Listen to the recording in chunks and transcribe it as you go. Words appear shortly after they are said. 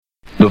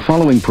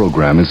following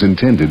program is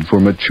intended for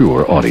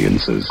mature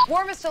audiences.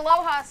 Warmest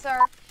aloha, sir.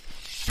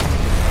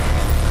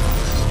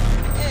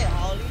 Hey,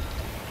 Holly.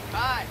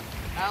 Hi.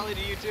 Holly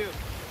to you too.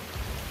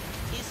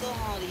 He's so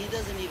Holly, he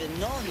doesn't even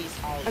know he's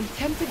Holly. I'm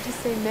tempted to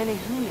say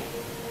menehune.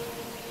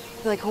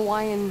 Like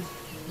Hawaiian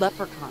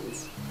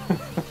leprechauns.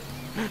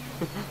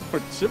 Or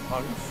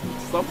chipmunks,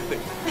 something.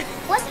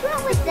 What's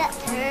wrong with that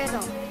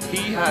turtle?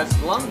 He has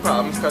lung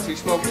problems because he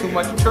smoked too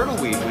much turtle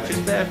weed, which is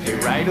bad for you,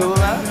 right,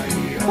 Ula?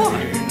 What?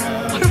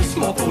 I don't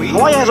smoke weed.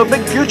 Hawaii has a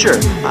big future.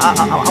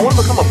 I want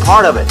to become a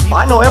part of it.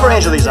 I know every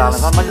inch of these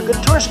islands. I'm like a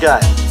good tourist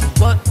guide.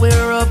 What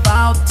we're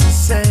about to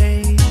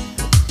say.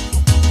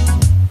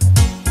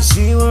 You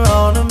see, we're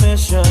on a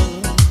mission,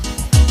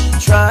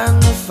 trying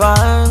to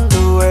find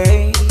a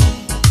way.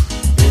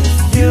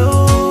 If you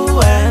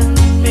and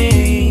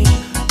me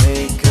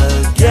make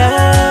a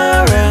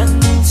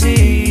guarantee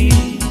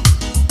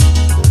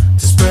to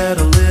spread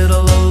a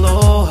little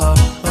aloha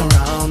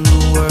around the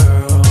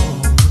world,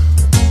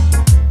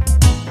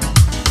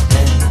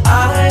 and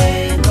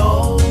I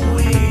know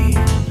we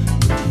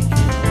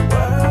can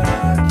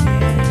work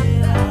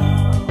it out.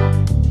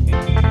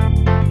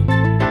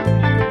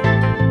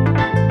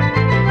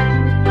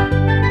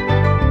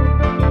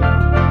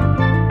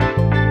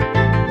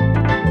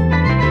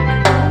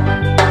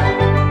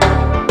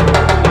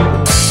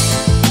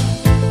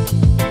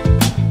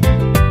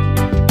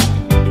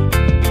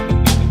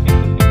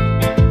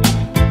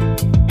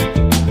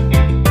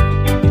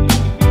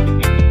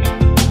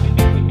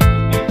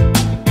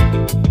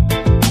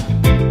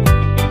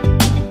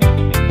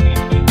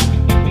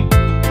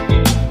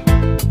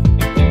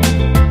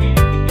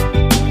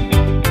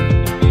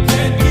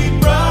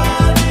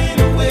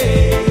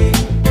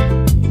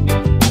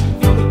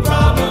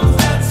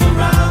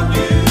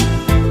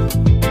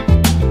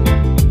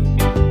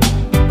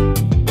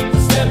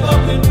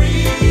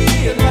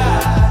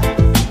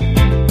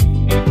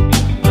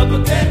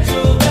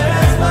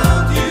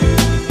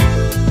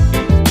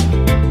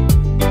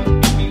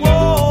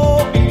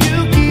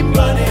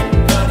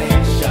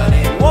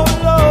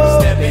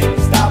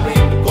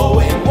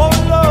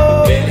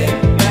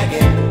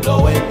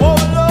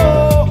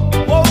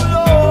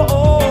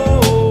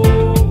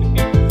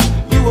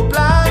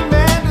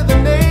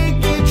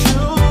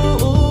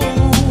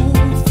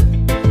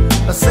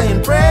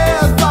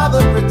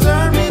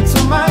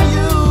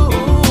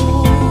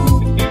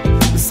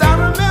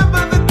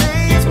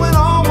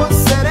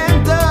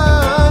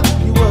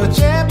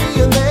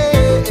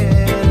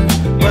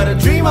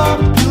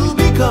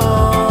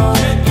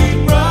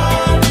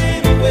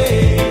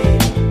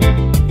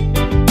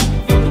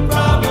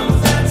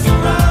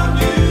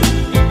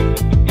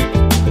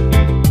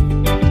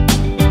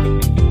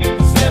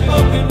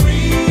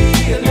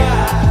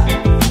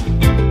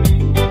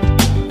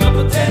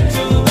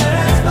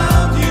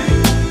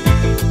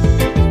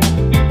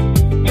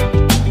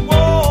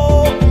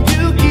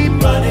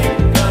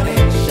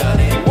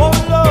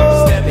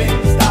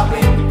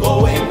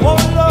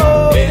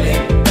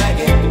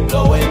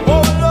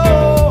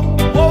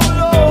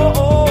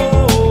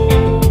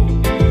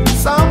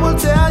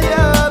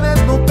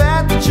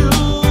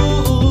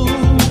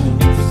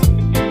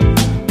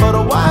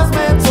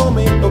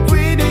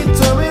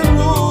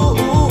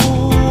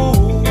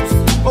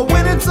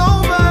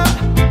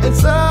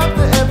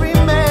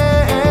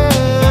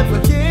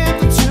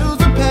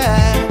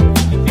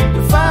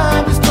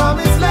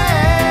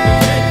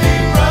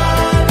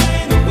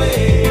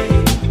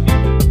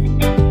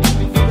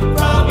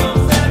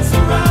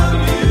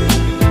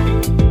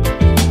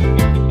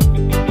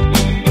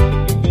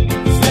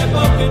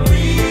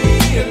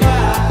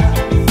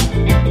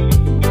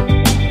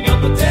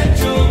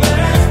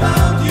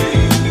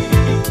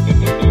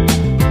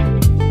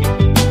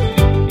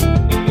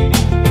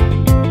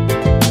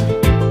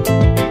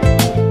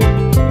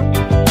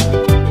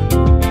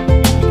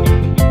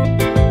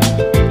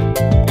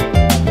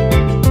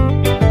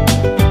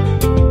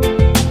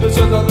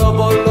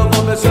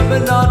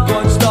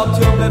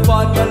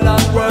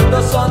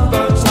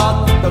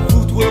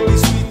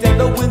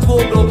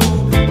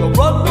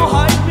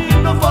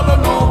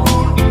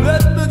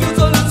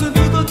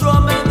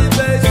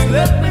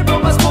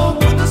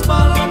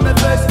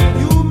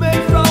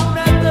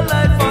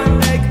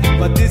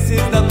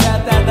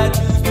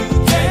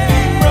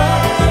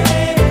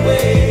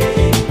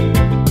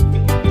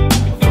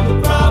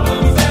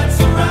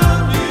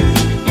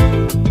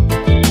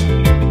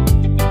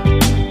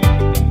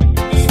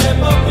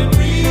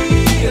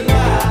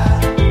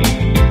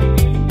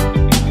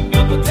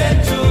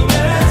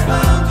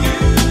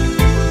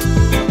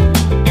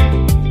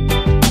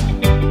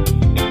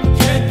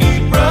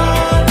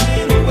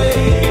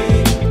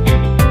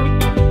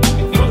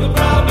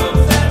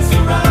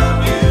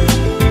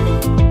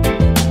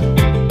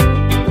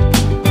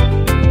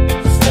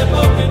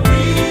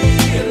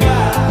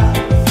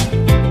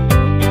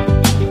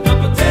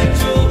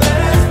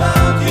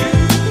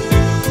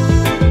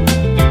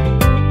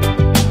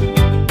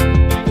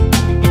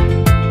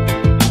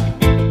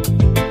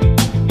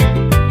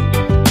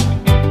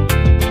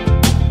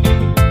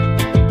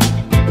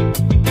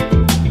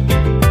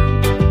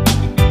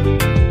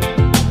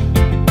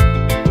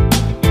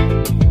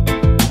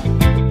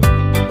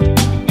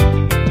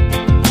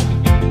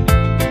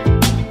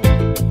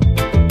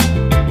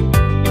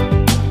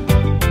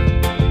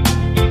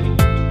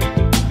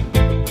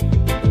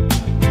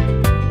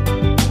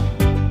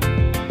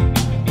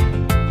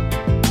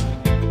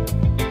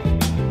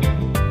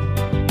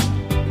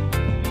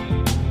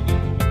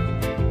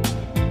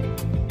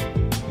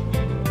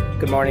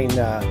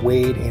 morning,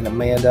 Wade and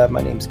Amanda. My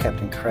name is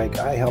Captain Craig.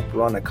 I help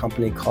run a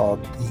company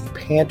called The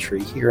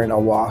Pantry here in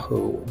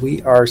Oahu.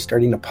 We are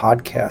starting a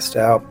podcast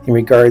out in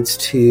regards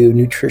to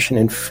nutrition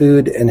and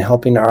food and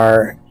helping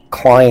our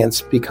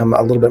clients become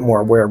a little bit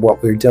more aware of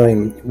what we're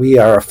doing. We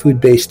are a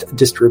food-based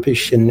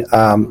distribution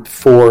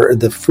for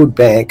the food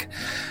bank,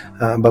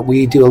 but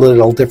we do a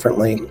little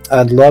differently.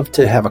 I'd love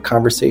to have a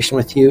conversation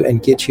with you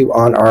and get you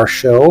on our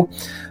show.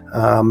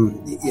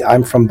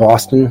 I'm from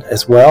Boston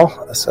as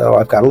well, so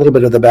I've got a little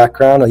bit of the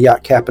background. A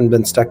yacht captain,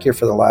 been stuck here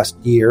for the last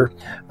year.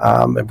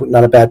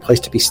 Not a bad place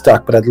to be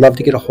stuck, but I'd love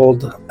to get a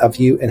hold of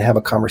you and have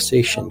a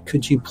conversation.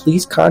 Could you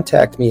please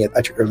contact me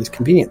at your earliest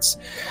convenience?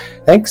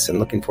 Thanks, and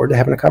looking forward to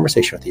having a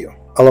conversation with you.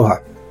 Aloha.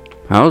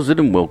 How's it,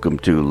 and welcome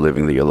to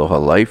Living the Aloha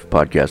Life,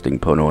 podcasting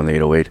Pono on the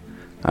 808.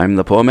 I'm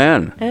the poor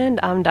man. And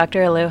I'm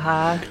Dr.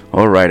 Aloha.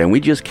 All right, and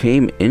we just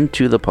came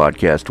into the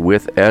podcast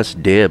with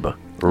S-Dib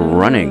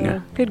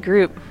running. Good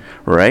group.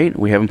 Right?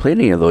 We haven't played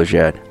any of those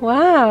yet.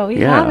 Wow, we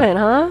haven't,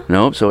 huh?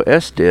 Nope. So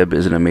S-Dib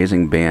is an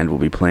amazing band we'll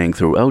be playing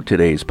throughout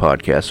today's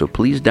podcast. So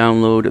please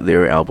download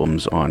their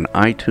albums on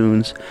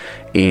iTunes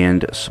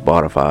and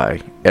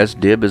Spotify.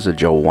 S-Dib is a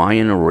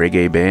Hawaiian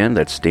reggae band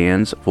that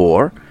stands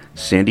for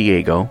San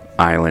Diego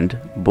Island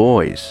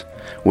Boys,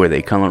 where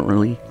they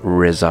currently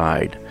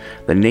reside.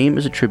 The name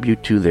is a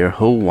tribute to their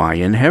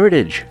Hawaiian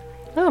heritage.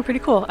 Oh, pretty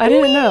cool. I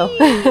didn't know.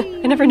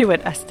 I never knew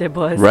what S-Dib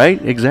was.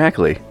 Right?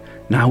 Exactly.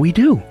 Now we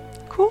do.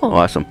 Cool.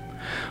 Awesome.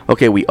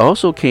 Okay, we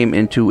also came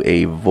into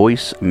a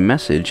voice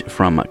message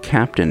from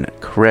Captain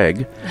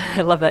Craig.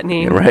 I love that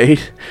name.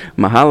 Right?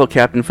 Mahalo,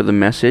 Captain, for the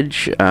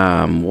message.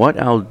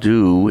 What I'll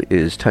do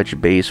is touch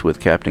base with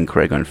Captain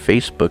Craig on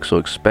Facebook, so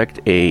expect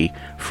a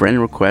friend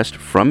request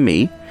from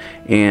me,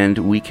 and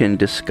we can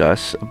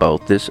discuss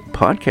about this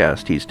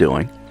podcast he's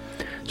doing.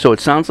 So it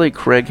sounds like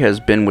Craig has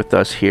been with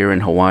us here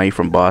in Hawaii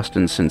from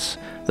Boston since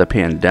the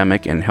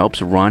pandemic and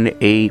helps run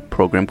a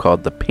program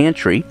called The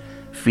Pantry,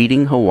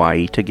 Feeding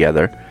Hawaii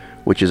Together,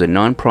 which is a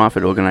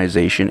non-profit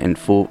organization and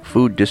full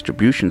food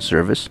distribution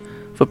service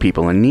for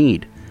people in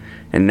need.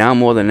 And now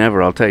more than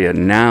ever, I'll tell you,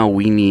 now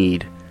we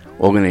need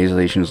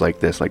organizations like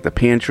this, like The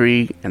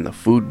Pantry and the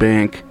Food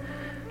Bank,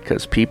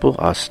 because people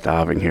are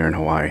starving here in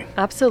Hawaii.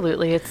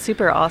 Absolutely. It's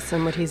super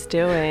awesome what he's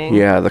doing.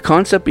 Yeah, the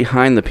concept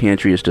behind The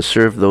Pantry is to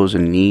serve those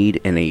in need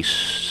in a,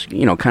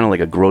 kind of like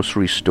a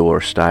grocery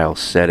store style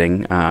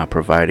setting,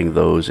 providing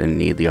those in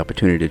need the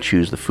opportunity to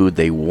choose the food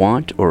they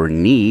want or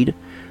need.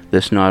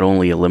 This not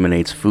only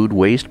eliminates food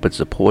waste, but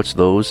supports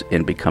those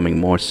in becoming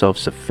more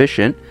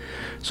self-sufficient.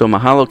 So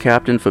mahalo,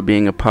 Captain, for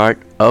being a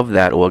part of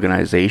that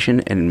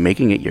organization and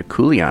making it your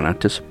kuleana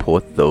to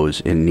support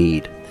those in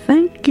need.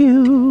 Thank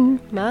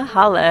you.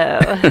 Mahalo.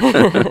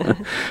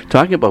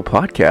 Talking about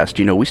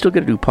podcast, we still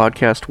got to do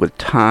podcast with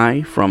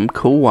Ty from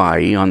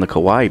Kauai on the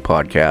Kauai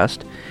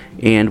podcast.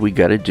 And we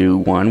got to do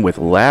one with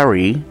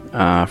Larry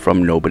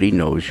from Nobody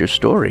Knows Your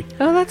Story.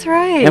 Oh, that's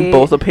right. And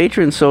both are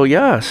patrons, so we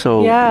got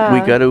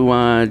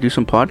to do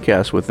some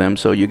podcasts with them.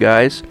 So you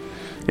guys,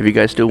 if you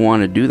guys still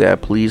want to do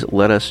that, please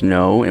let us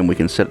know, and we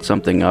can set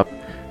something up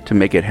to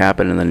make it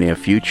happen in the near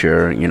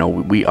future.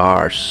 We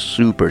are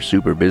super,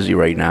 super busy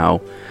right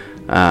now.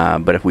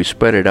 But if we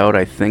spread it out,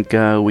 I think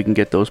we can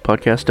get those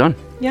podcasts done.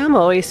 Yeah, I'm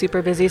always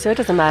super busy, so it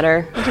doesn't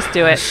matter. I'll just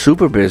do it.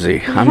 Super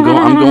busy. I'm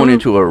going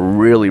into a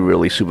really,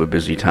 really super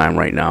busy time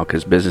right now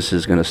because business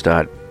is going to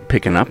start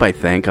picking up, I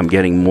think. I'm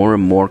getting more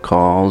and more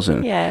calls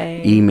and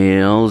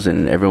emails,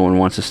 and everyone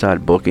wants to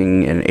start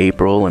booking in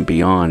April and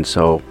beyond.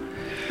 So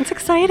it's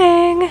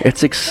exciting.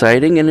 It's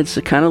exciting, and it's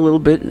kind of a little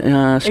bit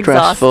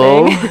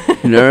stressful,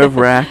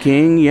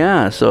 nerve-wracking.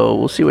 Yeah, so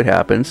we'll see what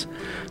happens.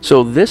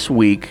 So this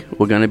week,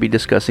 we're going to be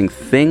discussing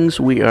things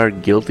we are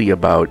guilty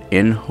about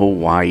in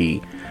Hawaii.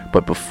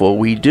 But before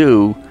we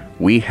do,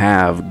 we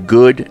have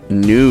good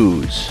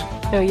news.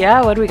 Oh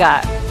yeah? What do we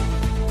got?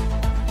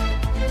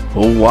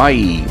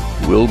 Hawaii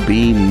will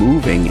be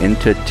moving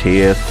into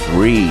Tier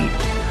 3.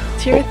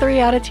 Tier 3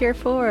 out of Tier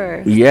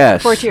 4.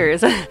 Yes. 4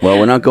 tiers. Well,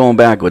 we're not going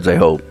backwards, I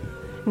hope.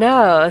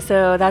 No,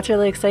 so that's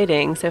really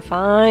exciting. So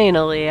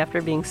finally,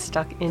 after being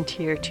stuck in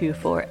Tier 2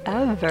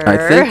 forever. I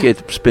think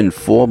it's been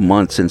 4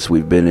 months since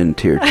we've been in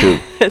Tier 2.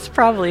 It's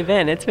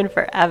been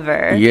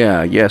forever.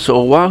 Yeah.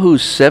 So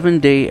Oahu's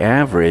 7-day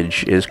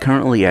average is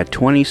currently at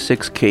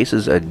 26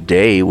 cases a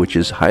day, which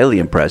is highly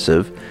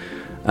impressive.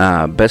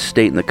 Best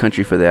state in the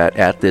country for that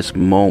at this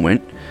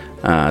moment.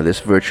 This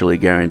virtually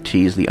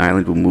guarantees the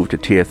island will move to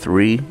Tier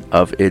 3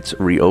 of its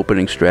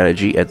reopening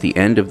strategy at the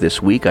end of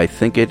this week. I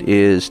think it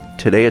is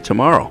today or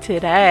tomorrow.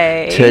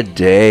 Today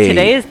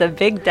is the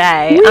big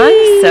day. Whee!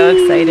 I'm so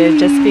excited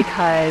just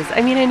because,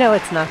 I know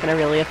it's not going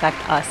to really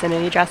affect us in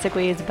any drastic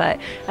ways, but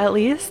at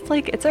least,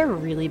 it's a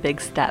really big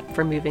step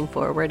for moving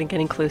forward and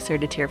getting closer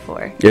to Tier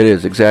 4. It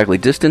is, exactly.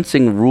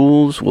 Distancing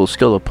rules will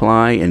still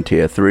apply in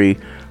Tier 3.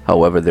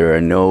 However, there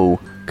are no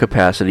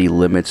capacity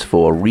limits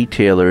for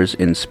retailers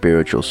in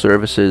spiritual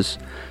services.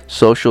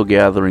 Social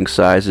gathering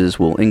sizes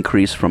will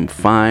increase from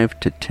 5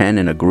 to 10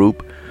 in a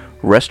group.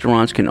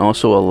 Restaurants can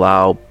also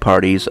allow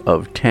parties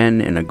of 10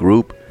 in a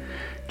group.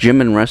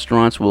 Gym and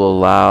restaurants will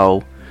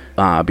allow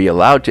be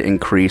allowed to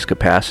increase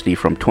capacity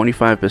from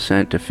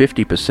 25% to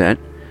 50%.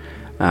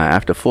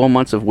 After 4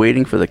 months of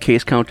waiting for the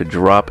case count to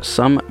drop,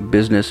 some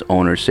business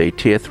owners say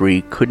Tier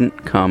 3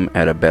 couldn't come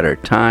at a better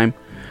time.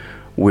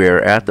 We're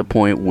at the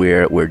point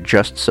where we're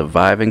just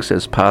surviving,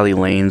 says Polly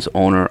Lane's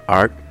owner,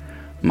 Art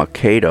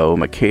Macedo.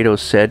 Macedo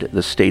said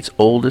the state's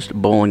oldest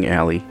bowling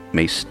alley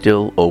may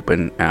still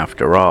open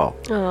after all.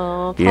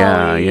 Oh,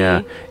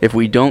 Yeah. If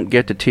we don't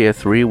get to Tier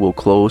 3, we'll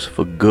close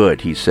for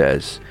good, he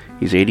says.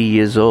 He's 80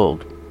 years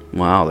old.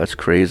 Wow, that's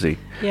crazy.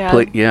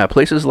 Yeah.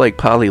 Places like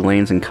Polly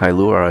Lanes and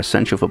Kailua are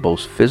essential for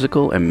both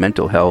physical and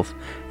mental health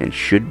and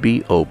should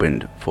be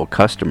opened for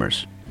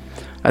customers.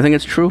 I think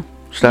it's true.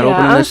 Start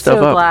opening this stuff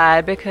up. I'm so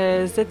glad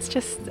because it's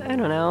just, I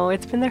don't know,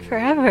 it's been there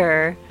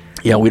forever.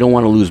 Yeah, we don't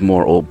want to lose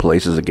more old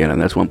places again,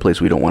 and that's one place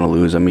we don't want to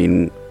lose. I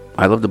mean,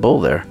 I love the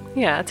bowl there.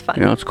 Yeah, it's fun.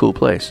 You know, it's a cool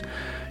place.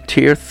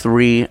 Tier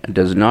 3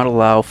 does not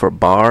allow for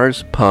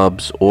bars,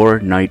 pubs, or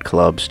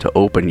nightclubs to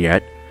open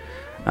yet.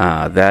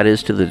 That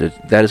is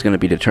going to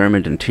be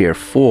determined in Tier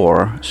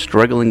 4.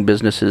 Struggling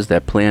businesses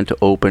that plan to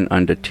open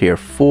under Tier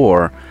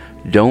 4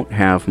 don't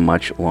have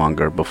much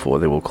longer before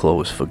they will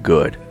close for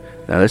good.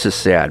 Now, this is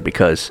sad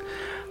because,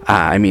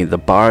 I mean, the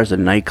bars, the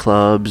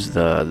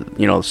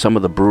nightclubs, some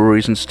of the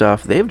breweries and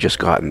stuff, they've just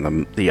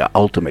gotten the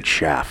ultimate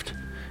shaft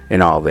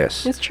in all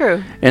this. It's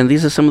true. And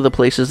these are some of the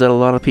places that a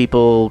lot of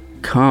people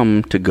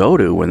come to go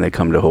to when they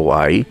come to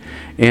Hawaii.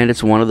 And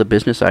it's one of the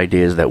business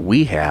ideas that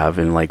we have,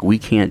 and like we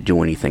can't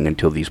do anything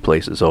until these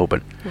places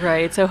open.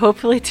 Right, so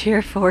hopefully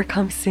Tier 4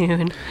 comes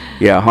soon.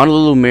 Yeah,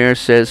 Honolulu Mayor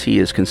says he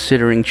is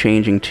considering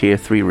changing Tier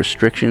 3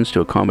 restrictions to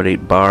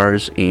accommodate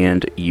bars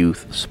and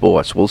youth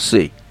sports. We'll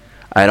see.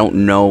 I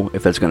don't know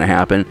if that's going to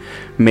happen.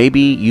 Maybe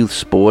youth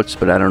sports,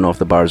 but I don't know if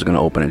the bars are going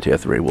to open in Tier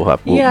 3. We'll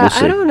see.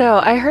 I don't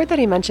know. I heard that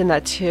he mentioned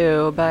that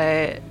too,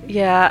 but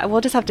yeah,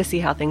 we'll just have to see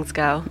how things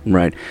go.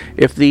 Right.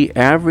 If the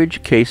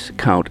average case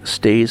count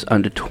stays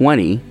under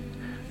 20,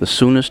 the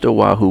soonest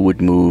Oahu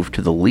would move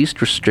to the least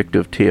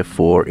restrictive Tier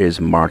 4 is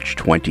March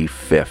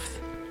 25th.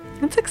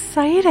 That's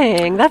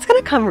exciting. That's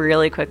going to come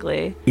really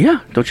quickly.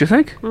 Yeah, don't you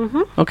think?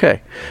 Mm-hmm.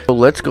 Okay. So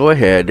let's go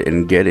ahead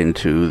and get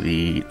into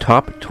the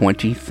top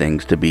 20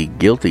 things to be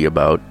guilty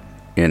about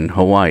in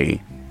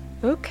Hawaii.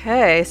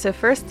 Okay, so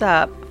first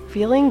up,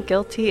 feeling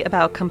guilty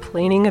about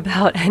complaining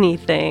about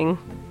anything.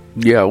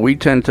 Yeah, we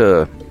tend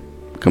to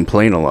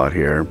complain a lot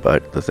here,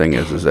 but the thing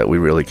is that we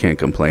really can't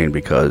complain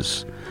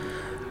because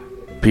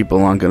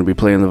people aren't going to be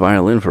playing the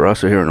violin for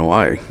us here in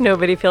Hawaii.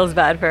 Nobody feels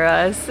bad for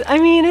us. I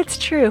mean, it's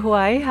true.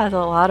 Hawaii has a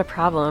lot of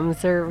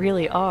problems. There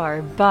really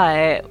are.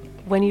 But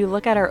when you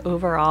look at our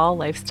overall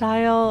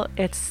lifestyle,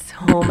 it's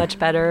so much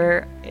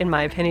better, in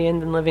my opinion,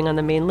 than living on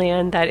the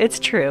mainland, that it's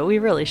true. We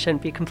really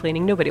shouldn't be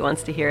complaining. Nobody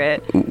wants to hear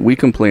it. We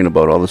complain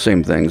about all the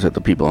same things that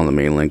the people on the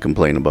mainland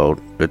complain about.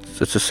 It's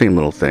the same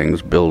little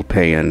things. Bill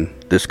paying,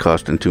 this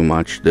costing too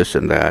much, this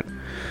and that.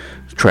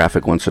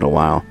 Traffic once in a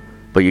while.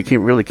 But you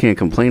really can't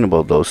complain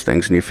about those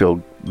things, and you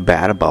feel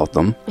bad about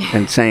them.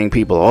 And saying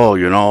people,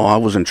 I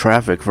was in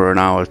traffic for an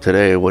hour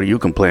today. What are you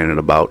complaining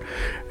about?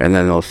 And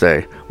then they'll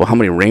say, well, how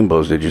many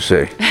rainbows did you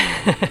see?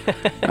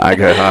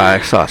 I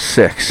saw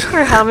 6.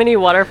 Or how many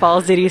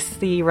waterfalls did you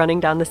see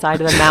running down the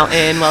side of the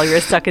mountain while you were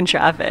stuck in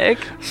traffic?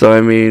 So, I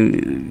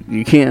mean,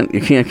 you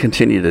can't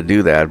continue to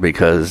do that,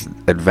 because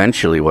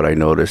eventually what I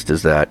noticed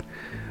is that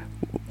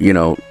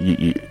you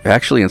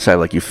actually inside,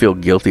 like, you feel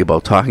guilty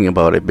about talking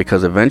about it,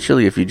 because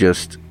eventually if you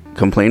just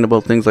complain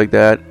about things like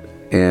that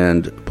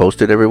and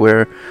post it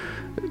everywhere,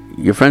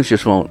 your friends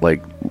just won't,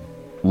 like,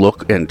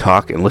 look and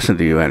talk and listen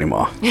to you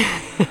anymore.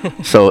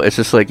 So it's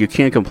just like, you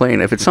can't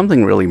complain. If it's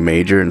something really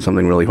major and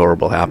something really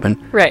horrible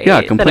happened, right?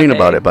 Yeah, complain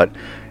about it. But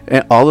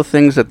all the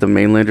things that the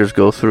mainlanders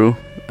go through,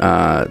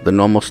 the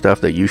normal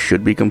stuff that you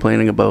should be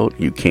complaining about,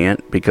 you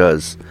can't,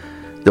 because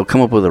they'll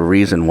come up with a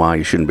reason why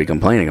you shouldn't be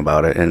complaining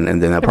about it, and then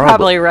they're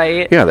probably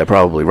right. Yeah, they're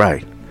probably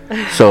right.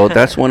 So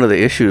that's one of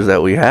the issues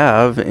that we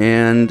have,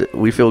 and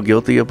we feel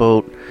guilty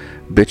about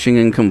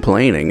bitching and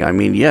complaining. I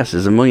mean, yes,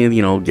 there's a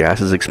million,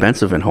 gas is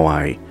expensive in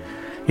Hawaii.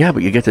 Yeah,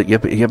 but you get to,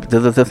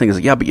 the thing is,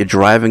 but you're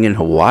driving in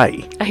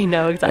Hawaii. I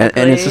know,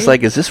 exactly. And it's just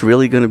like, is this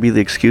really going to be the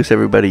excuse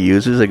everybody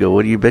uses? I go,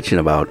 what are you bitching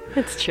about?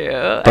 It's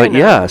true. But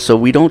yeah, so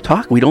we don't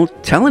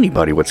tell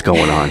anybody what's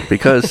going on,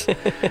 because, gas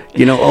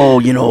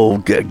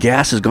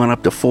has gone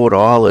up to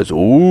 $4.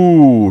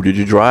 Ooh, did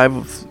you drive,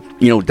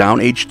 down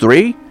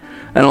H3?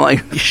 And I'm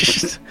like,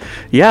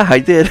 yeah, I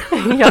did.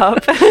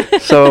 Yup.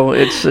 So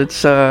it's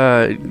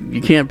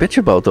you can't bitch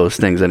about those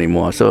things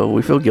anymore. So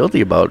we feel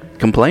guilty about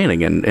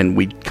complaining, and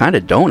we kind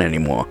of don't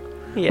anymore.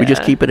 Yeah. We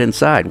just keep it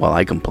inside while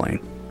I complain.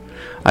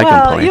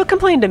 You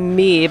complain to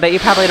me, but you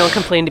probably don't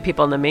complain to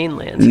people on the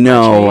mainland.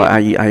 No,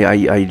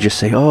 I just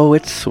say,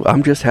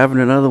 I'm just having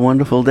another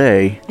wonderful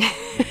day.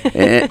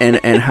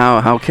 and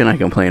how can I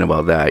complain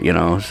about that,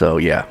 So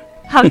yeah.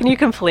 How can you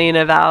complain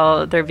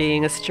about there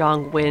being a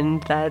strong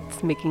wind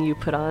that's making you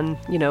put on,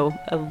 a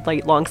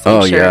light long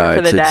sleeve shirt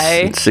for the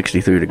day? It's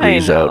 63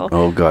 degrees out.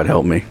 Oh, God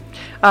help me.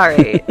 All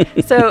right.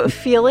 So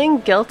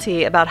feeling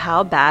guilty about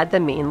how bad the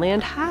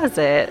mainland has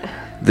it.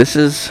 This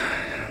is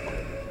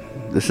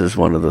This is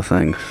one of the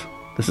things.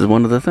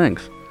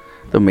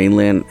 The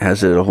mainland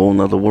has a whole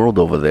nother world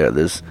over there.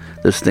 There's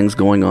things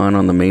going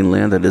on the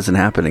mainland that isn't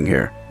happening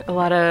here. A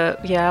lot of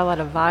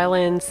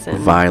violence. A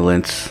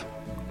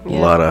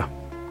lot of,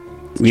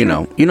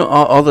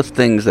 all the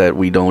things that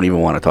we don't even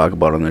want to talk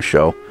about on this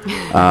show,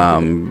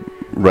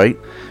 right?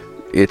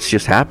 It's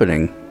just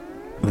happening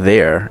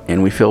there,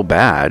 and we feel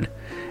bad,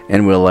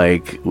 and we're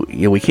like,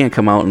 we can't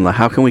come out and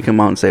how can we come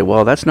out and say,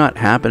 well, that's not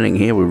happening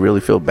here. We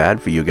really feel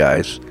bad for you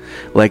guys,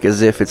 like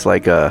as if it's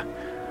like a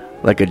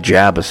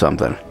jab or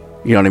something.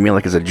 You know what I mean?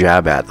 Like it's a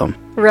jab at them.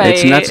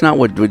 Right. That's not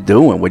what we're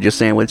doing. We're just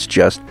saying it's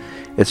just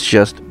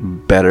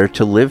better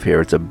to live here.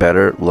 It's a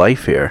better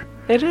life here.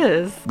 It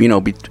is.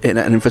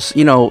 And for,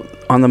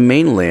 on the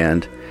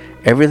mainland,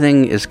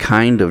 everything is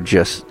kind of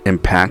just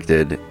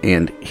impacted,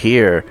 and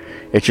here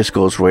it just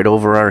goes right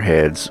over our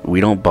heads.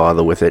 We don't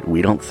bother with it.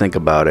 We don't think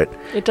about it.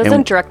 It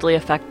doesn't directly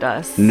affect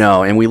us.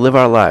 No, and we live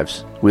our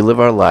lives.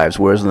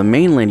 Whereas on the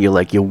mainland,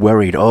 you're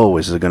worried,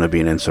 is there going to be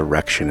an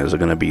insurrection? Is there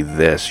going to be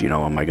this?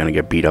 Am I going to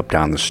get beat up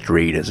down the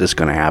street? Is this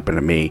going to happen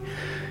to me?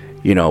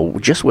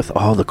 Just with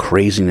all the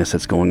craziness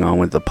that's going on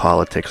with the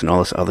politics and all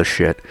this other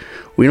shit,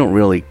 we don't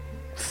really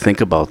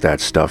think about that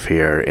stuff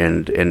here,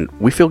 and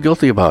we feel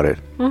guilty about it.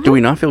 Mm-hmm. Do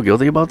we not feel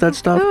guilty about that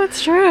stuff? No,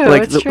 it's true.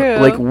 True.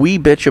 Like we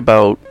bitch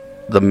about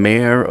the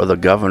mayor or the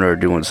governor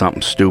doing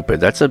something stupid.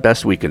 That's the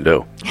best we can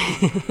do.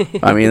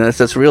 I mean,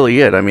 that's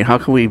really it. I mean, how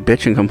can we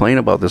bitch and complain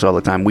about this all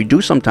the time? We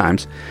do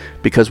sometimes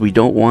because we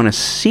don't want to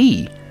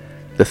see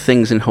the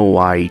things in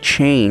Hawaii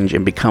change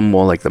and become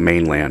more like the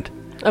mainland.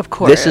 Of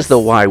course. This is the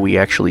why we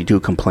actually do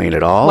complain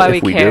at all. Why we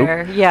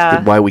care.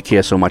 Yeah. Why we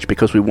care so much,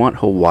 because we want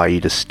Hawaii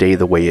to stay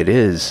the way it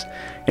is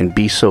and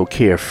be so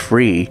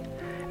carefree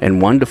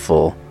and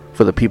wonderful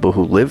for the people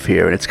who live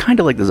here. And it's kind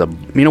of like there's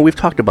we've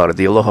talked about it,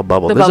 the Aloha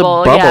Bubble. There's a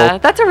bubble. Yeah,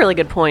 that's a really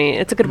good point.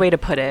 It's a good way to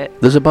put it.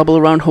 There's a bubble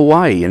around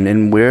Hawaii,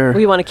 and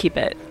we want to keep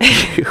it.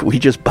 We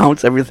just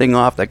bounce everything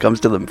off that comes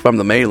from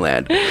the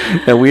mainland,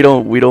 and we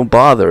don't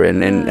bother.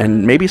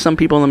 And maybe some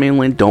people on the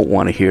mainland don't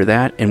want to hear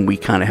that, and we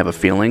kind of have a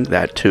feeling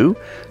that too.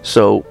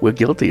 So we're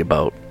guilty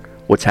about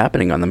what's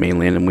happening on the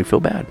mainland, and we feel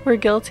bad. We're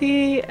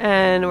guilty,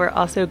 and we're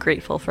also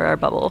grateful for our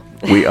bubble.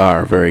 We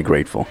are very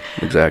grateful.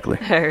 Exactly.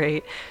 All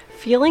right.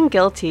 Feeling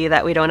guilty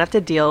that we don't have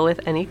to deal with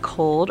any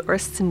cold or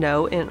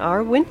snow in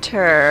our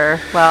winter.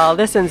 Well,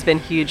 this one's been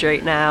huge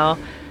right now.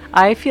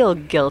 I feel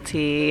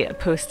guilty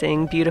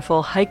posting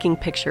beautiful hiking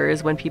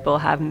pictures when people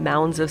have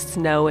mounds of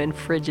snow and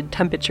frigid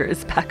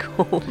temperatures back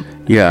home.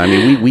 Yeah, I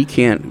mean, we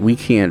can't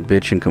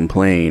bitch and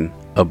complain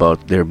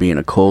about there being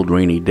a cold,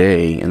 rainy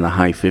day in the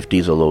high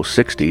 50s or low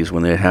 60s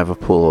when they have a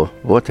polar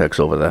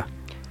vortex over there.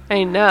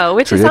 I know,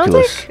 which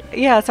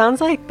sounds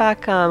like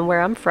back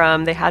where I'm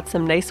from, they had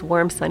some nice,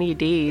 warm, sunny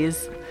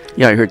days.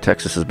 Yeah, I heard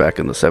Texas is back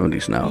in the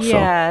 70s now.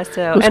 Yeah,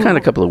 so it was kind of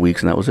a couple of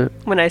weeks, and that was it.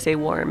 When I say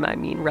warm, I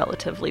mean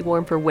relatively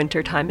warm for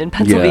winter time in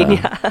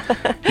Pennsylvania.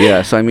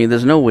 Yeah, so I mean,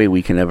 there's no way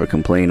we can ever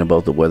complain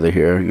about the weather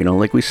here.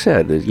 Like we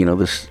said,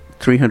 there's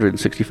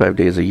 365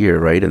 days a year,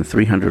 right? And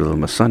 300 of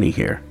them are sunny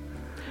here.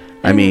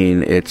 I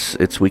mean,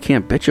 it's we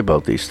can't bitch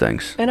about these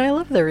things. And I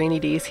love the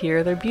rainy days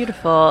here. They're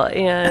beautiful.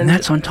 And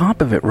that's on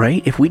top of it,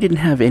 right? If we didn't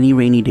have any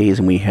rainy days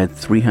and we had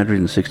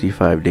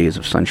 365 days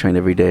of sunshine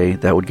every day,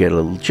 that would get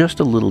just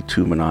a little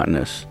too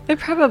monotonous. It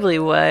probably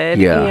would.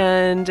 Yeah.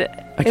 And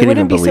it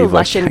wouldn't be so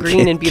lush and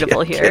green and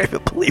beautiful here. I can't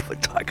even believe we're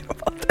talking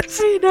about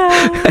this. I know.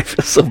 I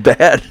feel so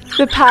bad.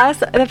 The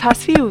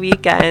past few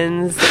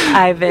weekends,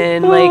 I've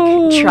been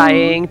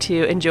trying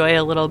to enjoy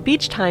a little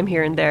beach time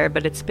here and there,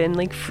 but it's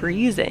been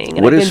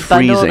freezing. What is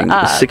freezing?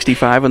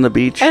 65 on the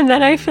beach? And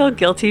then I feel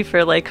guilty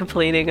for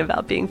complaining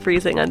about being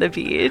freezing on the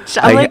beach.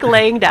 I'm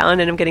laying down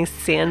and I'm getting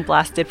sand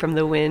blasted from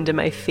the wind in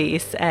my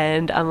face,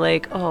 and I'm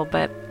like, oh,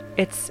 but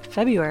it's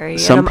February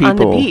and I'm on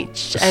the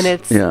beach and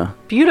it's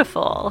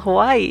beautiful,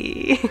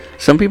 Hawaii.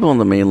 Some people on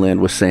the mainland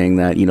were saying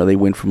that, they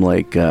went from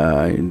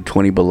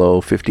 20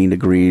 below, 15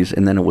 degrees,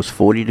 and then it was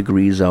 40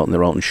 degrees out and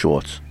they're out in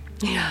shorts.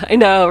 Yeah, I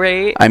know,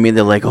 right? I mean,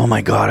 they're like, oh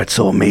my God, it's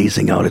so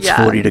amazing out. It's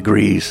 40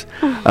 degrees.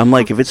 I'm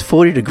like, if it's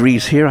 40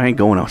 degrees here, I ain't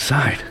going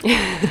outside.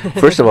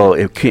 First of all,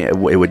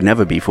 it would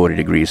never be 40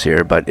 degrees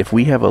here, but if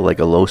we have a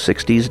low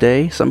 60s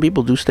day, some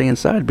people do stay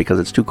inside because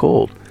it's too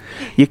cold.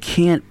 You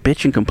can't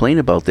bitch and complain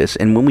about this.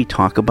 And when we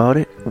talk about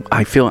it,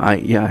 I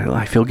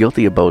feel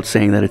guilty about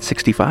saying that it's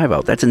 65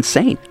 out. That's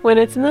insane. When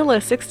it's in the low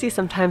 60s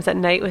sometimes at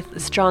night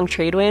with strong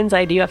trade winds,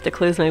 I do have to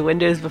close my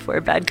windows before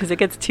bed because it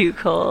gets too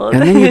cold.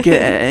 And then you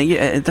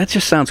get that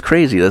just sounds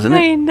crazy, doesn't it?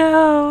 I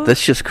know.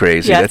 That's just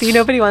crazy. Yeah, see,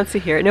 nobody wants to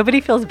hear it.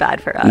 Nobody feels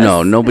bad for us.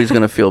 No, nobody's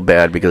going to feel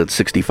bad because it's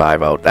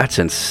 65 out. That's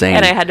insane.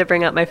 And I had to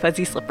bring out my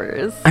fuzzy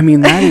slippers. I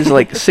mean, that is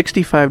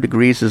 65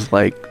 degrees is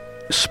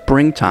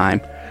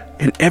springtime.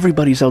 And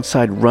everybody's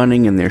outside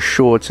running in their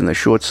shorts and their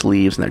short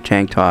sleeves and their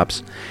tank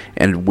tops.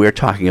 And we're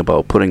talking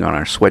about putting on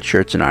our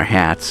sweatshirts and our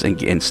hats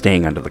and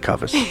staying under the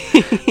covers.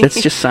 That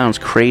just sounds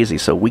crazy.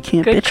 So we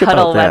can't Good bitch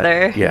about that.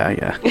 Weather.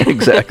 Yeah,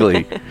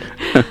 exactly.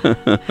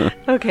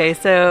 Okay,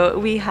 so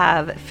we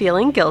have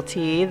feeling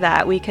guilty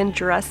that we can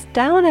dress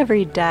down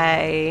every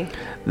day.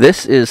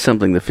 This is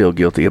something to feel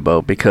guilty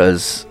about,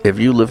 because if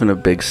you live in a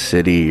big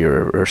city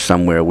or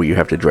somewhere where you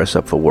have to dress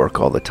up for work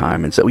all the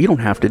time, and so you don't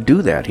have to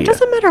do that here. It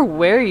doesn't matter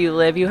where you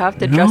live. You have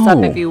to dress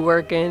up if you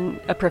work in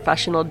a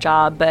professional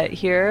job, but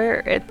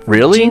here,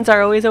 really? Jeans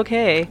are always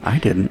okay. I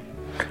didn't.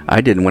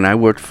 When I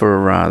worked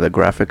for the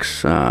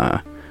graphics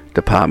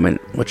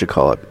department,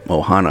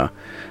 Ohana,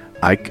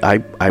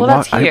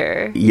 that's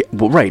here.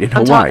 Right, in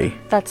Hawaii.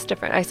 That's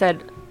different. I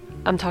said,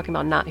 I'm talking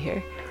about not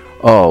here.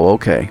 Oh,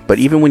 okay. But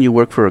even when you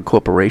work for a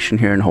corporation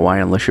here in Hawaii,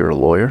 unless you're a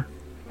lawyer,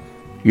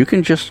 you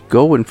can just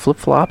go in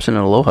flip-flops and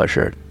an aloha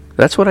shirt.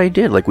 That's what I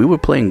did. Like, we were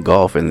playing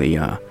golf in the,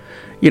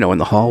 in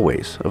the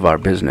hallways of our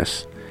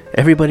business.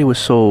 Everybody was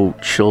so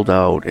chilled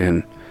out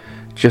and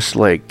just,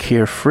 like,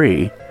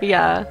 carefree.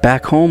 Yeah.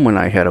 Back home when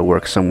I had to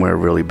work somewhere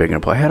really big,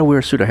 and I had to wear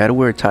a suit, I had to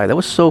wear a tie. That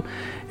was so...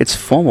 It's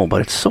formal,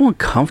 but it's so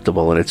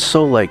uncomfortable, and it's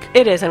so, like...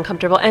 It is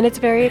uncomfortable, and it's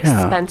very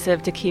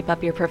expensive to keep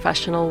up your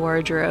professional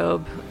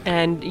wardrobe,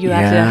 and you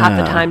have to half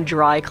the time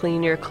dry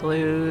clean your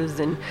clothes,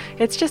 and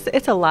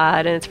it's a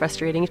lot, and it's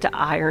frustrating. You have to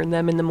iron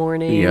them in the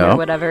morning or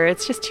whatever.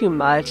 It's just too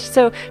much.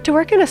 So to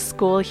work in a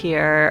school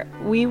here,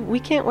 we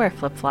can't wear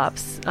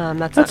flip-flops.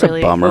 That's not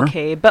really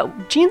okay,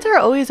 but jeans are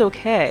always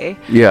okay.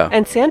 Yeah.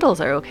 And sandals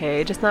are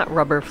okay, just not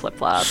rubber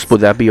flip-flops. Would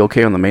that be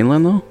okay on the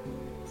mainland, though?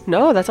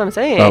 No, that's what I'm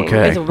saying.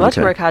 Okay. It's much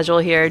more casual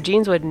here.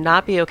 Jeans would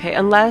not be okay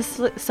unless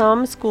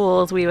some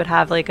schools we would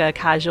have like a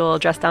casual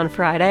dress down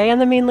Friday on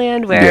the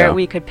mainland where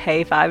we could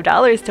pay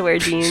 $5 to wear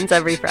jeans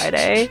every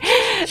Friday.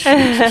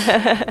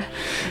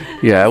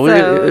 Yeah, it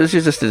was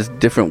just this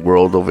different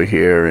world over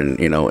here,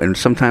 and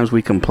sometimes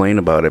we complain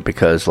about it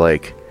because,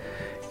 like,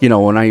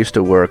 when I used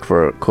to work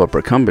for a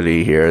corporate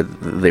company here,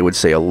 they would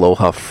say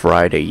Aloha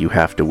Friday, you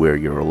have to wear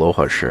your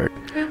Aloha shirt.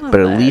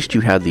 But at least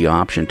you had the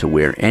option to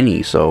wear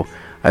any, so...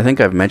 I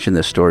think I've mentioned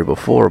this story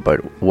before, but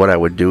what I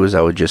would do is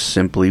I would just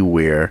simply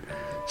wear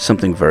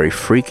something very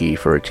freaky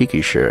for a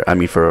tiki shirt.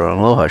 For an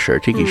aloha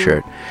shirt, tiki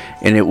shirt.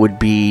 And it would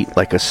be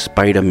like a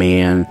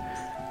Spider-Man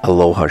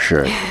aloha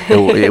shirt.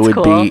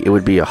 It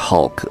would be a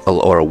Hulk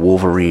or a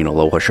Wolverine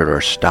aloha shirt or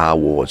a Star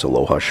Wars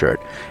aloha shirt.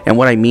 And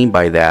what I mean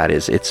by that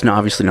is it's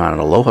obviously not an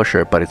aloha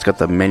shirt, but it's got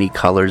the many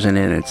colors in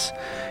it. And it's,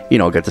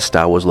 got the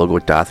Star Wars logo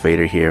with Darth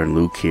Vader here and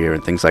Luke here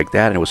and things like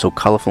that. And it was so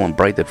colorful and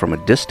bright that from a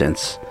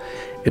distance...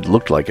 it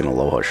looked like an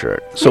Aloha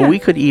shirt. So we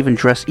could even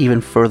dress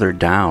even further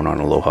down on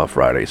Aloha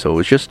Friday. So it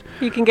was just...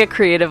 You can get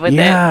creative with it.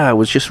 Yeah, it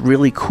was just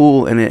really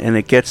cool. And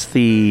it gets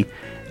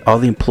all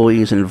the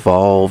employees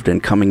involved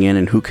and coming in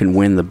and who can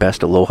win the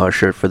best Aloha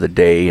shirt for the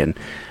day. And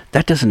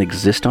that doesn't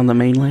exist on the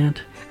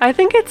mainland. I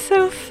think it's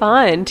so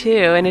fun,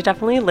 too, and it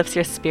definitely lifts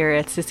your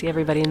spirits to see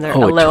everybody in their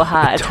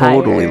aloha attire. It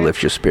totally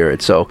lifts your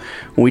spirits. So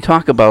when we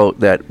talk about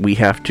that we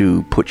have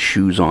to put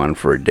shoes on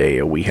for a day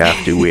or we have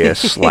to wear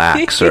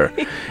slacks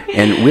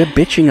and we're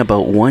bitching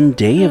about one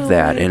day of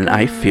that, and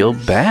I feel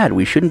bad.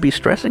 We shouldn't be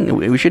stressing.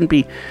 We shouldn't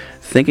be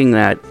thinking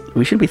that.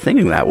 We shouldn't be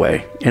thinking that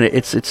way. And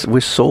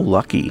we're so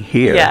lucky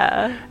here.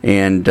 Yeah.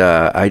 And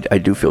I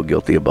do feel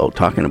guilty about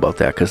talking about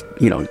that because,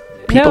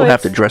 people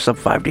have to dress up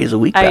 5 days a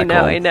week back home.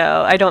 I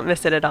know. I don't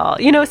miss it at all.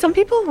 Some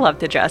people love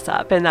to dress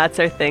up, and that's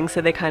their thing,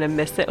 so they kind of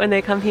miss it when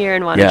they come here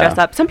and want to dress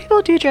up. Some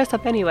people do dress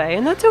up anyway,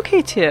 and that's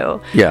okay,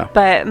 too. Yeah.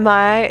 But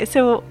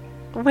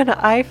when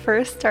I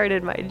first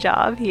started my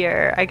job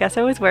here, I guess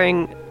I was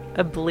wearing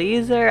a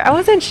blazer. I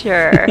wasn't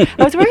sure. I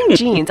was wearing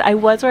jeans.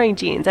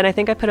 And I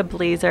think I put a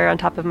blazer on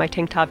top of my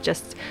tank top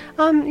just,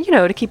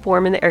 to keep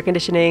warm in the air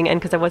conditioning, and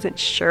because I wasn't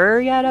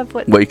sure yet of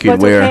what you could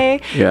wear.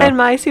 Okay. Yeah. And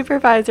my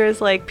supervisor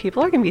is like,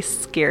 people are going to be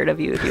scared of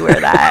you if you wear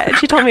that. And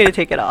she told me to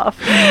take it off.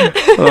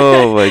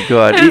 Oh, my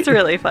God. It was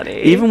really funny.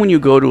 Even when you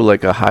go to,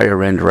 like, a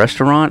higher-end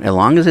restaurant, as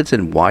long as it's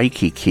in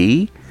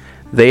Waikiki,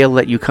 they'll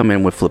let you come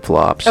in with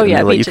flip-flops. Oh, yeah,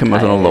 and they let you come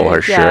with an aloha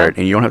shirt,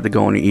 and you don't have to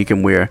go in. You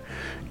can wear,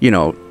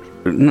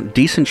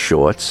 decent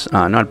shorts,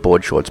 not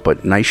board shorts,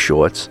 but nice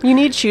shorts. You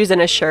need shoes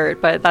and a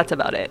shirt, but that's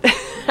about it.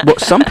 Well,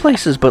 some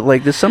places, but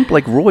like there's some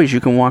like Roy's,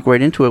 you can walk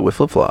right into it with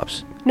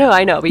flip-flops. No,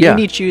 I know, but you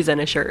need shoes and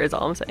a shirt is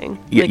all I'm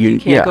saying. Yeah, you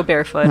can't go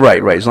barefoot.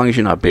 Right. As long as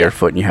you're not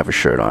barefoot and you have a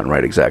shirt on,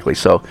 right, exactly.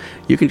 So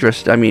you can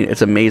dress,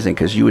 it's amazing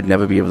because you would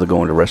never be able to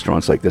go into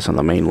restaurants like this on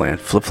the mainland.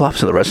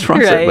 Flip-flops in the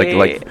restaurants, right.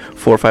 like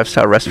 4 or 5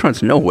 star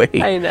restaurants, no way.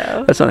 I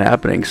know. That's not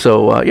happening.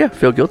 So,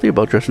 feel guilty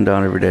about dressing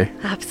down every day.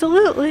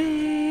 Absolutely.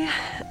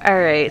 All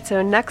right,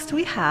 so next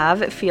we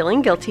have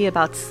feeling guilty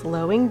about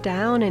slowing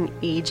down and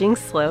aging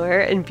slower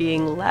and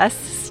being less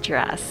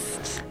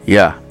stressed.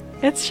 Yeah.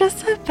 It's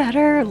just a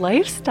better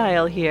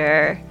lifestyle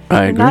here.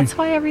 I agree. And that's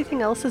why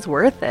everything else is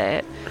worth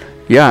it.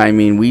 Yeah,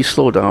 we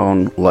slow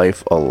down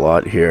life a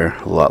lot here,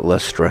 a lot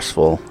less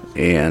stressful,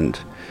 and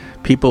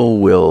people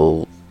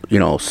will,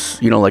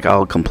 like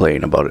I'll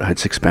complain about it.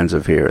 It's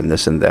expensive here and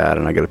this and that,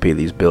 and I got to pay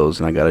these bills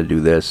and I got to do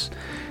this.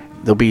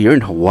 You're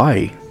in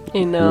Hawaii.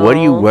 You know. What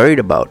are you worried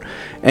about?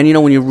 And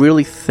when you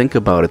really think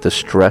about it, the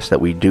stress that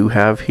we do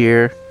have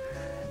here,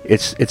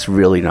 it's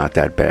really not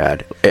that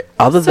bad.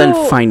 Other than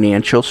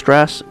financial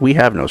stress, we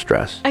have no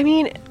stress.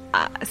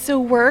 So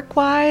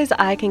work-wise,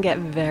 I can get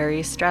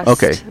very stressed.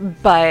 Okay.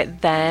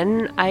 But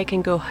then I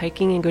can go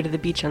hiking and go to the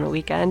beach on the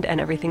weekend,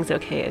 and everything's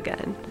okay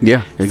again.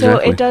 Yeah, exactly. So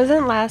it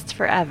doesn't last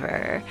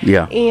forever.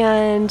 Yeah.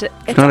 And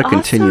it's not a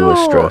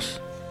continuous stress.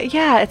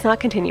 Yeah, it's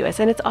not continuous.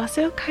 And it's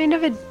also kind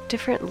of a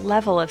different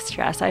level of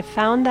stress. I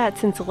found that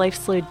since life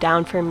slowed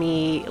down for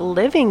me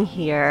living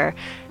here,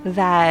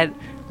 that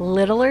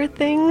littler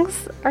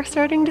things are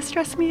starting to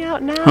stress me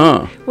out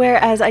now.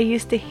 Whereas I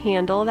used to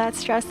handle that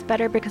stress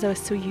better because I was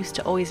so used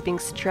to always being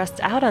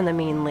stressed out on the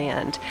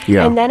mainland.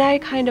 Yeah. And then I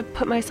kind of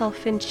put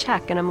myself in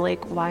check and I'm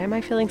like, why am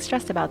I feeling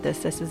stressed about this?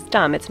 This is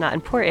dumb. It's not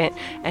important.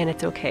 And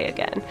it's okay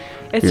again.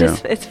 It's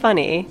just, it's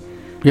funny.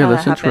 Yeah,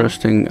 that's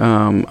interesting.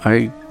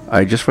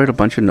 I just write a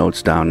bunch of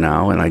notes down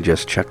now, and I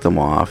just check them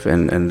off,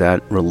 and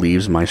that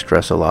relieves my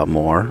stress a lot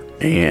more.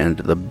 And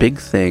the big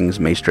things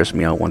may stress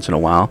me out once in a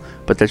while,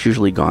 but that's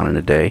usually gone in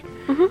a day.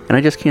 Mm-hmm. And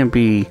I just can't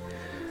be,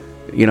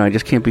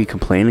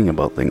 complaining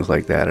about things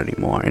like that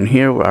anymore. And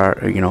here we are,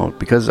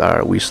 because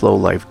we slow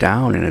life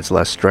down and it's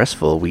less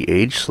stressful, we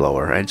age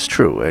slower. It's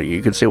true.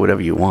 You can say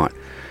whatever you want.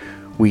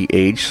 We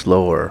age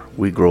slower.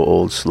 We grow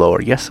old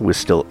slower. Yes, we're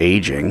still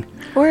aging.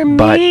 Or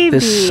but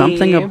there's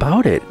something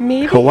about it.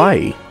 Maybe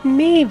Hawaii.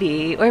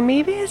 Maybe. Or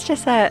maybe it's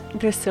just that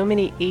there's so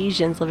many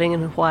Asians living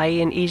in Hawaii,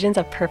 and Asians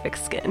have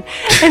perfect skin.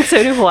 And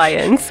so do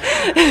Hawaiians.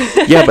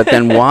 Yeah, but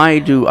then why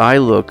do I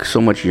look so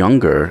much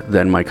younger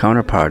than my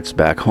counterparts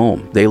back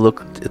home? They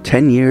look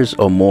 10 years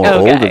or more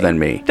older than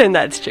me. Then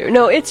that's true.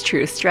 No, it's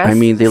true. Stress. I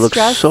mean, they look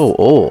so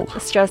old.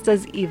 Stress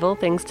does evil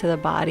things to the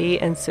body,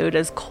 and so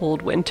does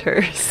cold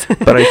winters.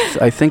 But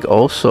I think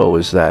also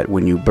is that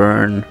when you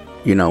burn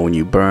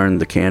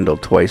the candle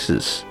twice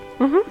as,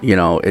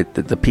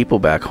 the people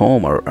back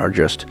home are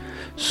just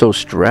so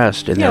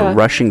stressed, and they're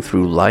rushing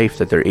through life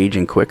that they're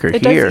aging quicker here.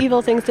 It does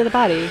evil things to the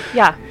body.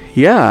 Yeah.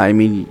 Yeah, I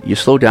mean, you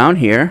slow down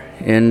here,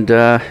 and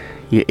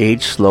you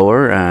age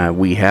slower.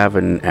 We have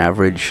an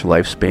average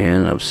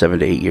lifespan of 7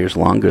 to 8 years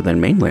longer than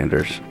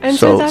mainlanders. And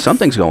so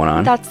something's going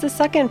on. That's the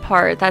second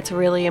part that's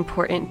really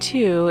important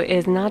too,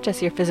 is not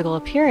just your physical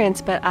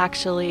appearance, but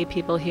actually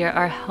people here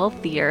are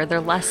healthier.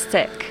 They're less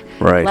sick.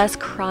 Right. Less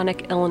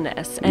chronic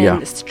illness.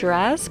 And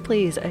stress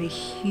plays a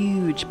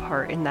huge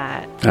part in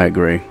that. I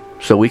agree.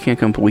 So we can't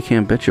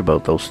bitch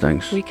about those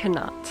things. We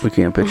cannot. We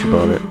can't bitch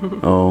about it.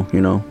 Oh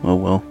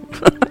well.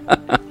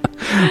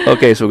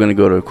 Okay, so we're going to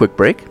go to a quick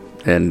break.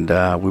 And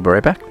we'll be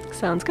right back.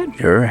 Sounds good.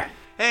 Sure.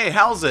 Hey,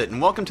 how's it?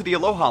 And welcome to the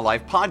Aloha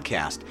Life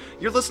podcast.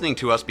 You're listening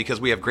to us because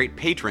we have great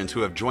patrons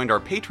who have joined our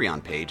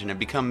Patreon page and have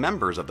become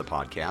members of the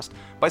podcast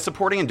by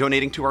supporting and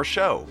donating to our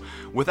show.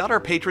 Without our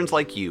patrons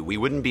like you, we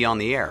wouldn't be on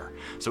the air.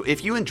 So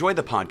if you enjoy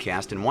the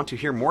podcast and want to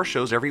hear more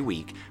shows every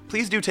week,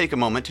 please do take a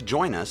moment to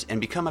join us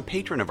and become a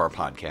patron of our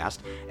podcast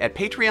at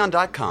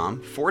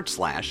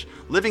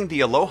patreon.com/Living the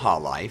Aloha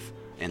Life.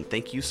 And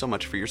thank you so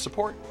much for your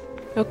support.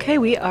 Okay,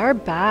 we are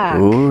back.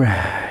 All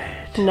right.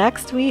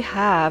 Next, we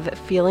have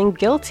feeling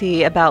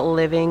guilty about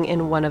living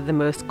in one of the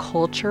most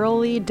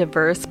culturally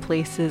diverse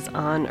places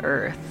on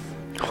Earth.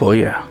 Oh,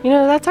 yeah.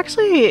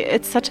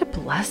 It's such a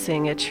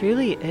blessing. It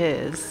truly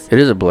is. It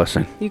is a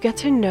blessing. You get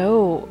to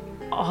know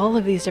all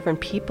of these different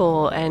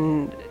people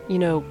and,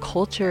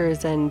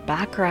 cultures and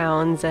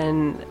backgrounds,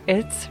 and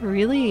it's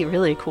really,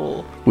 really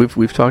cool.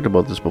 We've talked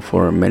about this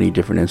before in many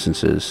different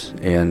instances,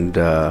 and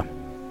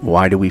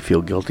why do we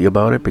feel guilty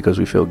about it? Because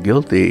we feel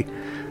guilty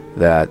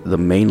that the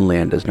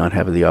mainland does not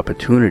have the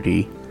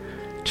opportunity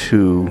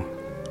to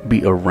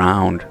be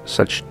around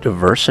such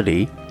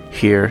diversity,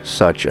 hear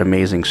such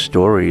amazing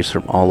stories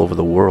from all over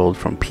the world,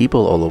 from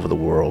people all over the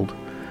world.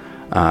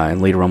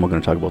 And later on, we're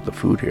going to talk about the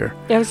food here.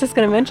 Yeah, I was just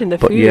going to mention the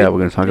food. Yeah, we're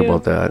going to talk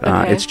about that.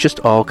 Okay. It's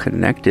just all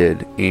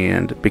connected.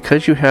 And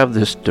because you have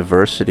this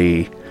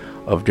diversity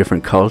of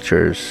different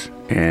cultures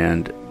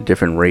and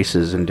different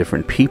races and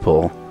different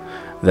people,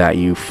 that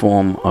you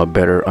form a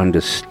better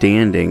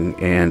understanding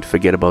and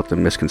forget about the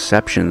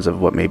misconceptions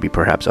of what maybe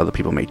perhaps other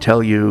people may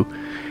tell you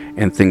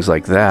and things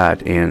like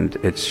that. And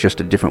it's just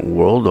a different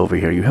world over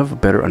here. You have a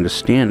better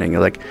understanding.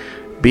 Like,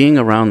 being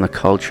around the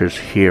cultures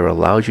here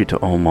allows you to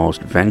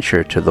almost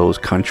venture to those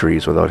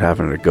countries without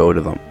having to go to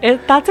them.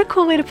 That's a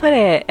cool way to put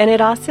it. And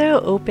it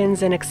also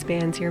opens and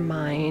expands your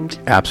mind.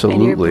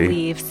 Absolutely. And your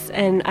beliefs.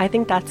 And I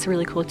think that's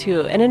really cool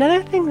too. And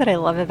another thing that I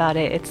love about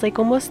it, it's like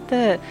almost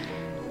the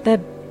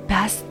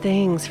best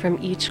things from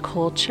each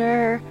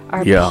culture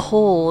are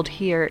pulled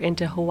here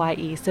into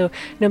Hawaii. So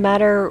no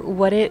matter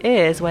what it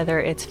is,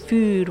 whether it's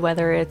food,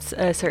 whether it's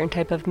a certain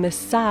type of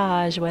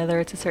massage, whether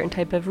it's a certain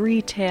type of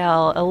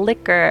retail, a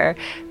liquor,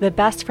 the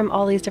best from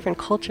all these different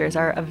cultures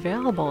are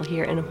available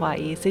here in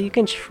Hawaii. So you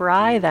can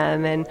try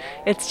them, and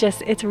it's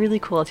really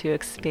cool to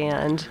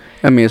expand.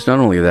 I mean, it's not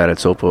only that,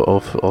 it's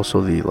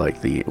also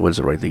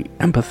the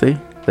empathy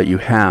that you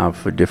have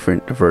for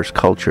different diverse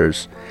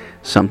cultures,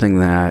 something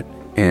that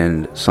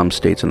in some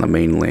states on the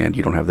mainland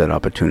you don't have that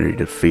opportunity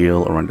to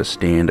feel or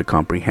understand or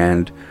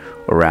comprehend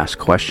or ask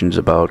questions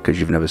about because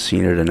you've never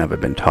seen it and never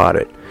been taught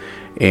it.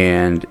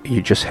 And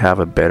you just have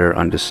a better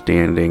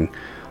understanding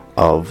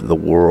of the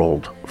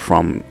world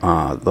from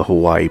the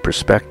Hawaii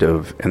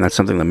perspective, and that's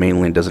something the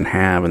mainland doesn't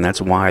have, and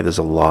that's why there's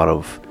a lot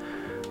of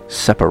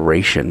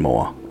separation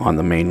more on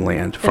the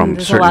mainland from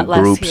certain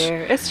groups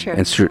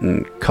and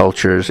certain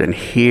cultures. And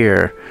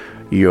here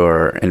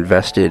you're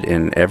invested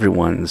in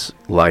everyone's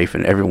life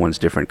and everyone's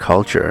different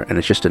culture, and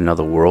it's just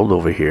another world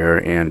over here.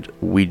 And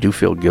we do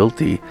feel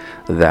guilty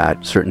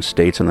that certain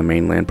states on the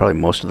mainland,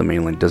 probably most of the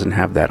mainland, doesn't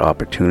have that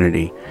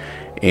opportunity.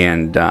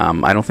 And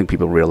I don't think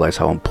people realize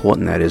how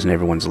important that is in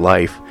everyone's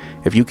life.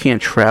 If you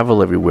can't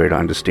travel everywhere to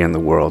understand the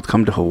world,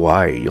 come to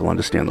Hawaii, you'll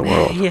understand the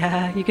world.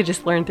 Yeah, you could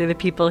just learn through the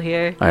people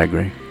here. I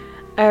agree.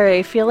 All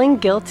right, feeling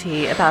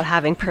guilty about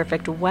having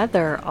perfect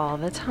weather all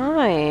the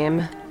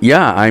time.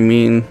 Yeah, I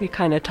mean... We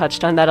kind of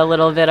touched on that a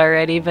little bit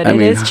already, but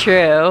it is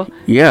true.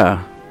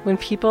 Yeah. When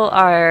people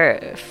are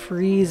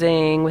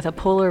freezing with a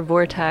polar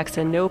vortex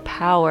and no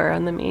power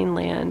on the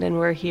mainland, and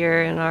we're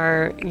here in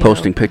our...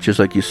 Posting pictures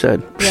like you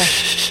said. Yeah.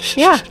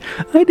 Yeah.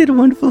 I did a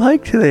wonderful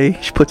hike today.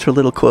 She puts her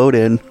little quote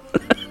in.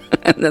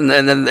 and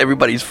then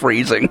everybody's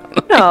freezing.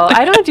 No,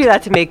 I don't do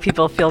that to make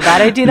people feel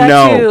bad. I do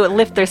that to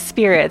lift their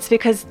spirits,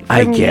 because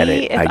for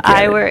me, if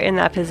I were in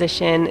that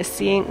position,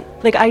 seeing,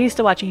 like, I used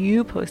to watch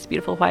you post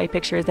beautiful Hawaii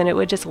pictures, and it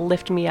would just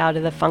lift me out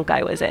of the funk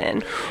I was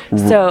in.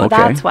 So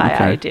that's why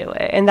I do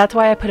it. And that's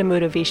why I put a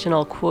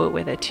motivational quote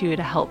with it too,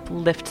 to help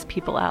lift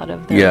people out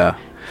of their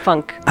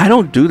funk. I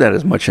don't do that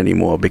as much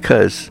anymore,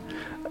 because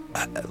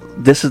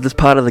this is this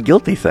part of the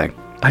guilty thing.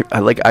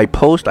 I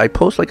post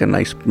like a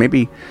nice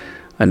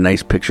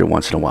picture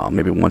once in a while,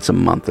 maybe once a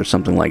month or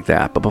something like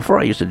that. But before,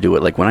 I used to do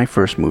it, like when I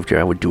first moved here,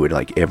 I would do it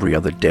like every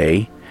other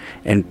day.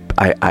 And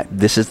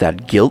this is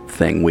that guilt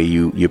thing where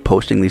you're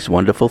posting these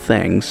wonderful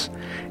things,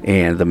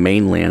 and the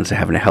mainland's are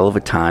having a hell of a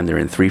time. They're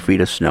in 3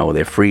 feet of snow,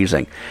 they're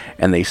freezing,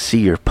 and they see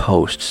your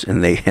posts,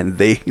 and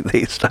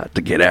they start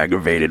to get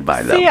aggravated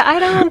by them. See, I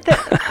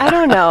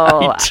don't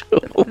know.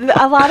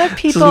 A lot of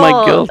people, this is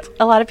my guilt.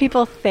 A lot of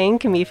people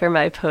thank me for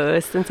my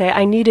posts and say,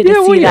 I needed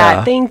to see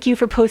that. Thank you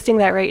for posting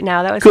that right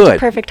now. That was such a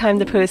perfect time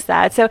to post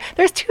that. So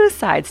there's two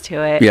sides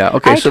to it. Yeah,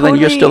 okay, then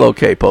you're still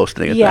okay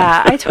posting it.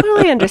 Yeah, I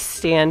totally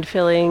understand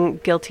feeling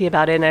guilty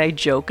about it, and I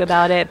joke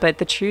about it, but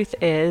the truth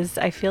is,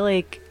 I feel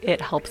like it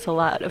helps a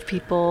lot of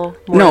people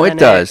more. No, it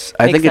does.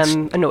 I think it's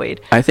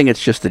annoyed. I think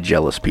it's just the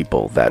jealous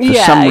people that for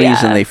some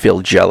reason they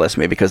feel jealous,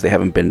 maybe because they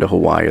haven't been to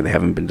Hawaii, or they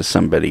haven't been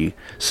to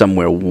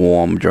somewhere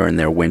warm during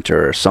their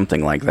winter or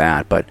something like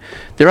that. But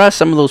there are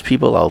some of those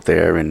people out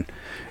there, and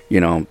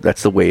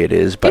that's the way it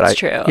is. But it's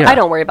true. I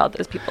don't worry about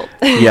those people.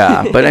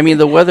 Yeah, but I mean,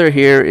 the weather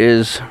here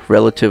is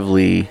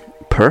relatively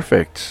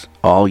perfect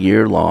all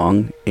year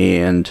long,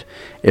 and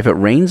if it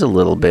rains a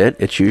little bit,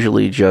 it's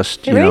usually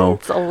just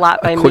rains a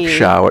lot by quick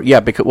shower. Yeah,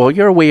 because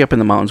you're way up in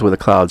the mountains where the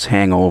clouds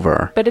hang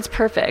over. But it's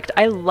perfect.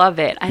 I love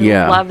it. I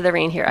love the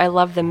rain here. I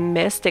love the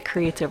mist it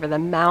creates over the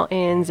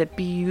mountains. A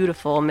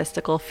beautiful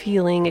mystical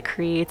feeling it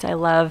creates. I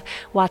love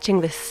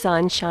watching the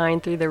sun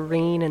shine through the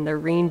rain and the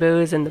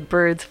rainbows and the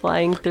birds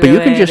flying through. But you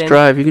can just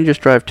drive. You can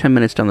just drive 10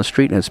 minutes down the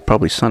street, and it's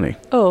probably sunny.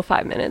 Oh,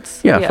 5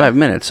 minutes. Yeah, 5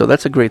 minutes. So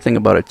that's a great thing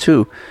about it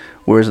too.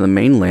 Whereas in the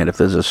mainland, if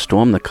there's a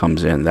storm that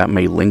comes in, that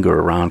may linger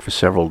around for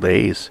several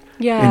days.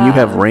 Yeah. And you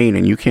have rain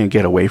and you can't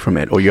get away from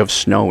it, or you have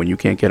snow and you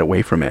can't get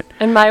away from it.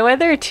 And my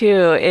weather,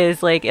 too,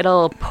 is like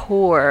it'll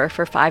pour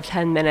for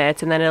 5-10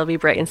 minutes, and then it'll be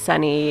bright and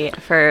sunny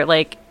for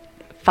like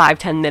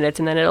 5-10 minutes,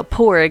 and then it'll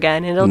pour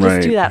again, and it'll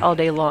just do that all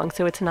day long.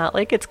 So it's not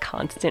like it's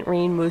constant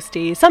rain most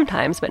days.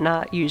 Sometimes, but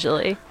not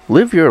usually.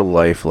 Live your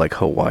life like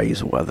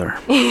Hawaii's weather.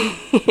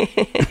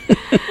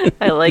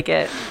 I like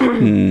it.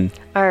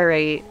 All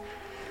right.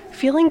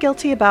 Feeling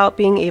guilty about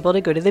being able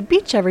to go to the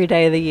beach every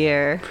day of the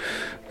year.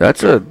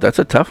 That's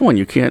a tough one.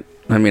 You can't.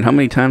 I mean, how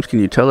many times can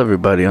you tell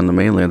everybody on the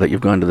mainland that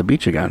you've gone to the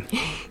beach again?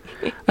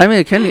 I mean,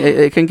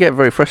 it can get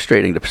very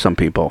frustrating to some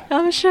people.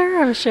 I'm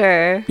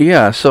sure.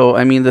 Yeah. So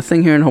I mean, the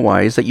thing here in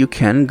Hawaii is that you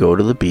can go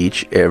to the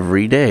beach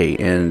every day,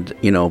 and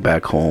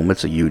back home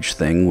it's a huge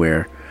thing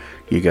where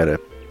you got to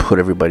put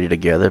everybody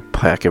together,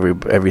 pack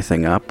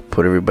everything up,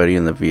 put everybody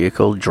in the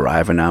vehicle,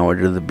 drive an hour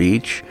to the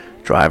beach,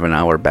 drive an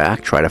hour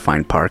back, try to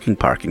find parking.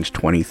 Parking's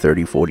 $20,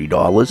 $30,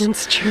 $40.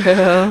 It's true.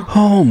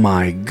 Oh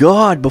my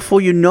God. Before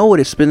you know it,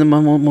 it's been the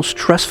most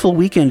stressful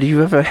weekend you've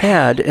ever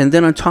had. And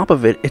then on top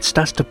of it, it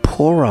starts to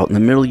pour out in the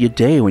middle of your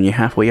day when you're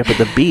halfway up at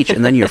the beach,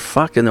 and then you're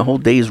fucked, and the whole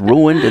day's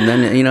ruined, and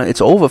then,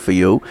 it's over for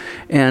you.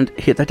 And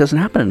that doesn't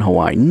happen in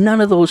Hawaii.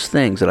 None of those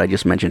things that I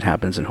just mentioned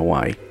happens in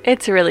Hawaii.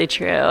 It's really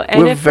true.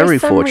 And We're if very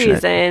for some fortunate.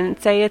 reason,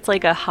 say it's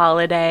like a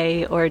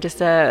holiday or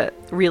just a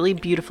really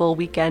beautiful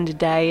weekend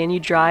day, and you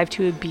drive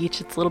to a beach,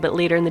 it's a little bit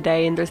later in the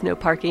day and there's no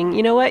parking,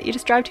 you know what? You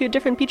just drive to a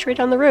different beach right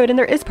down the road and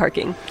there is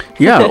parking.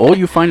 Yeah, or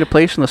you find a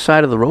place on the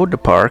side of the road to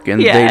park,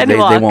 and they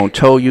won't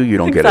tow you. You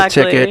don't get a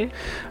ticket.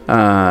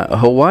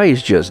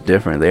 Hawaii's just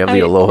different. They have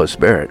the aloha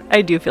spirit.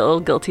 I do feel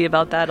guilty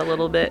about that a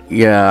little bit.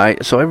 Yeah,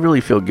 so I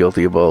really feel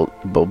guilty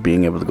about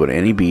being able to go to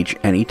any beach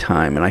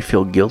anytime, and I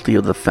feel guilty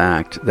of the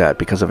fact that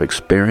because I've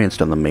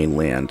experienced on the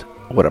mainland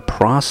what a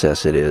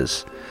process it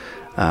is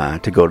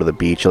to go to the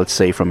beach. Let's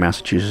say from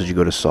Massachusetts, you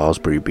go to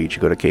Salisbury Beach,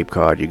 you go to Cape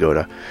Cod, you go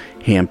to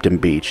Hampton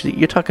Beach.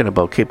 You're talking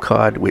about Cape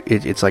Cod,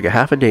 it's like a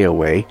half a day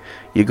away.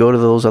 You go to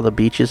those other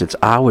beaches, it's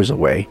hours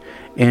away.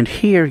 And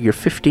here, you're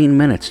 15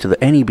 minutes to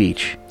any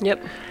beach.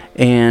 Yep.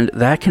 And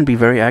that can be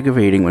very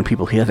aggravating when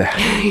people hear that.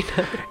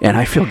 And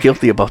I feel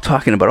guilty about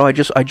talking about, I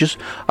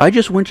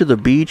just went to the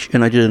beach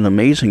and I did an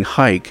amazing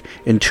hike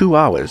in 2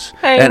 hours.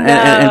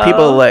 And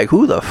people are like,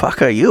 who the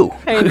fuck are you?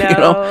 I know. You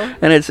know?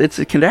 And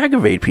it can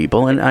aggravate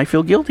people, and I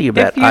feel guilty of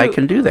that. I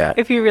can do that.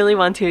 If you really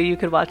want to, you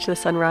could watch the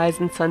sunrise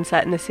and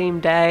sunset in the same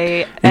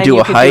day. And do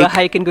you a could hike. do a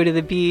hike and go to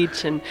the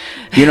beach. And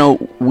you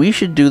know, we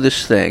should do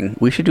this thing.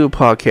 We should do a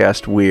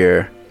podcast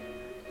where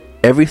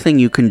everything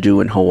you can do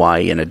in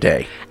Hawaii in a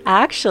day.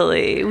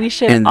 Actually, we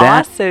should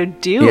also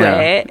do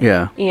it.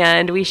 Yeah.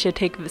 And we should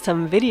take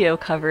some video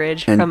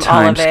coverage And from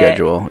time all of it.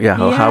 schedule. Yeah,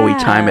 how we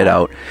time it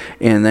out.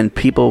 And then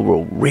people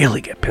will really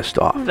get pissed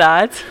off.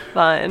 That's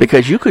fun.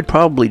 Because you could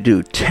probably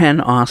do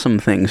 10 awesome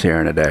things here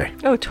in a day.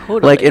 Oh,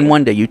 totally. Like in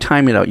one day, you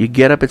time it out. You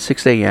get up at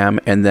 6 a.m.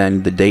 and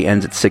then the day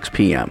ends at 6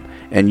 p.m.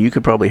 And you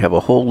could probably have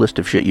a whole list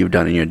of shit you've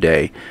done in your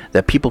day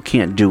that people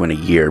can't do in a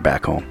year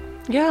back home.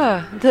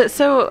 Yeah.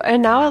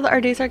 And now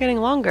our days are getting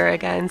longer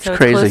again. So it's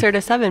crazy. Closer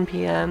to 7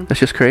 p.m. That's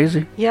just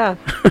crazy. Yeah.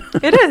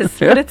 It is.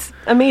 Yeah. But it's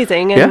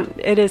amazing. And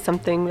it is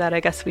something that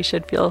I guess we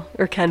should feel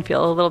or can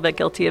feel a little bit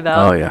guilty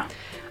about. Oh, yeah.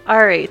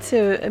 All right,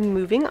 so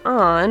moving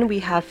on, we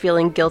have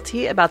feeling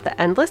guilty about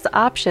the endless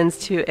options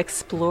to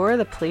explore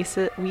the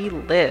places we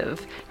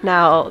live.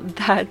 Now,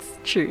 that's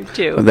true,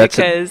 too. Well, that's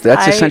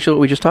essentially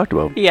what we just talked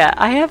about. Yeah,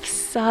 I have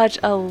such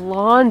a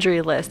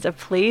laundry list of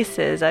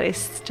places that I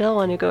still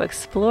want to go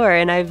explore,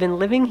 and I've been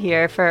living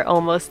here for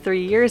almost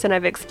 3 years, and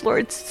I've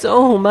explored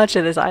so much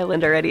of this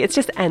island already. It's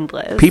just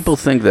endless. People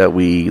think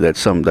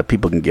that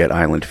people can get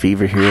island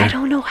fever here. I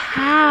don't know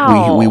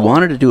how. We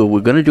wanted to do it. We're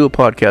going to do a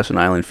podcast on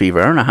island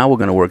fever. I don't know how we're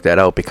going to work that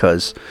out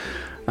because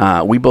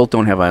we both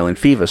don't have island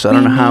fever, so I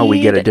don't know how we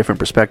get a different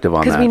perspective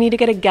on that. Because we need to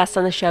get a guest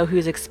on the show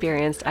who's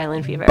experienced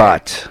island fever.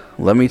 But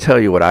let me tell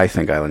you what I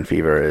think island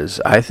fever is.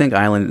 I think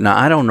now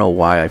I don't know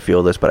why I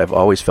feel this, but I've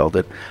always felt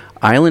it.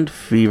 Island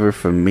fever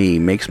for me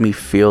makes me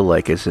feel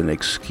like it's an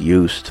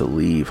excuse to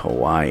leave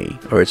Hawaii,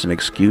 or it's an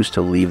excuse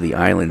to leave the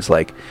islands.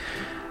 Like,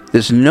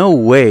 there's no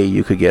way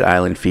you could get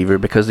island fever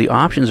because the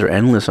options are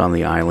endless on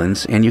the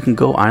islands, and you can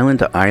go island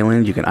to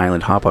island. You can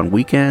island hop on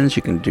weekends.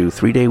 You can do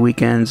 3-day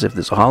weekends if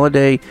there's a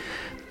holiday.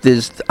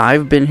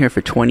 I've been here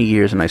for 20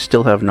 years, and I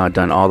still have not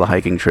done all the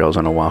hiking trails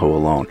on Oahu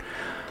alone.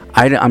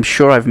 I'm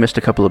sure I've missed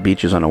a couple of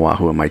beaches on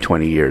Oahu in my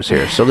 20 years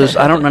here. So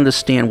I don't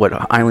understand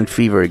what island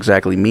fever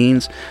exactly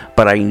means,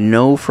 but I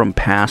know from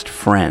past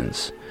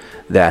friends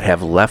that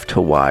have left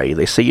Hawaii,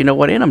 they say, you know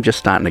what, and I'm just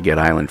starting to get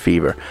island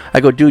fever. I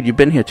go, dude, you've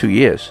been here 2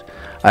 years.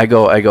 I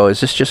go,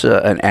 is this just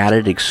an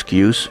added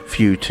excuse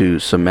for you to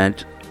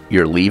cement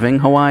you're leaving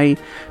Hawaii?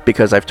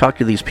 Because I've talked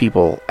to these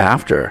people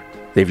after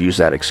they've used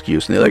that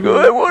excuse, and they're like, oh,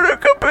 I want to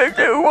come back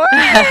to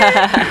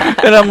Hawaii.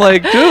 And I'm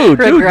like, dude,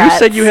 you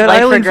said you had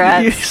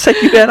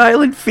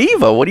island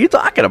fever. What are you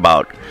talking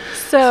about?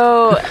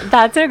 So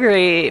that's a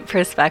great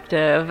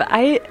perspective.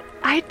 I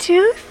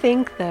do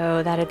think,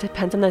 though, that it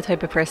depends on the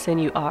type of person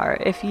you are.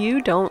 If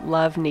you don't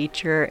love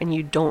nature and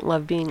you don't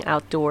love being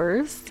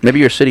outdoors... Maybe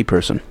you're a city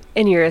person.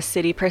 And you're a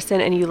city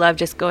person and you love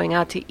just going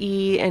out to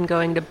eat and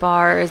going to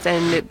bars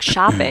and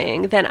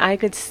shopping, then I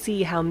could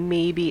see how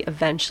maybe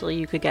eventually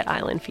you could get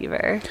island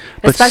fever.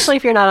 Especially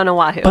if you're not on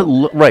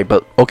Oahu.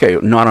 But okay,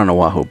 not on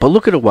Oahu. But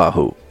look at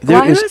Oahu.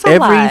 There is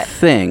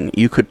everything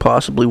you could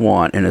possibly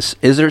want.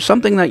 Is there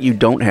something that you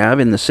don't have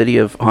in the city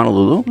of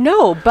Honolulu?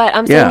 No, but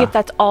I'm saying if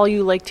that's all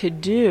you like to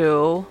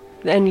do,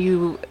 then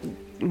you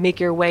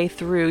make your way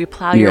through, you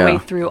plow your way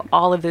through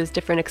all of those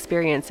different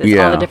experiences,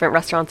 all the different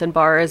restaurants and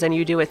bars, and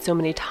you do it so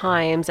many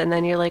times, and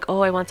then you're like, oh,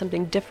 I want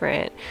something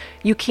different.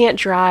 You can't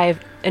drive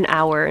an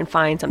hour and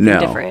find something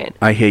different.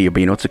 I hear you,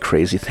 but you know what's the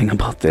crazy thing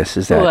about this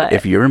is that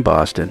if you're in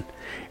Boston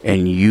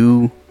and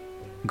you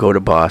go to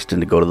Boston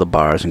to go to the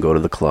bars and go to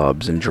the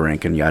clubs and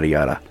drink and yada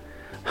yada,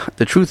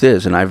 the truth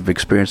is, and I've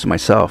experienced it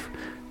myself,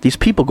 these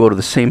people go to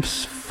the same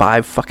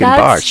 5 fucking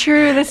bars. That's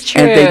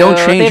true. And they don't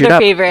change it up.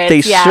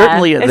 Favorites.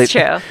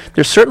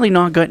 They're certainly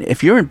not going.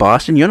 If you're in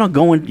Boston, you're not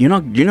going. You're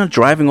not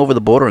driving over the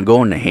border and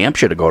going to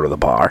Hampshire to go to the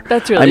bar.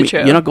 That's really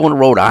true. You're not going to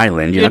Rhode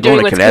Island. You're not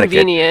going to Connecticut.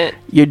 Convenient.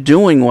 You're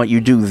doing what you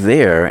do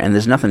there, and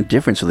there's nothing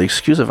different. So the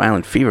excuse of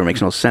island fever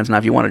makes no sense. Now,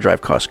 if you want to drive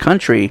cross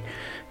country,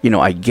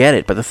 I get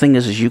it. But the thing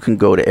is you can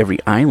go to every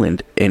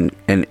island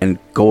and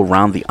go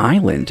around the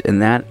island,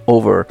 and that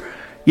over.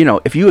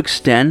 If you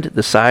extend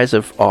the size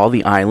of all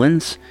the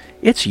islands,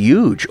 it's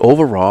huge.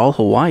 Overall,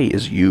 Hawaii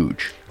is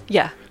huge.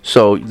 Yeah.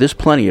 So there's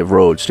plenty of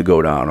roads to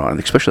go down on,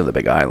 especially the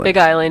Big Island. Big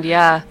Island,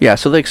 yeah. Yeah,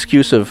 so the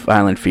excuse of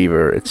island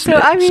fever, it's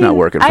not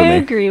working for me. I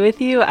agree with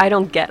you. I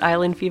don't get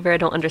island fever. I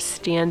don't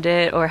understand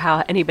it or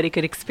how anybody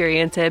could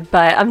experience it.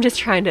 But I'm just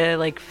trying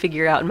to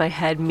figure out in my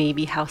head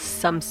maybe how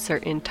some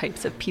certain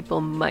types of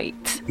people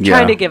might.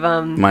 Trying to give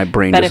them my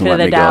brain benefit doesn't let of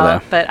the me doubt, go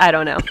there. but I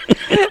don't know.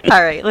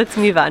 All right, let's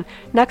move on.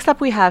 Next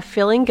up, we have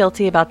feeling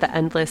guilty about the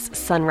endless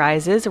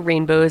sunrises,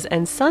 rainbows,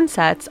 and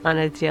sunsets on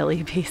a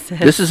daily basis.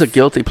 This is a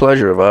guilty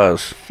pleasure of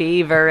ours.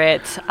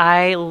 Favorite.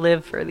 I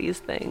live for these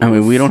things. I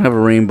mean, we don't have a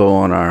rainbow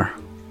on our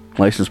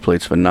license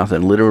plates for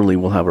nothing. Literally,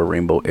 we'll have a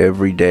rainbow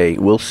every day.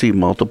 We'll see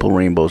multiple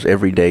rainbows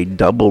every day,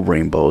 double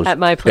rainbows. At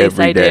my place,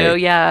 I do,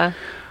 yeah.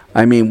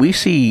 I mean, we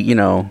see,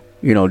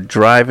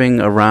 driving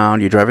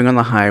around, you're driving on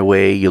the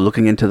highway, you're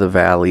looking into the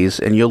valleys,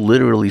 and you're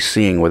literally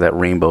seeing where that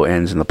rainbow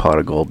ends and the pot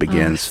of gold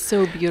begins.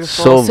 So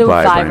beautiful. So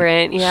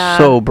vibrant, yeah.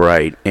 So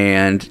bright.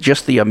 And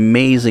just the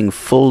amazing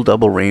full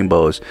double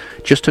rainbows.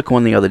 Just took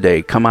one the other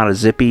day. Come out of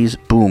Zippy's,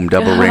 boom,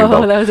 double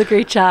rainbow. Oh, that was a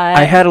great shot.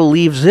 I had to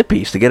leave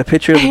Zippy's to get a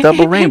picture of the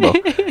double rainbow.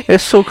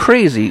 It's so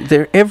crazy.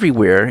 They're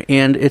everywhere,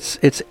 and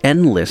it's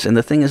endless. And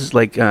the thing is,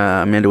 like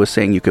Amanda was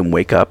saying, you can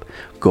wake up,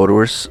 go to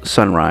her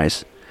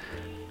sunrise,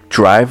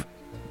 drive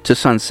to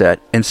sunset,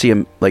 and see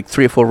like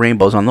 3 or 4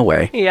 rainbows on the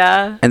way.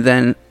 Yeah. And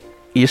then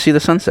you see the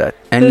sunset,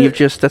 and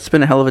that's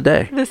been a hell of a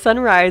day. The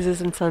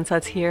sunrises and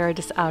sunsets here are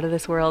just out of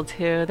this world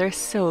too. They're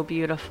so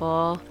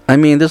beautiful. I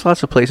mean, there's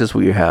lots of places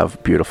where you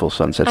have beautiful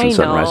sunsets and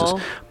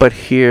sunrises. But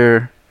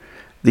here,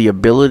 the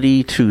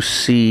ability to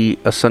see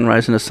a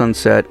sunrise and a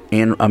sunset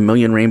and a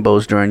million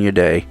rainbows during your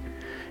day,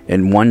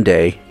 in one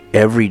day,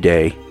 every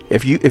day.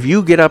 If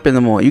you get up in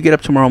the morning, you get up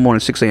tomorrow morning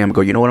at 6 a.m. and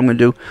go, you know what I'm going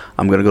to do?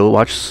 I'm going to go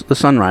watch the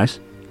sunrise.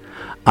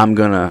 I'm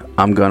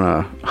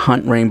gonna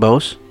hunt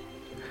rainbows,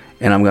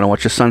 and I'm gonna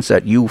watch the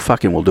sunset. You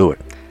fucking will do it.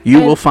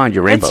 You will find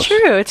your rainbows.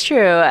 It's true.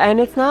 And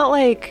it's not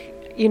like,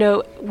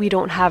 we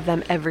don't have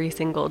them every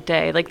single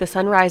day. Like the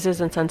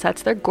sunrises and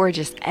sunsets, they're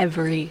gorgeous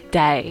every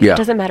day. Yeah. It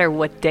doesn't matter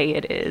what day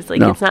it is.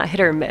 Like it's not hit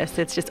or miss.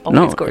 It's just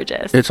always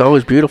gorgeous. It's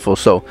always beautiful.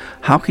 So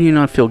how can you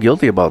not feel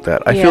guilty about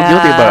that? I feel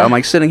guilty about it. I'm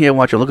like sitting here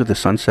watching, look at the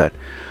sunset.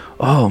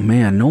 Oh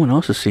man, no one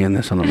else is seeing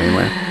this on the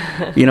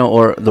mainland.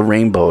 Or the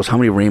rainbows. How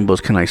many rainbows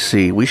can I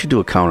see? We should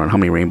do a count on how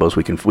many rainbows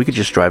we could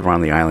just drive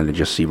around the island and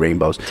just see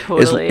rainbows.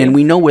 Totally. And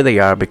we know where they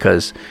are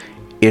because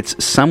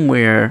it's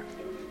somewhere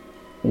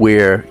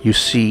where you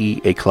see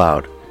a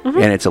cloud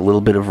and it's a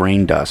little bit of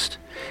rain dust.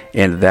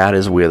 And that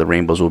is where the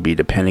rainbows will be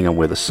depending on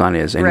where the sun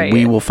is. And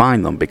we will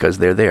find them because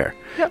they're there.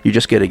 Yep. You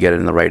just got to get it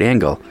in the right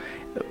angle.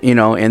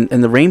 And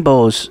the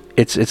rainbows,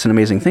 it's an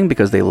amazing thing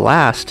because they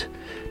last.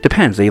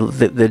 Depends.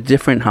 They're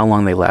different how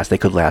long they last. They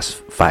could last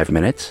 5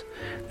 minutes.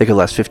 They could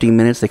last 15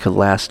 minutes. They could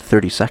last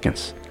 30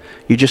 seconds.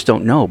 You just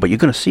don't know, but you're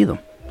going to see them.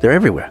 They're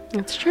everywhere.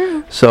 That's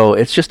true. So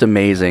it's just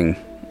amazing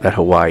that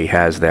Hawaii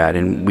has that,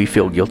 and we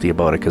feel guilty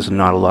about it because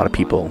not a lot of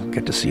people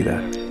get to see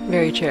that.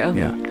 Very true.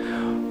 Yeah.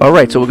 All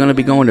right, so we're going to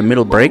be going to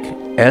middle break.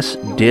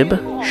 S-Dib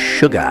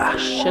Sugar.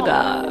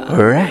 Sugar.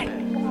 All right.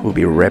 We'll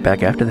be right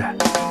back after that.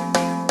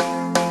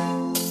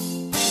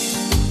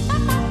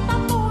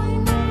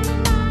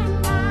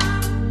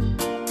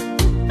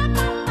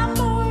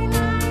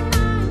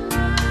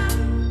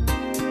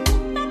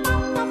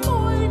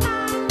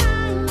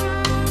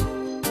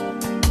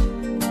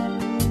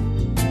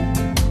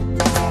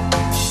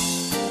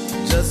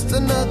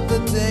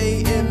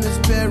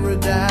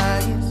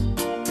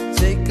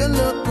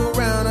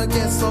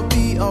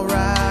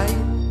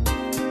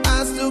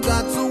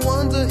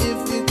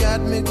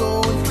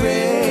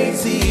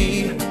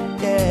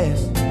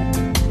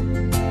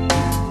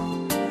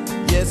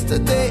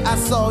 Yesterday I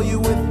saw you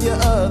with your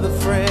other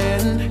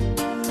friend.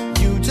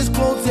 You just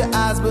closed your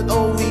eyes, but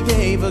oh, he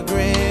gave a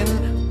grin.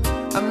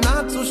 I'm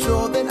not so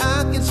sure that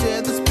I can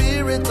share the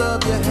spirit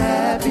of your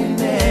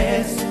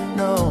happiness.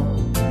 No,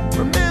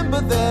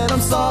 remember that I'm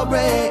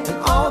sorry, and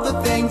all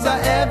the things I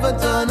ever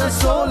done, I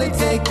surely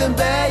take them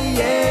back.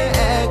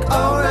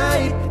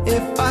 Alright,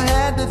 if I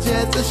had the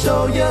chance to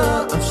show you,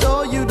 I'm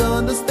sure you'd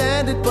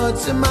understand it,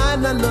 but you might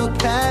not look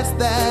past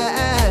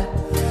that.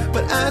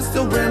 But I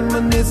still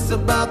reminisce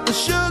about the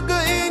sugar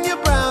in your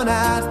brown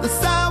eyes, the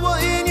sour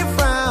in your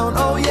frown,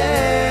 oh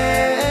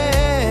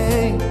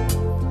yeah.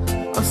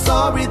 I'm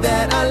sorry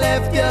that I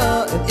left you,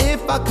 and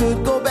if I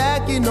could go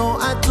back,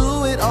 I'd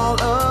do it all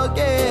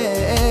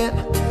again.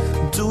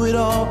 Do it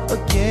all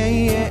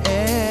again.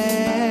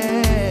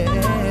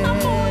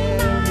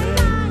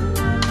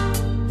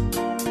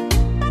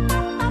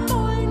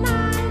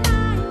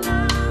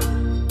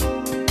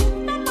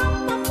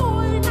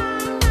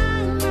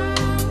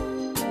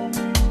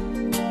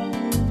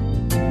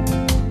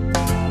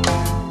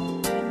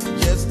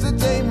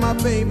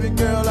 Baby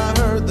girl, I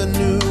heard the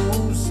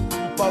news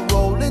while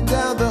rolling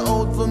down the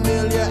old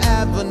familiar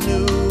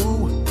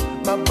avenue.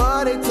 My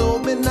body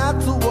told me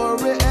not to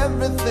worry,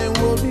 everything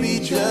will be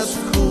just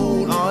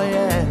cool. Oh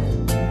yeah.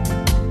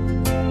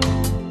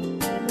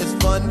 It's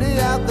funny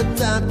how the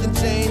time can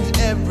change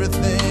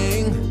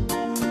everything.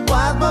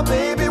 Why's my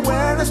baby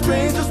wearing a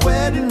stranger's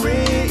wedding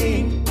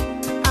ring?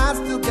 I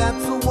still got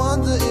to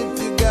wonder if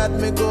you got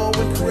me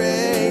going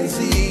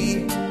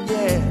crazy.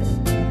 Yeah.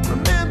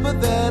 Remember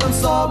that I'm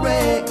sorry,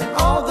 and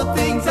all the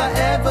things I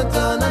ever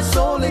done, I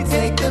surely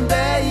take them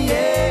back.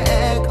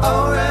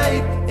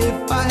 Alright,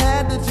 if I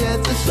had the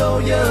chance to show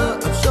you,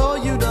 I'm sure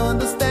you'd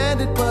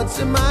understand it, but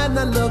you might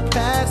not look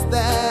past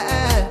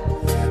that.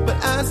 But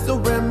I still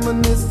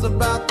reminisce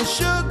about the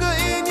sugar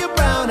in your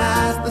brown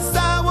eyes, the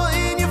sour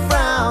in your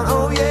frown.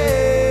 Oh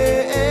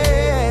yeah,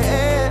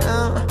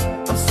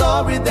 I'm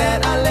sorry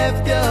that I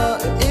left you.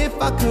 If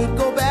I could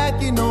go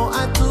back, you know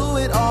I'd do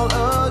it all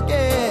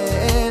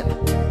again.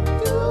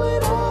 Do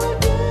it all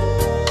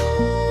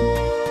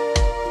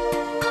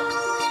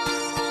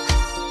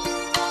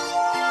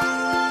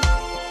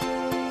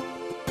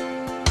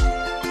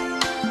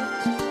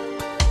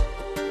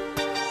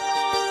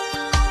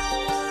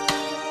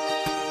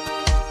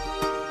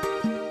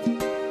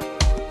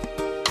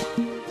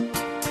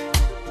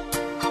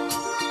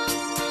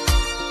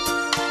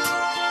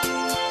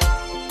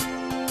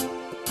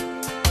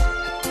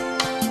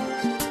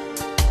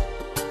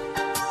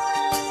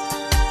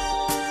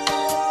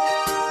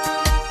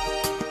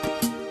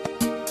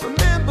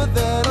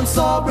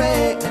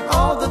sorry, and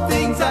all the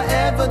things I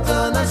ever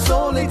done, I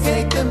surely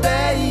take them back.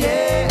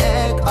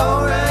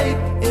 Alright,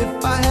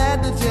 if I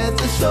had the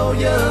chance to show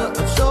you,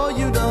 I'm sure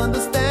you'd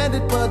understand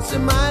it, but you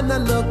might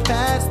not look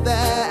past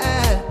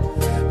that.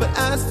 But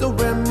I still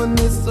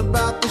reminisce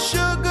about the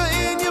sugar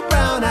in your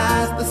brown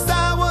eyes, the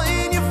sour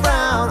in your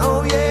frown.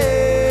 Oh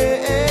yeah,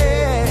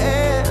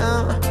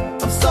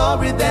 I'm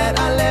sorry that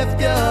I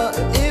left you.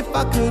 If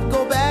I could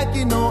go back,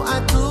 you know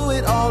I'd do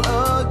it all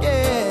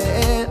again.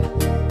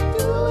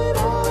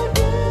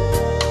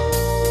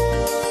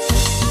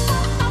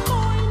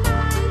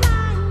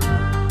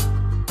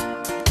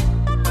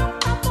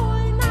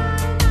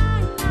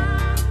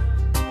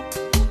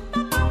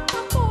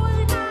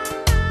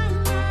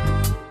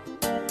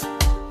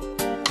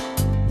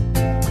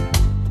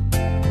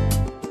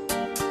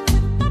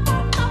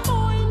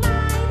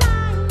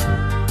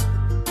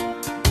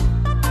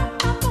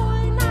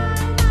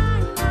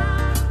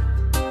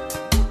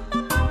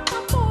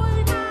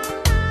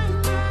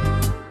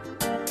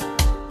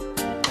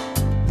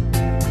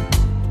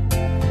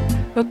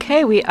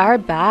 Okay, we are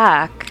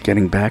back.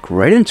 Getting back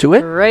right into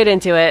it. Right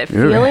into it.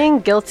 You're Feeling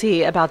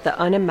guilty about the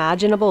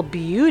unimaginable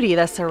beauty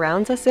that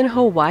surrounds us in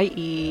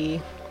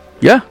Hawaii.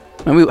 Yeah.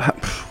 And we've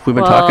been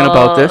talking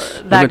about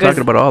this. We've been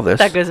talking about all this.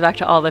 That goes back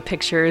to all the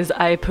pictures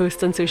I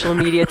post on social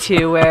media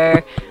too,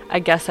 where I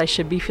guess I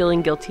should be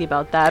feeling guilty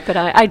about that, but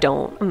I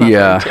don't. I'm not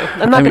going to.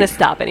 I'm not going to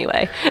stop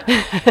anyway.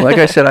 Like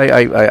I said,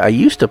 I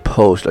used to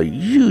post a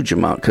huge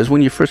amount, because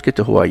when you first get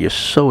to Hawaii, you're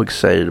so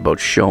excited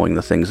about showing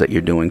the things that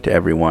you're doing to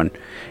everyone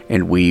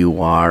and where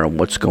you are and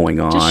what's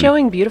going on. Just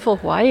showing beautiful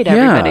Hawaii to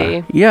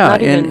everybody. Yeah,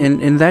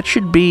 and that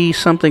should be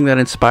something that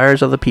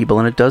inspires other people,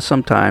 and it does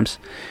sometimes.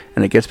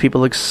 And it gets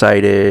people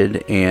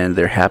excited, and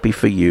they're happy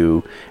for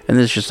you. And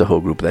there's just a whole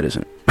group that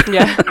isn't.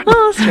 Yeah,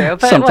 well, that's true.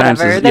 But sometimes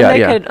whatever. Then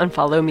they could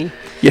unfollow me.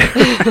 Yeah,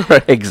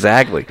 right,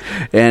 exactly.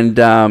 And,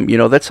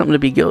 that's something to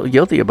be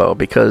guilty about,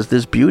 because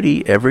there's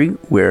beauty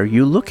everywhere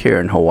you look here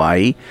in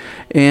Hawaii.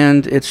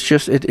 And it's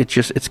just,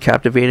 it's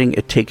captivating.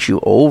 It takes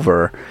you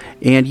over.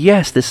 And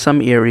yes, there's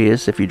some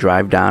areas, if you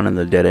drive down in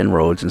the dead-end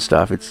roads and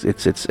stuff,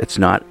 it's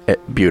not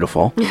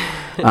beautiful,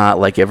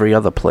 like every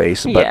other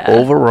place. But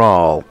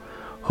overall,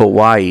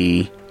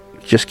 Hawaii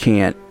you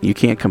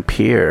can't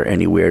compare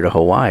anywhere to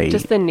Hawaii.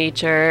 Just the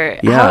nature.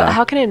 Yeah.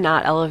 How can it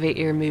not elevate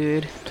your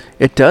mood?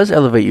 It does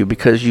elevate you,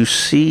 because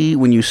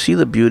when you see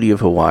the beauty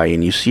of Hawaii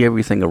and you see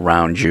everything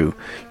around you,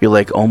 you're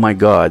like, oh my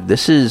God,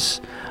 this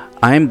is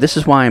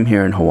why I'm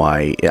here in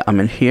Hawaii.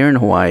 I'm here in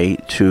Hawaii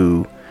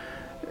to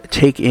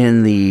take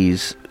in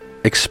these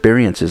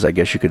experiences, I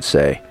guess you could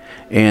say.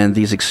 And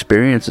these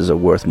experiences are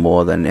worth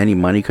more than any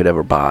money could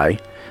ever buy.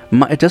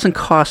 It doesn't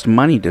cost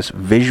money to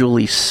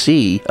visually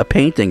see a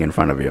painting in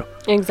front of you.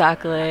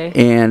 Exactly.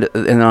 And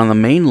on the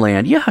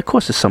mainland, yeah, of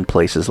course there's some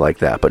places like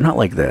that, but not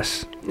like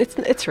this.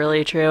 It's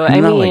really true.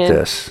 Not like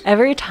this.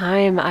 Every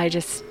time I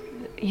just,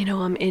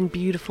 I'm in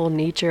beautiful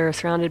nature,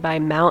 surrounded by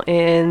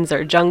mountains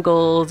or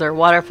jungles or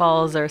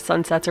waterfalls or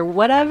sunsets or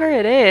whatever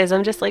it is,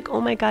 I'm just like, oh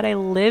my God, I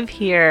live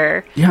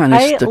here. Yeah, and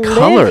it's the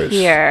colors.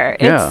 Here.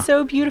 Yeah. It's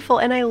so beautiful,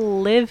 and I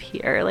live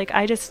here. Like,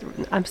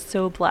 I'm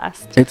so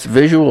blessed. It's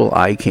visual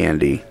eye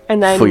candy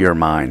for your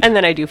mind. And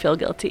then I do feel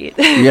guilty.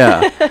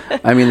 Yeah.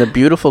 I mean, the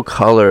beautiful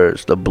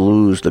colors, the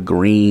blues, the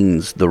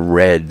greens, the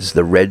reds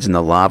in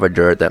the lava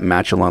dirt that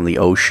match along the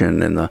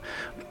ocean, and the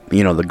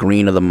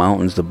green of the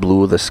mountains, the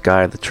blue of the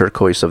sky, the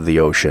turquoise of the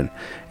ocean.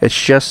 It's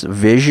just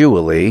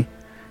visually,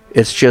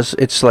 it's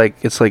like,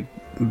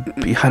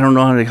 I don't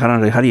know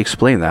how do you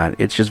explain that?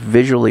 It's just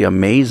visually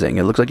amazing.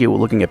 It looks like you were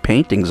looking at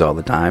paintings all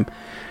the time.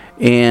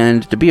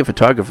 And to be a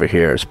photographer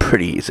here is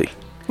pretty easy.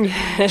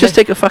 Just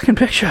take a fucking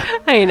picture.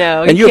 I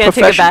know. And you can't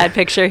take a bad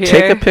picture here.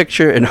 Take a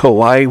picture, and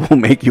Hawaii will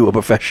make you a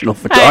professional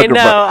photographer. I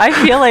know. I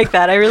feel like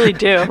that. I really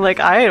do. I'm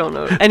like, I don't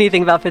know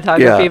anything about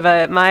photography,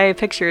 but my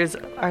pictures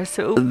are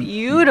so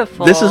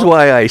beautiful. This is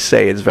why I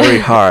say it's very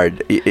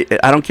hard.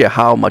 I don't care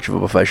how much of a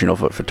professional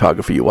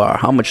photographer you are,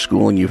 how much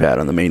schooling you've had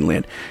on the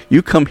mainland.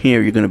 You come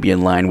here, you're going to be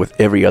in line with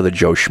every other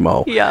Joe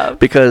Schmo. Yeah.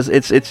 Because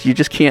it's you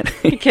just can't.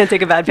 You can't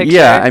take a bad picture.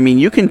 Yeah. I mean,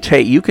 you can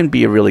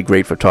be a really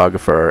great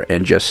photographer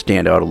and just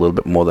stand out a little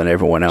bit more more than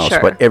everyone else,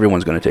 Sure. but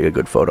everyone's going to take a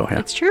good photo. Yeah.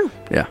 It's true.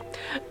 Yeah.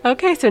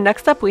 Okay, so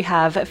next up we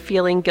have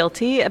feeling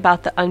guilty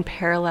about the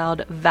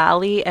unparalleled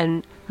valley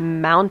and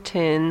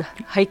mountain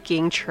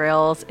hiking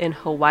trails in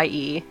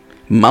Hawaii.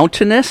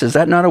 Mountainous? Is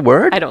that not a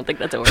word? I don't think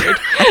that's a word.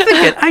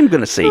 I'm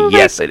going to say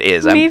yes, it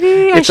is. Maybe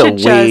it's I a should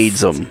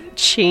wadesome. just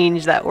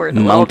change that word a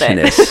little bit.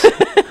 Mountainous.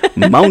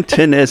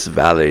 Mountainous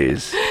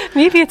valleys.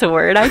 Maybe it's a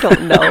word. I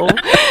don't know.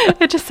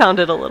 It just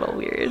sounded a little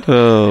weird.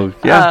 Oh,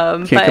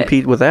 yeah. Can't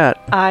compete with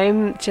that.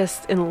 I'm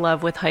just in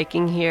love with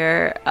hiking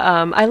here.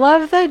 I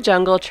love the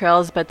jungle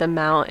trails, but the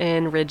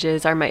mountain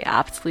ridges are my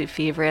absolute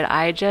favorite.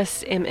 I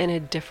just am in a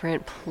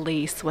different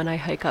place when I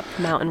hike up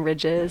mountain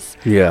ridges.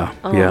 Yeah.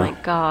 Oh, my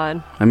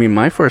God. I mean,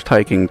 my first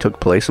hiking took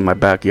place in my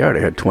backyard.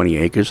 I had 20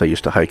 acres. I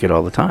used to hike it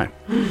all the time.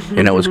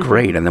 And it was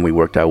great. And then we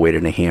worked our way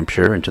to New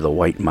Hampshire into the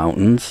White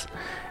Mountains.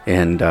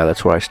 And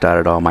that's where I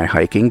started all my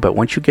hiking. But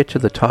once you get to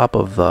the top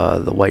of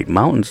the White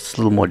Mountains, it's a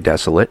little more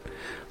desolate.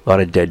 A lot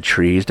of dead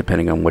trees,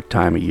 depending on what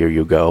time of year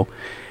you go.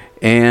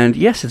 And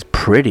yes, it's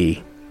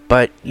pretty,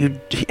 but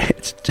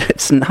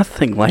it's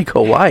nothing like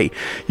Hawaii.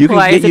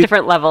 Hawaii is a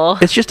different level.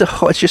 It's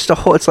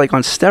like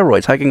on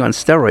steroids, hiking on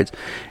steroids.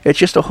 It's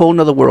just a whole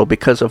nother world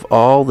because of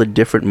all the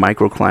different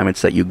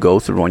microclimates that you go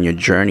through on your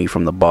journey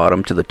from the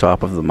bottom to the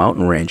top of the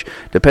mountain range.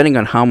 Depending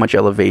on how much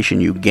elevation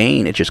you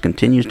gain, it just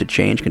continues to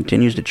change.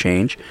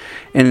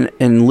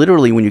 And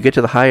literally, when you get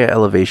to the higher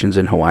elevations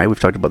in Hawaii, we've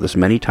talked about this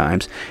many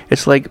times,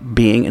 it's like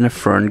being in a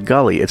fern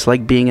gully. It's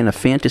like being in a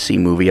fantasy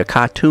movie, a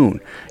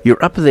cartoon.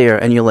 You're up there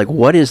and you're like,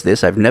 what is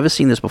this? I've never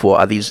seen this before.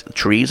 Are these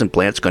trees and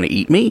plants going to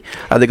eat me?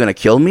 Are they going to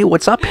kill me?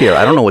 What's up here?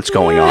 I don't know what's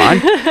going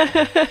on.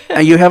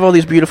 And you have all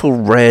these beautiful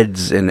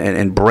reds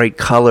and bright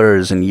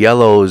colors and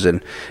yellows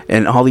and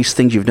all these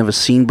things you've never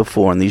seen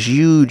before, and these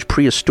huge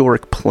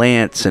prehistoric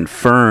plants and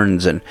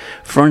ferns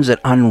that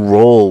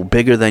unroll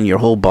bigger than your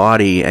whole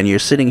body, and you're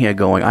sitting here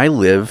going, I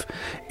live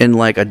in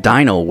like a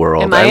dino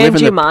world. Am I in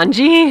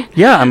Jumanji?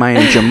 Am I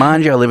in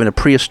Jumanji? I live in a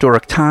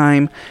prehistoric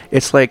time.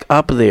 It's like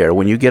up there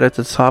when you get at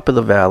the top of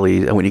the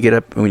valley, and when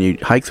you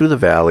hike through the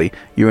valley,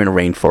 you're in a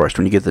rainforest.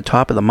 When you get to the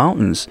top of the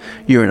mountains,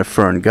 you're in a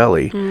fern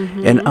gully.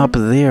 Mm-hmm. And up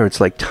there, it's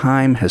like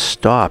time has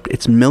stopped.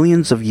 It's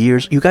millions of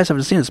years. You guys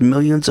haven't seen it. It's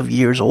millions of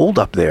years old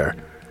up there.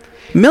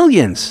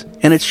 Millions.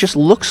 And it just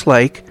looks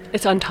like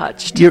it's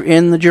untouched. You're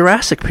in the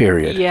Jurassic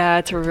period.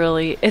 Yeah,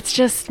 it's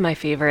just my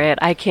favorite.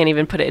 I can't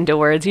even put it into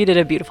words. You did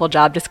a beautiful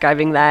job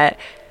describing that.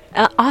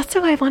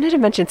 Also, I wanted to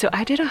mention, so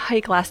I did a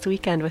hike last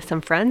weekend with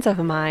some friends of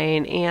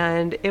mine,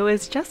 and it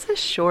was just a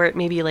short,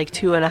 maybe like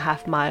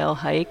 2.5 mile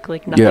hike,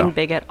 like nothing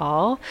big at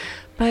all.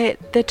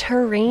 But the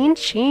terrain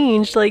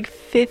changed like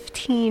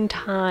 15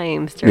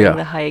 times during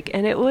the hike,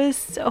 and it was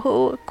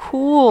so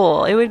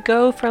cool. It would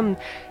go from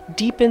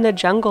deep in the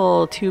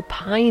jungle to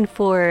pine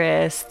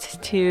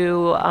forest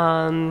to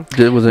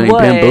was there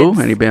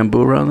any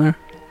bamboo around there?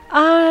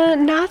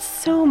 Not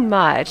so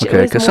much.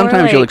 Okay, because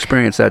sometimes you'll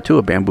experience that too,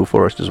 a bamboo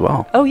forest as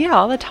well. Oh yeah,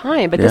 all the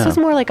time. But this was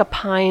more like a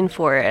pine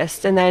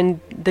forest, and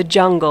then the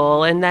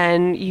jungle, and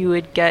then you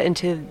would get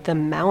into the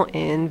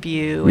mountain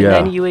view, and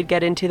then you would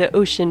get into the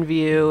ocean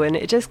view, and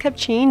it just kept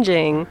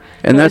changing.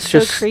 And that's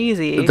just so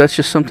crazy. That's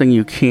just something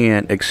you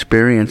can't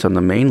experience on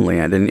the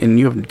mainland, and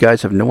you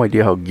guys have no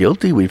idea how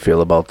guilty we feel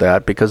about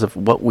that because of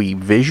what we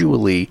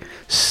visually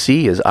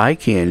see as eye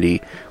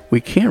candy. We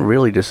can't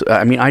really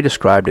I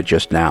described it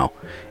just now,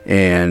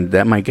 and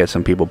that might get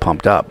some people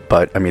pumped up,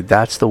 but I mean,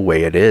 that's the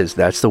way it is.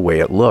 That's the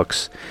way it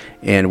looks.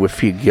 And we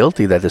feel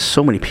guilty that there's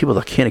so many people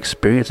that can't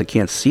experience and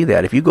can't see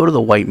that. If you go to the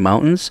White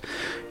Mountains,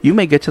 you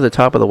may get to the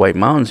top of the White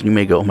Mountains and you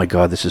may go, oh my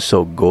God, this is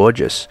so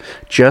gorgeous.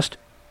 Just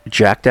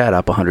jack that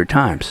up 100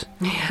 times.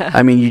 Yeah.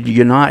 I mean,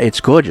 you're not,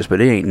 it's gorgeous, but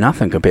it ain't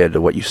nothing compared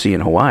to what you see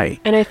in Hawaii.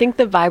 And I think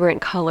the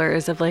vibrant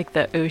colors of like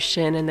the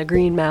ocean and the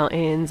green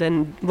mountains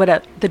and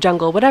the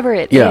jungle, whatever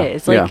it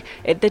is, like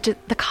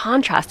the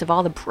contrast of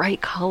all the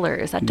bright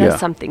colors, that does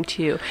something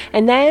too.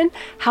 And then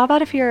how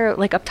about if you're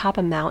like up top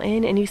a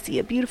mountain and you see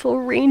a beautiful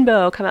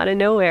rainbow come out of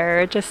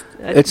nowhere?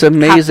 It's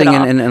amazing.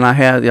 And I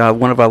had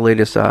one of the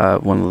latest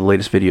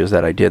videos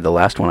that I did, the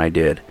last one I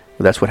did.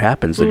 That's what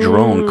happens. The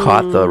drone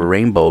caught the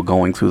rainbow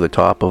going through the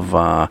top of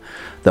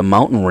the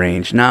mountain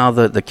range. Now,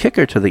 the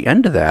kicker to the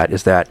end of that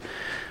is that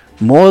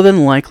more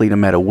than likely, no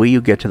matter where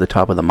you get to the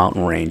top of the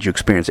mountain range, you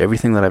experience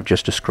everything that I've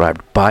just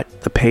described.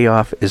 But the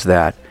payoff is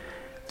that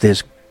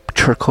there's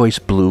turquoise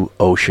blue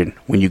ocean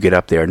when you get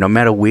up there. No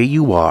matter where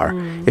you are,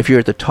 if you're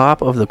at the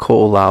top of the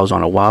Ko'olaus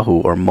on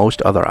Oahu or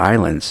most other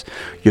islands,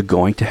 you're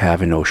going to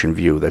have an ocean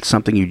view. That's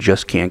something you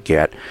just can't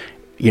get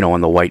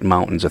on the White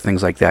Mountains or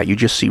things like that. You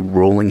just see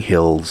rolling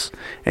hills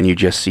and you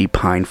just see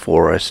pine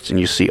forests and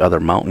you see other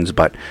mountains,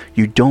 but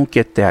you don't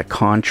get that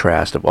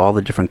contrast of all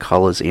the different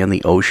colors and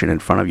the ocean in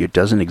front of you. It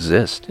doesn't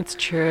exist. It's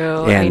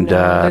true. And I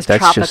know. There's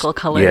that's tropical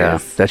colors. Yeah,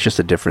 that's just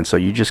the difference. So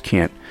you just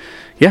can't.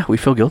 Yeah, we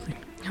feel guilty.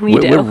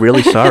 We're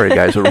really sorry,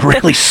 guys. We're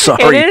really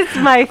sorry. It is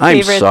my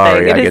favorite I'm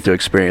sorry thing. I get to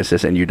experience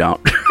this and you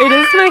don't. It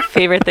is my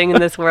favorite thing in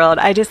this world.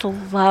 I just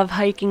love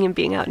hiking and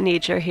being out in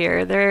nature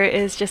here. There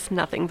is just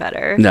nothing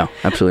better. No,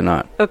 absolutely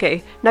not.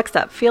 Okay, next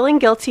up, feeling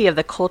guilty of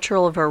the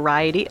cultural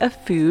variety of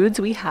foods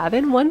we have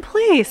in one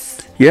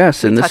place.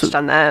 Yes, and we this touched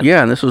on that.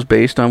 Yeah, and this was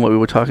based on what we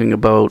were talking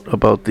about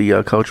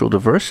the cultural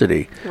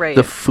diversity, right?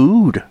 The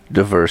food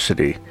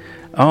diversity.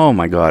 Oh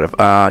my God!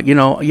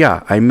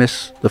 I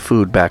miss the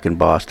food back in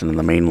Boston and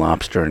the Maine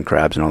lobster and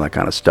crabs and all that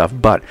kind of stuff.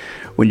 But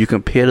when you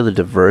compare to the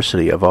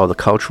diversity of all the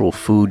cultural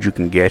food you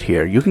can get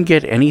here, you can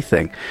get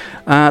anything.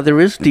 There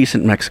is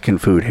decent Mexican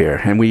food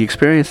here, and we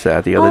experienced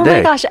that the other day.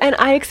 Oh my gosh! And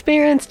I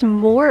experienced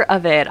more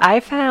of it. I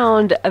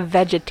found a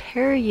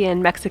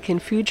vegetarian Mexican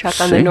food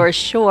truck on the North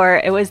Shore.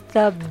 It was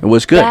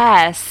good.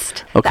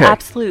 Best, okay, the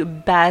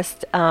absolute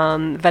best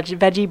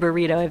veggie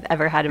burrito I've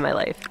ever had in my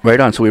life.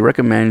 Right on. So we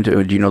recommend.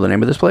 Do you know the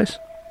name of this place?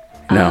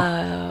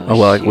 No. Oh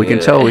well, shoot. we can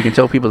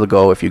tell people to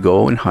go if you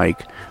go and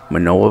hike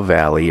Manoa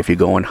Valley. If you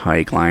go and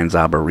hike Lions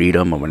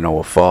Arboretum or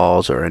Manoa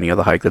Falls or any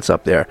other hike that's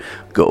up there,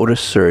 go to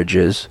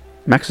Surge's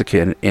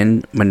Mexican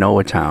in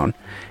Manoa Town.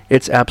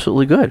 It's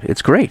absolutely good.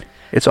 It's great.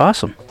 It's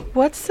awesome.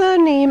 What's the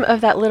name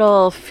of that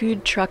little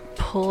food truck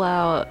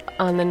pullout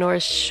on the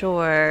North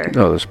Shore?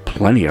 Oh, there's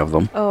plenty of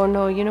them. Oh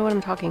no, you know what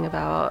I'm talking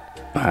about.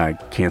 I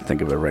can't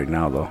think of it right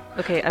now, though.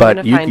 Okay, I'm going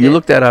to find it. You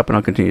look that up, and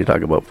I'll continue to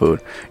talk about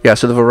food. Yeah,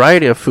 so the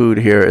variety of food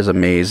here is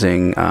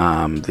amazing.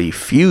 The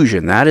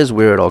fusion, that is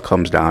where it all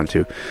comes down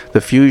to.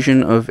 The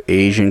fusion of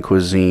Asian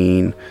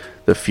cuisine,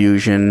 the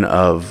fusion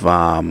of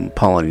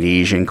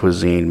Polynesian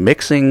cuisine,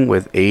 mixing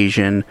with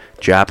Asian,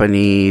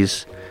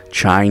 Japanese,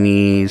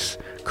 Chinese,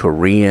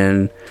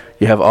 Korean.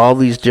 You have all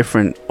these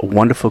different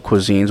wonderful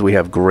cuisines. We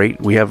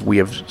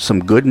have some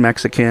good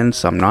Mexican,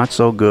 some not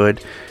so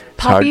good.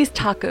 Poppy's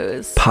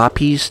Tacos.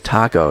 Poppy's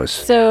Tacos.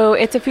 So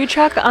it's a food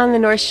truck on the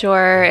North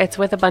Shore. It's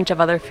with a bunch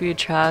of other food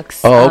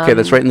trucks. Oh, okay.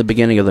 That's right in the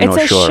beginning of the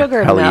North Shore. It's a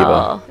sugar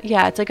mill.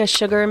 Yeah, it's like a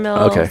sugar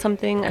mill or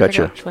something. Gotcha. I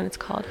forget which one it's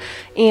called.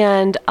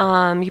 And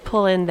you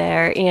pull in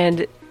there,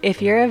 and if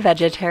you're a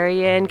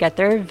vegetarian, get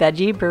their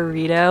veggie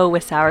burrito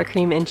with sour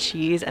cream and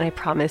cheese, and I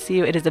promise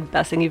you, it is the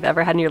best thing you've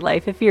ever had in your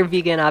life. If you're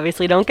vegan,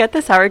 obviously, don't get the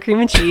sour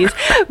cream and cheese,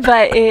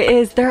 but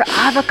there are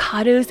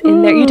avocados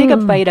in there. You take a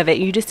bite of it,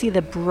 you just see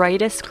the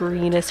brightest,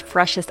 greenest,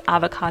 freshest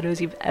avocados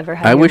you've ever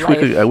had in your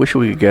life. I wish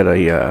we could get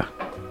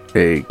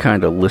a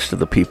kind of list of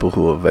the people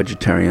who are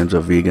vegetarians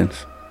or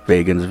vegans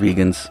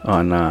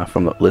on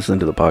from listening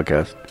to the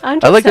podcast.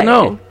 I'd like to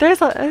know.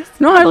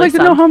 I'd like to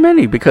know how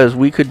many, because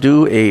we could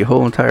do a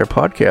whole entire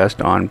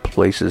podcast on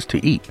places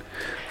to eat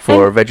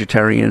for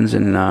vegetarians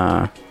and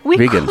vegans. We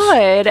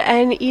could,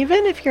 and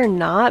even if you're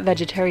not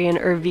vegetarian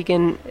or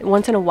vegan,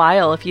 once in a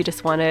while, if you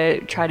just want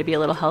to try to be a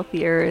little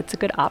healthier, it's a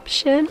good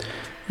option.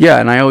 Yeah,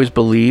 and I always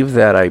believe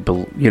that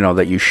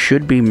that you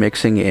should be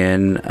mixing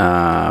in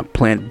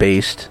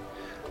plant-based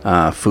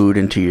food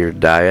into your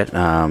diet.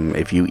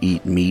 If you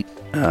eat meat,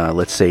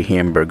 let's say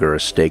hamburger or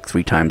steak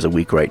 3 times a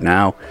week right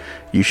now,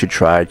 you should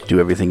try to do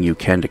everything you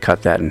can to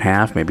cut that in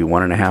half, maybe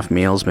 1.5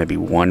 meals, maybe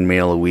 1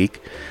 meal a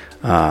week.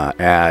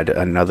 Add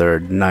another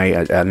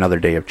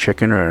day of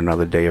chicken or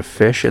another day of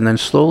fish, and then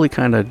slowly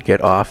kind of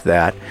get off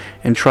that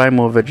and try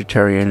more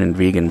vegetarian and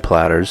vegan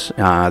platters.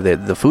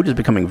 The food is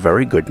becoming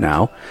very good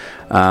now.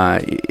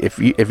 If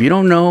you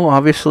don't know,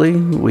 obviously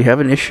we have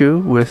an issue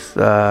with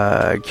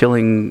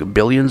killing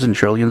billions and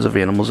trillions of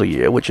animals a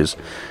year, which is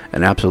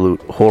an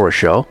absolute horror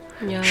show.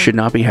 Yeah. Should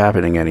not be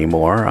happening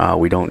anymore.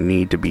 We don't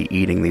need to be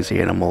eating these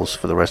animals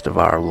for the rest of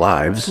our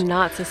lives. It's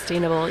not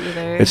sustainable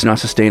either. It's not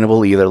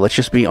sustainable either. Let's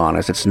just be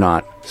honest. It's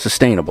not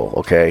sustainable,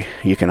 okay?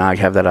 You can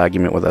have that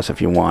argument with us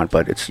if you want,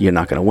 but you're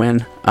not going to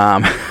win.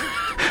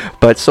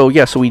 But so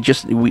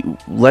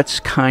let's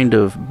kind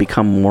of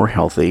become more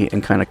healthy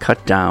and kind of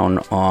cut down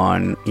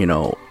on,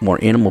 more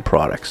animal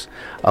products.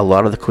 A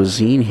lot of the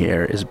cuisine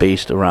here is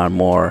based around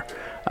more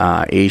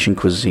Asian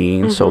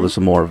cuisine, so there's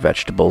more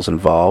vegetables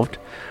involved.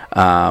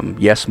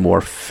 Yes,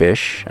 more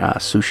fish.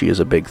 Sushi is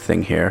a big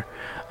thing here.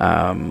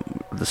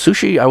 The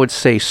sushi, I would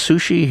say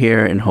sushi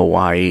here in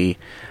Hawaii,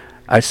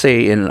 I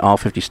say in all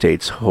 50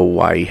 states,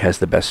 Hawaii has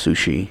the best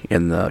sushi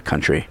in the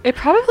country. It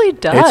probably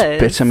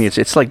does.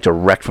 It's like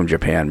direct from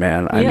Japan,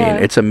 man. I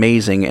mean, it's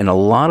amazing. And a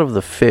lot of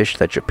the fish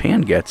that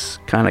Japan gets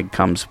kind of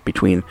comes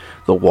between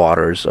the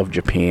waters of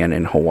Japan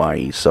and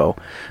Hawaii. So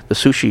the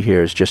sushi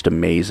here is just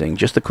amazing,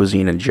 just the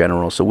cuisine in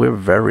general. So we're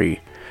very,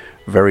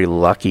 very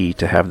lucky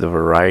to have the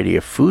variety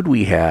of food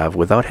we have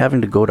without having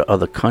to go to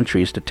other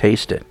countries to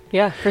taste it.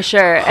 Yeah, for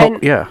sure.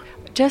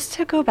 Just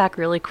to go back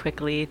really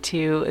quickly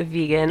to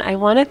vegan, I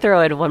want to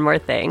throw in one more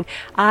thing.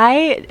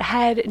 I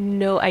had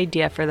no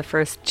idea for the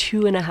first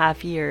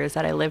 2.5 years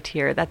that I lived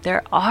here that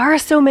there are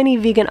so many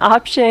vegan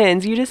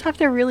options. You just have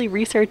to really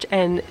research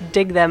and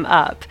dig them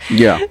up.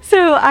 Yeah.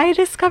 So I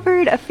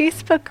discovered a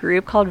Facebook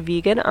group called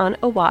Vegan on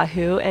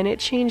Oahu, and it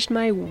changed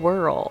my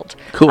world.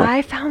 Cool.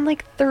 I found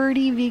like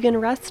 30 vegan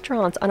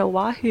restaurants on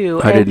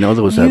Oahu. I didn't know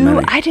there was that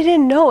many. I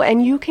didn't know.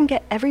 And you can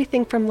get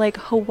everything from like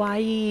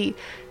Hawaii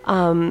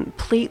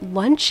plate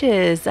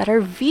lunches that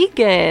are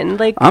vegan.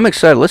 Like, I'm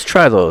excited. Let's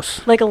try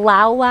those. Like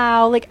Lao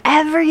Lao, like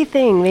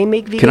everything. They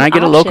make vegan Can I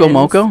get options. a Loco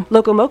Moco?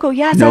 Loco Moco,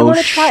 yes. No I want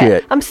to try shit.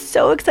 it. I'm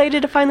so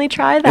excited to finally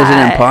try that. Is it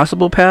an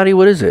Impossible patty?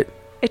 What is it?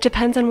 It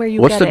depends on where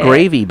you What's get it. the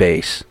gravy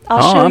base?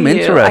 I'll show I'm you.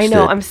 interested. I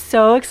know. I'm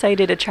so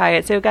excited to try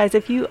it. So, guys,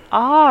 if you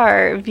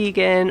are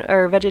vegan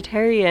or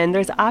vegetarian,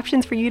 there's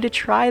options for you to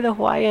try the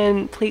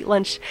Hawaiian plate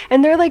lunch.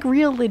 And they're like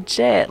real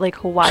legit, like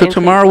Hawaiian So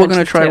tomorrow we're going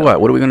to try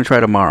what? What are we going to try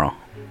tomorrow?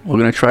 We're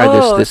going to try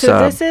this. So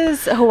this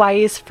is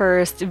Hawaii's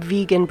first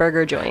vegan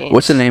burger joint.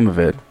 What's the name of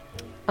it?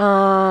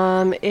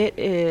 It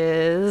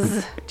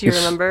is. Do you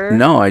remember?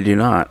 No, I do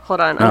not. Hold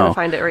on, I'm gonna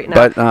find it right now.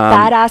 But,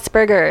 Badass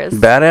Burgers.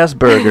 Badass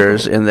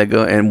Burgers,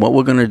 and what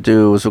we're gonna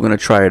do is we're gonna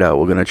try it out.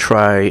 We're gonna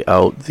try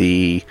out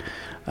the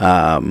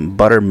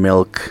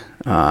buttermilk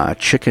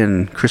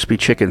crispy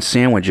chicken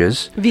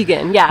sandwiches.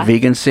 Vegan, yeah.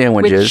 Vegan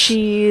sandwiches with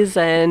cheese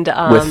and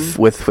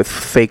with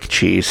fake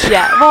cheese.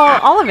 Yeah, well,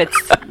 all of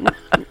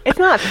it's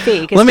not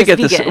fake. It's Let me just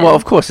get vegan. this. Well,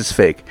 of course it's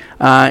fake.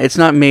 It's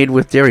not made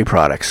with dairy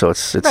products, so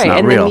it's right, not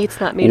and real. The meat's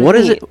not made What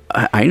with is meat.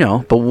 it? I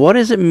know, but what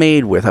is it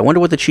made with? I wonder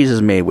what the cheese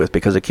is made with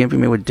because it can't be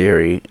made with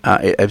dairy.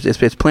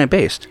 It's plant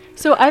based.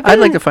 So I'd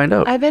like to find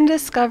out. I've been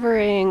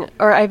discovering,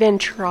 or I've been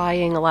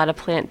trying a lot of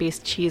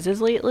plant-based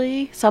cheeses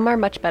lately. Some are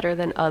much better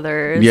than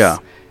others. Yeah.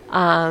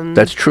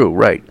 That's true,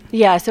 right?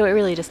 Yeah, so it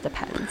really just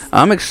depends.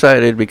 I'm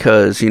excited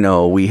because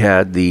we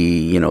had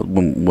the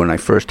when I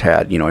first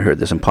had I heard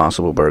this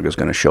Impossible Burger is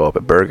going to show up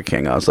at Burger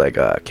King. I was like,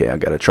 okay, I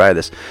got to try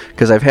this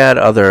because I've had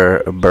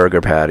other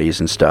burger patties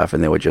and stuff,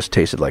 and they would just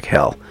tasted like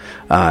hell.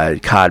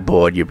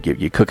 Cardboard,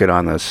 you cook it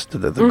on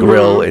the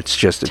grill. It's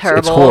just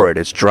it's horrid.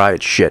 It's dry.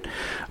 It's shit.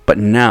 But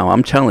now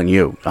I'm telling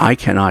you, I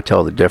cannot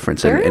tell the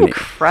difference. They're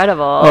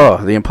incredible. Oh,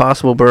 the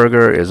Impossible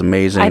Burger is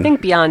amazing. I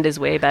think Beyond is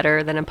way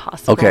better than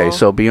Impossible. Okay,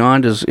 so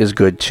Beyond is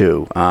good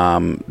too.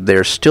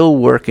 They're still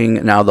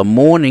working now. The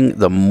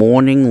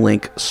Morning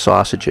Link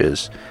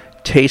sausages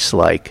taste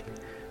like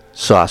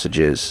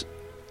sausages,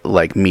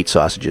 like meat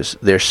sausages.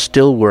 They're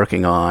still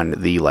working on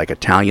the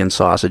Italian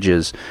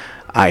sausages.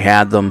 I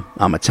had them.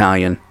 I'm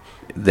Italian.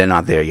 They're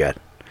not there yet,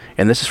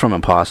 and this is from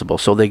Impossible.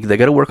 So they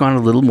got to work on it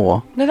a little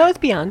more. No, that was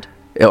Beyond.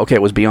 Okay,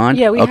 it was Beyond?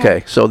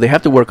 Yeah, so they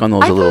have to work on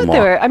those a little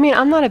more.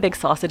 I'm not a big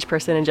sausage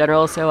person in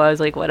general, so I was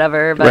like,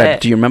 whatever. But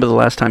right. Do you remember the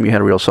last time you had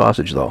a real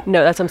sausage, though?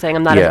 No, that's what I'm saying.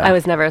 I'm not. I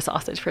was never a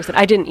sausage person.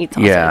 I didn't eat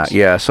sausage.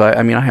 Yeah. So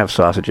I have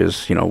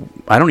sausages.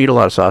 I don't eat a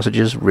lot of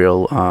sausages,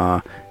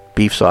 real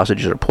beef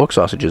sausages or pork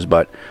sausages,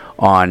 but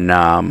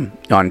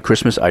on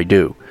Christmas I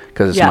do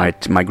because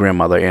it's my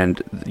grandmother,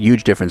 and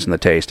huge difference in the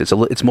taste.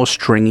 It's more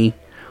stringy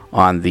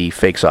on the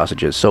fake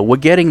sausages. So we're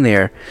getting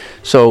there.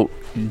 So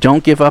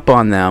don't give up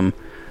on them.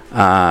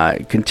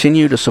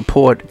 Continue to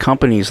support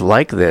companies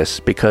like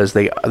this because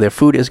their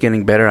food is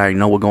getting better. I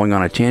know we're going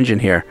on a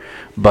tangent here,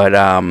 but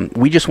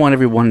we just want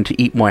everyone to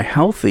eat more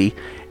healthy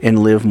and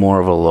live more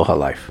of a aloha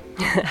life.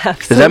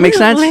 Absolutely. Does that make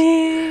sense?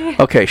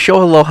 Okay,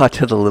 show aloha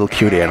to the little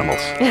cute animals.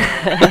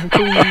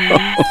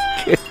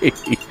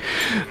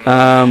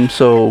 Okay.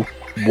 So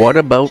what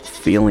about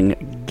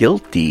feeling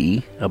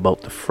guilty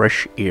about the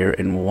fresh air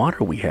and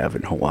water we have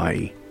in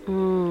Hawaii?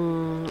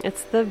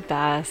 It's the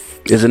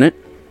best. Isn't it?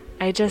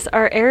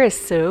 Our air is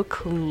so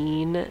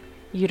clean.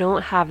 You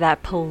don't have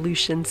that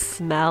pollution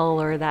smell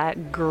or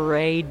that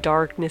gray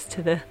darkness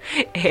to the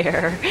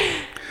air.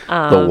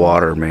 The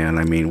water, man.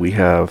 I mean, we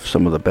have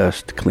some of the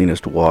best,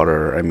 cleanest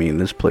water. I mean,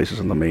 there's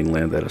places on the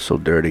mainland that are so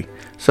dirty.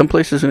 Some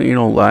places, I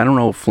don't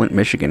know if Flint,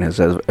 Michigan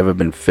has ever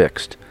been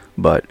fixed,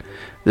 but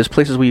there's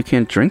places where you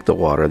can't drink the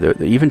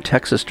water. Even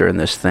Texas during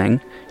this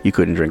thing, you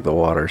couldn't drink the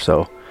water.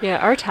 So yeah,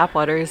 our tap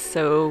water is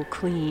so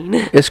clean.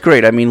 It's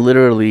great. I mean,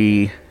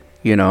 literally,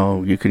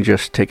 you can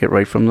just take it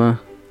right from the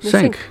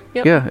sink.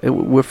 Yep. Yeah,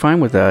 we're fine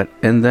with that.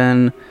 And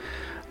then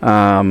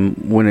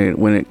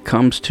when it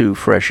comes to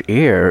fresh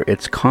air,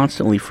 it's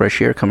constantly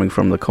fresh air coming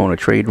from the Kona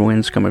trade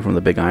winds, coming from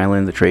the Big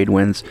Island, the trade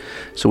winds.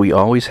 So we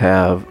always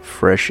have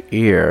fresh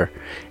air,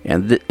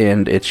 and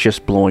it's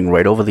just blowing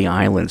right over the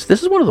islands.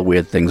 This is one of the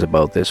weird things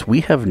about this.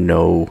 We have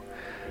no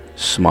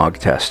smog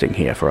testing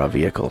here for our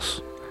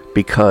vehicles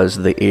because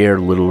the air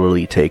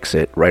literally takes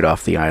it right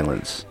off the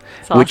islands.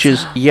 Which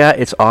is,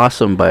 it's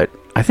awesome, but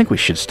I think we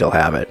should still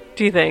have it.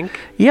 Do you think?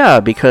 Yeah,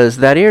 because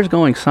that air is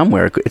going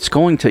somewhere. It's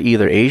going to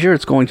either Asia or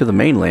it's going to the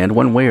mainland.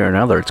 One way or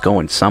another, it's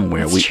going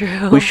somewhere. That's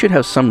true. We should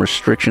have some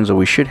restrictions, or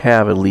we should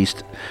have at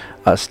least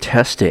us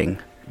testing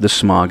the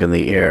smog in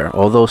the air.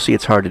 Although, see,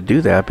 it's hard to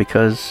do that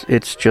because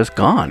it's just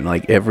gone.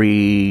 Like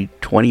every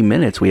 20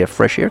 minutes, we have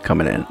fresh air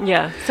coming in.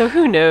 Yeah, so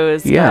who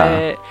knows?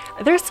 Yeah.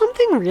 But there's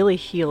something really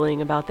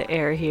healing about the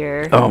air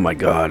here. Oh, my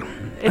God.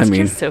 It's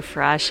just so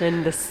fresh,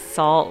 and the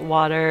salt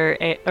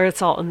water, or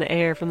salt in the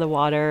air from the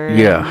water.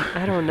 Yeah.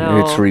 I don't know.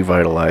 It's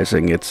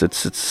revitalizing. It's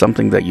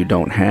something that you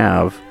don't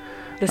have.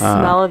 The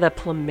smell of the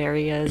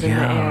plumerias in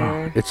the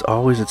air. It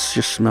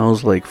just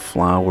smells like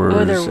flowers.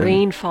 Oh, the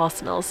rainfall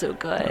smells so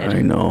good.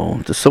 I know.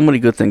 There's so many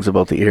good things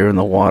about the air and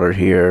the water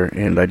here,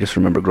 and I just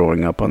remember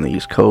growing up on the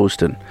East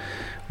Coast, and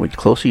when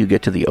closer you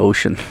get to the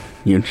ocean,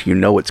 you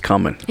know it's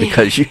coming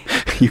because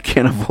you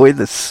can't avoid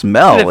the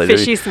smell. The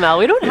fishy smell.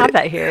 We don't have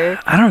that here.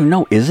 I don't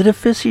know. Is it a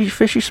fishy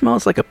smell?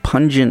 It's like a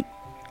pungent,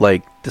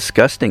 like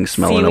disgusting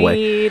smell Seaweed, in a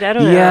way. I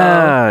don't know.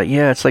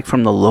 Yeah. It's like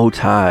from the low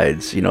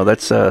tides.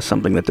 That's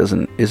something that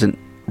isn't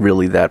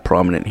really that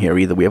prominent here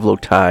either. We have low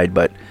tide,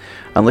 but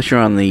unless you're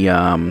on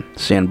the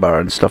sandbar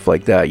and stuff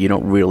like that, you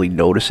don't really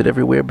notice it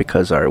everywhere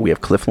because we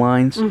have cliff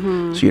lines.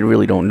 Mm-hmm. So you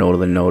really don't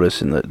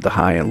notice in the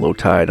high and low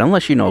tide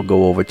unless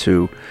go over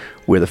to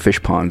where the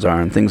fish ponds are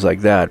and things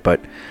like that.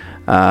 But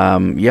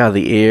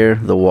the air,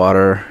 the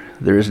water,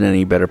 there isn't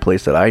any better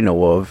place that I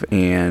know of,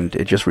 and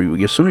it just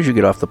as soon as you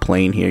get off the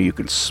plane here, you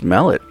can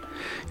smell it.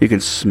 You can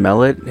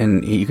smell it,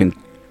 and you can.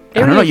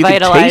 You can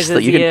taste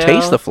you can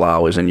taste the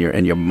flowers in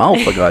your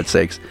mouth, for God's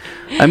sakes.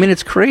 I mean,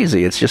 it's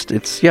crazy. It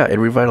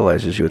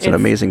revitalizes you. It's an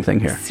amazing thing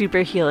here. Super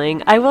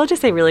healing. I will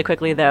just say really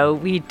quickly though,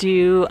 we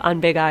do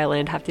on Big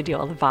Island have to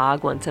deal with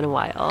fog once in a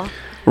while.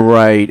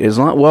 Right.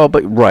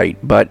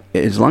 But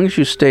as long as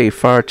you stay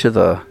far to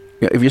the.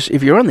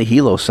 If you're on the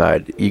Hilo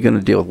side, you're going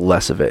to deal with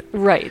less of it,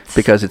 right?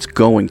 Because it's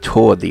going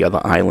toward the other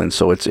islands,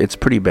 so it's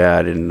pretty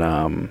bad in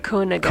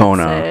Kona.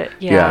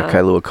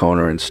 Kailua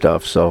Kona and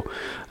stuff. So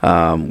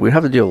we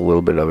have to deal with a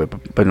little bit of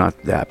it, but not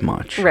that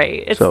much.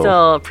 Right. It's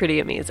still pretty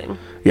amazing.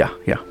 Yeah.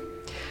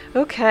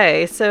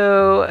 Okay,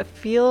 so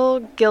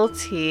feel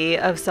guilty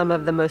of some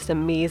of the most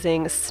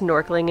amazing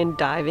snorkeling and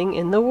diving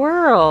in the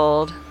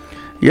world.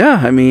 Yeah,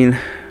 I mean,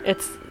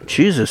 it's.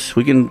 Jesus,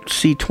 we can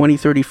see 20,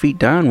 30 feet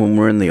down when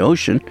we're in the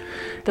ocean.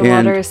 The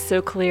water is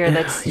so clear.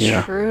 That's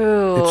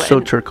true. It's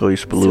so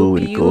turquoise blue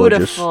and gorgeous.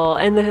 Beautiful.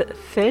 And the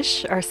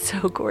fish are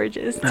so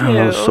gorgeous, too.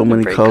 Oh, so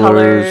many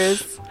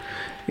colors.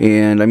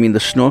 And, I mean, the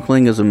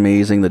snorkeling is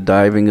amazing. The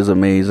diving is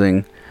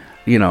amazing.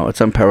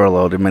 It's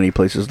unparalleled in many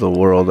places of the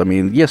world. I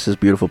mean, yes, there's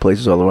beautiful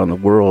places all around the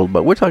world,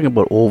 but we're talking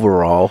about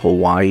overall,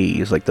 Hawaii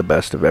is like the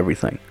best of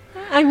everything.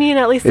 I mean,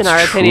 at least in our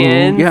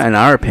opinions. Yeah, in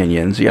our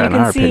opinions. Yeah, in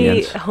our opinions.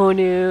 You could see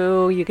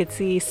Honu. You could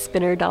see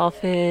spinner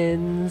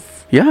dolphins.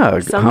 Yeah,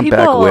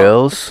 humpback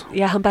whales.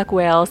 Yeah, humpback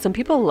whales. Some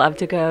people love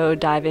to go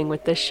diving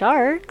with the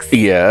sharks.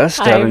 Yes.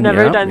 I've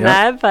never done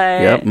that,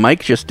 but... Yeah,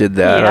 Mike just did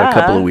that a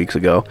couple of weeks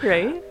ago.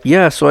 Right.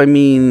 Yeah, so I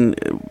mean,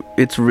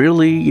 it's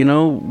really,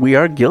 we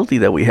are guilty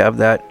that we have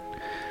that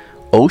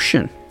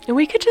ocean. And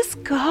we could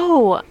just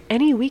go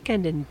any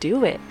weekend and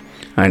do it.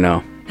 I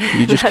know.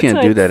 You just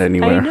can't do that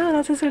anywhere. I know,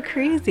 that's just so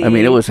crazy. I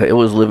mean, it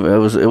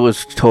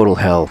was total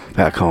hell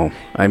back home.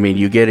 I mean,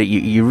 you get it.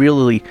 You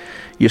really,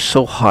 you're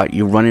so hot.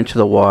 You run into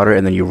the water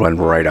and then you run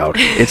right out.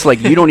 It's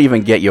like you don't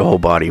even get your whole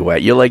body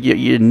wet. You're like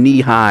you're knee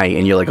high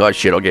and you're like, oh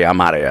shit, okay,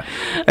 I'm out of here.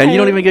 And you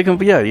don't even get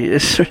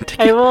it's ridiculous.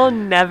 I will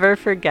never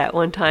forget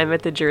one time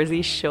at the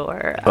Jersey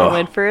Shore. I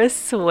went for a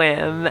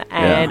swim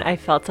and I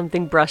felt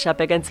something brush up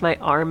against my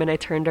arm and I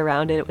turned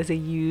around and it was a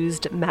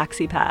used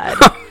maxi pad.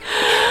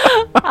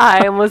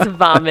 I almost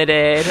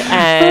vomited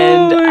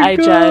and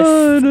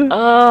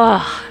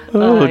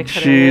Oh,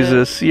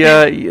 Jesus.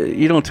 Yeah,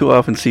 you don't too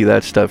often see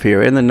that stuff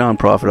here. And the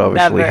nonprofit,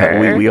 obviously,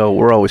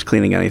 we're always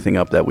cleaning anything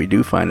up that we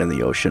do find in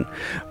the ocean.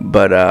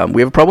 But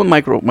we have a problem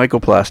with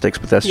microplastics,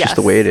 but that's just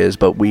the way it is.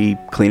 But we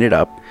clean it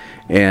up.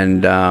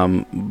 And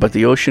but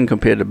the ocean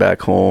compared to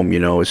back home,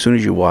 as soon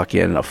as you walk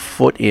in, a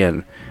foot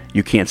in,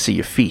 you can't see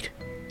your feet.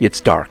 It's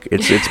dark.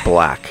 It's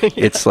black.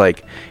 It's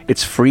like,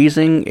 it's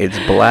freezing. It's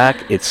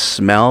black. It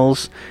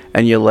smells.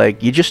 And you're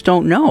like, you just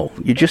don't know.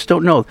 You just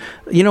don't know.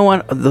 You know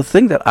what? The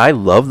thing that I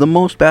love the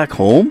most back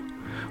home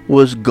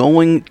was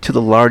going to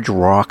the large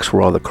rocks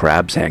where all the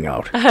crabs hang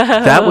out.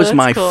 That was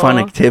my fun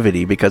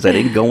activity because I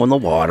didn't go in the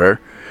water.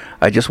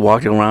 I just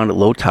walked around at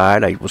low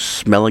tide. I was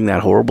smelling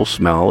that horrible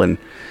smell. And,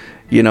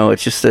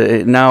 it's just,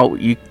 now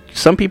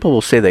some people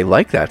will say they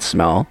like that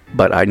smell,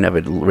 but I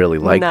never really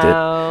liked it.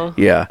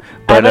 Yeah,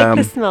 but I like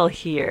the smell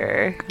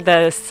here,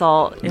 the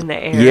salt in the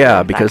air.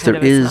 Yeah, because there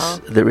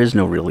is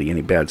no really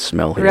any bad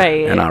smell here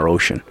in our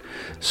ocean.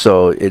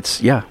 So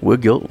it's we're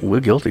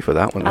guilty for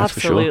that one. That's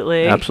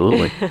Absolutely. For sure.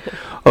 Absolutely.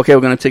 Okay,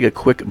 we're gonna take a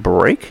quick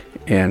break,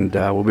 and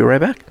we'll be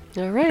right back.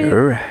 All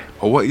right.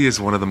 Hawaii is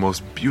one of the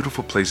most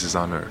beautiful places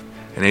on earth,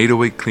 and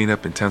 808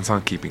 Cleanup intends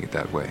on keeping it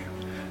that way.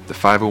 The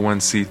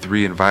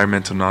 501c3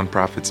 environmental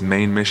nonprofit's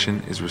main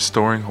mission is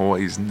restoring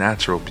Hawaii's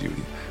natural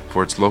beauty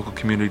for its local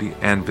community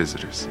and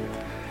visitors.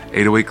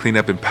 808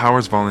 Cleanup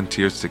empowers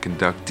volunteers to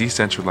conduct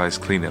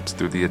decentralized cleanups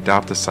through the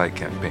Adopt a Site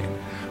campaign,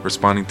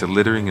 responding to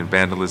littering and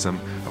vandalism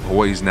of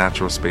Hawaii's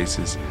natural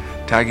spaces,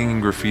 tagging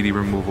and graffiti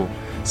removal,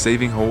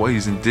 saving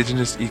Hawaii's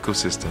indigenous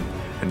ecosystem,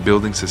 and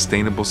building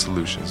sustainable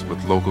solutions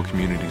with local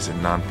communities and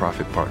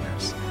nonprofit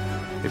partners.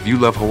 If you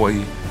love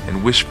Hawaii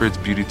and wish for its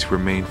beauty to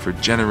remain for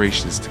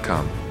generations to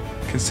come,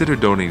 consider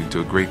donating to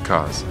a great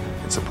cause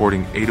and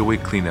supporting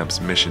 808 Cleanup's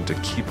mission to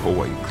keep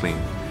Hawaii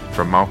clean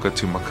from Mauka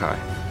to Makai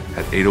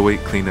at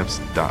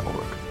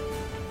 808cleanups.org.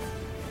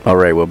 All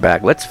right, we're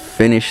back. Let's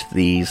finish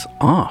these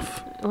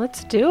off.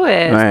 Let's do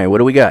it. All right, what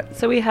do we got?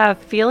 So we have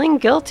feeling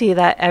guilty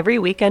that every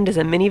weekend is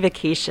a mini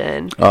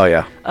vacation. Oh,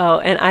 yeah. Oh,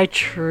 and I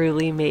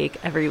truly make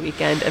every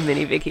weekend a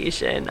mini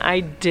vacation.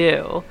 I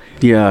do.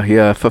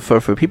 Yeah.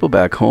 For people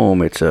back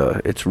home,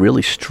 it's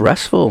really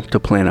stressful to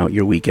plan out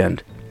your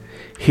weekend.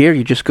 Here,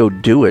 you just go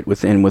do it.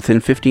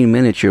 Within 15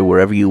 minutes, you're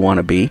wherever you want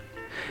to be.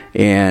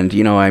 And,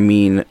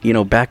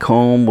 back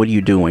home, what are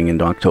you doing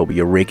in October?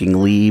 You're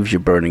raking leaves, you're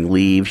burning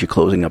leaves, you're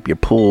closing up your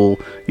pool,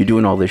 you're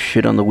doing all this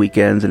shit on the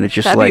weekends, and it's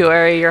just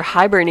February, you're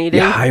hibernating.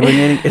 You're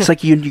hibernating. It's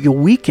like your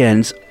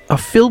weekends are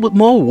filled with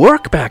more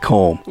work back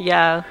home.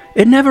 Yeah.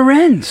 It never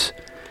ends.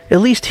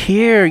 At least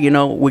here,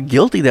 we're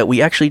guilty that we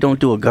actually don't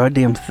do a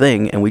goddamn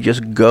thing, and we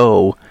just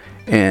go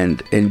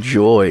and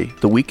enjoy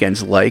the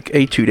weekends like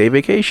a 2-day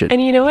vacation.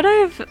 And you know what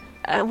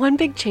one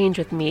big change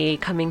with me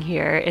coming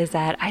here is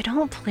that I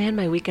don't plan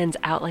my weekends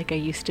out like I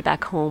used to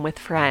back home with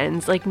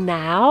friends. Like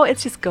now,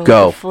 it's just go with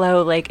the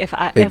flow. Like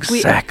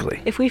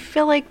if we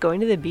feel like going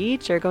to the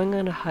beach or going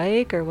on a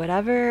hike or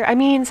whatever. I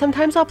mean,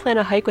 sometimes I'll plan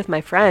a hike with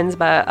my friends,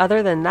 but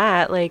other than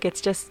that, like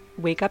it's just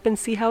wake up and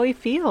see how we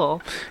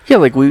feel. Yeah,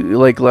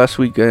 like last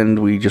weekend,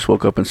 we just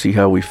woke up and see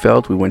how we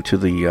felt. We went to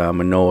the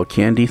Manoa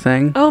candy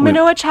thing. Oh,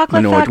 Manoa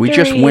Chocolate Factory. We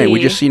just went. We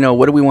just,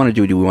 what do we want to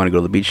do? Do we want to go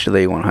to the beach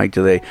today? Want to hike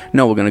today?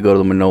 No, we're going to go to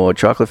the Manoa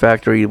Chocolate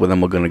Factory. Well,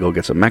 then we're going to go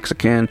get some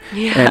Mexican.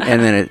 Yeah.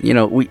 And then,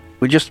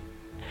 we just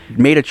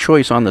made a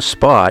choice on the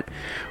spot,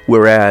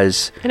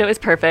 whereas... And it was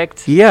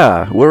perfect.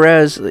 Yeah,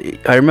 whereas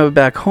I remember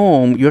back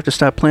home, you have to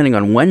start planning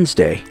on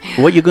Wednesday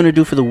what you're going to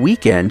do for the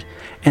weekend,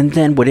 and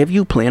then whatever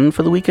you plan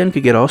for the weekend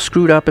could get all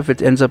screwed up if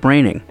it ends up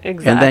raining.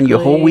 Exactly. And then your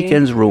whole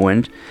weekend's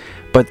ruined,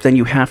 but then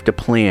you have to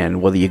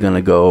plan whether you're going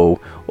to go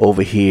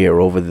over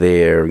here, over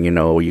there, you're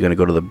going to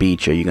go to the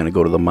beach, or you're going to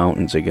go to the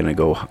mountains, or you're going to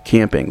go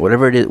camping,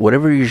 whatever it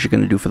is you're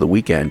going to do for the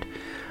weekend.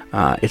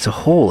 It's a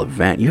whole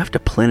event. You have to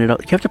plan it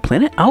out. You have to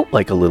plan it out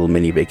like a little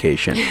mini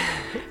vacation.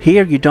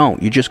 Here, you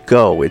don't. You just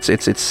go.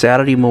 It's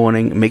Saturday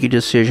morning. Make a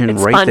decision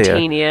right there. It's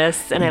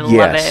spontaneous, and I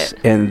love it.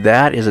 And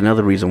that is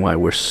another reason why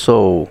we're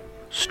so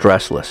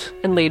stressless.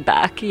 And laid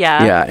back,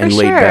 yeah. Yeah, and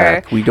laid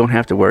back. We don't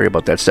have to worry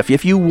about that stuff.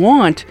 If you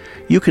want,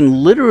 you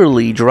can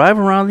literally drive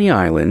around the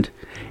island,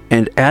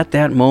 and at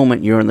that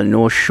moment, you're on the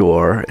North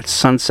Shore. It's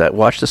sunset.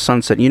 Watch the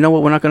sunset. You know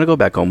what? We're not going to go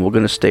back home. We're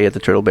going to stay at the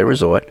Turtle Bay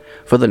Resort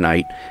for the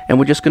night, and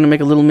we're just going to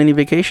make a little mini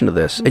vacation of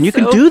this. And you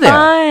can do that.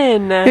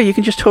 Fun. Yeah, you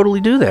can just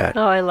totally do that.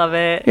 Oh, I love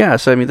it. Yeah,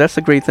 so that's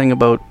the great thing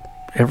about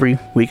every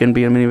weekend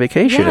being a mini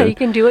vacation. Yeah, you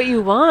can do what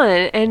you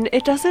want, and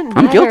it doesn't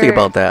matter. I'm guilty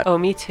about that. Oh,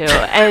 me too.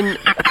 And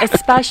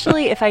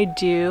especially if I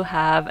do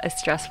have a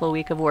stressful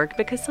week of work,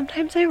 because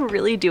sometimes I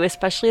really do,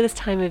 especially this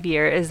time of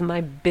year is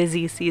my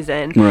busy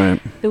season.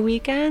 Right. The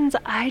weekends,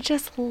 I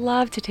just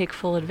love to take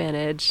full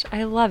advantage.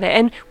 I love it.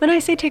 And when I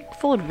say take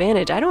full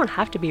advantage, I don't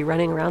have to be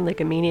running around like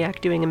a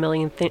maniac doing a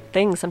million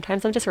things.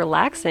 Sometimes I'm just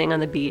relaxing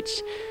on the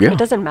beach. Yeah. It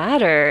doesn't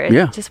matter. It's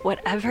yeah. just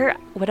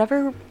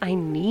whatever I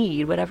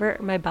need, whatever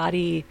my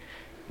body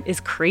is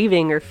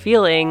craving or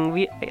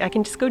feeling, I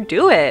can just go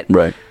do it.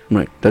 Right.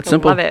 That's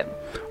simple. I love it.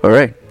 All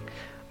right.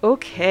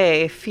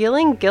 Okay,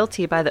 feeling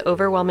guilty by the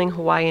overwhelming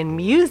Hawaiian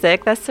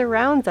music that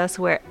surrounds us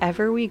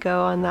wherever we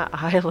go on the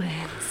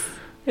islands.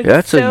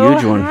 That's a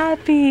huge one.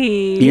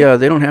 Happy. Yeah,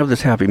 they don't have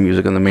this happy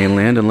music on the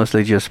mainland unless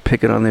they just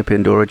pick it on their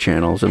Pandora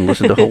channels and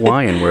listen to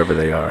Hawaiian wherever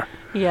they are.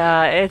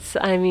 Yeah,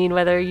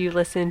 whether you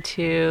listen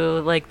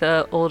to like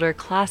the older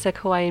classic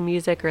Hawaiian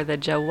music or the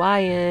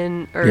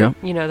Jawaiian or,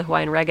 the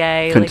Hawaiian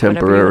reggae, contemporary,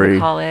 like whatever you want to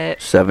call it.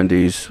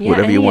 70s,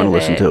 whatever you want to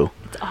listen to.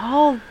 It's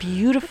all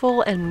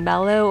beautiful and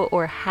mellow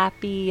or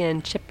happy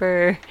and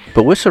chipper.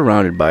 But we're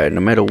surrounded by it no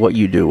matter what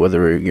you do,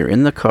 whether you're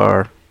in the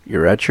car,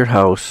 you're at your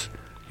house,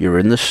 you're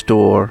in the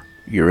store,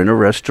 you're in a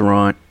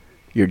restaurant,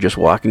 you're just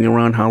walking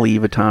around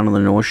Haleiwa Town on the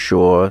North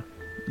Shore.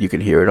 You can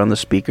hear it on the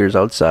speakers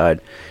outside.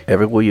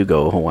 Everywhere you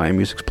go, Hawaiian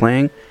music's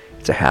playing.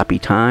 It's a happy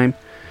time.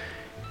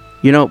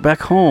 Back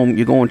home,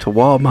 you're going to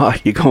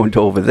Walmart, you're going to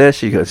over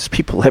this, there's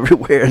people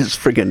everywhere.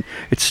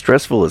 It's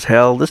stressful as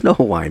hell. There's no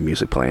Hawaiian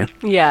music playing.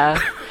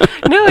 Yeah.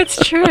 No, it's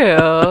true.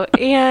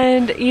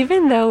 And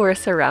even though we're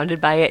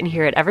surrounded by it and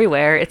hear it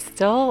everywhere, it's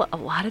still a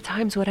lot of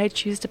times what I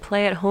choose to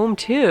play at home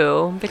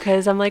too,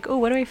 because I'm like, oh,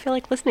 what do I feel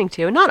like listening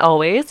to? Not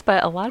always,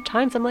 but a lot of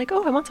times I'm like,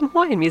 oh, I want some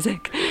Hawaiian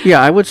music.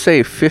 Yeah, I would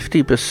say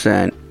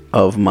 50%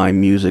 of my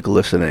music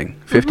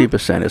listening,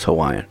 50% is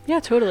Hawaiian.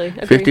 Yeah, totally.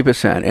 Agree.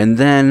 50%. And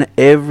then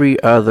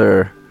every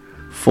other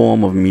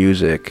form of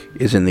music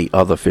is in the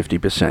other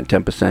 50%, 10%,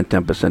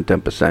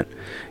 10%.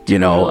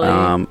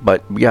 Totally.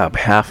 But yeah,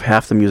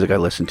 half the music I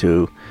listen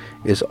to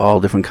is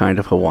all different kind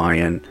of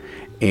Hawaiian.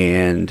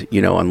 And,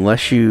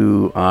 unless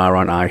you are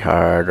on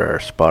iHeart or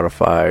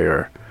Spotify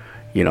or,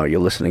 you're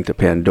listening to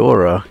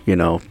Pandora, you're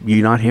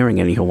not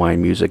hearing any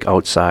Hawaiian music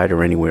outside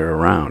or anywhere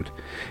around.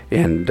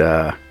 And,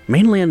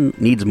 mainland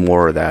needs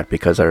more of that,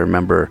 because I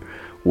remember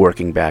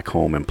working back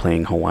home and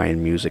playing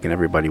Hawaiian music, and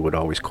everybody would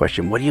always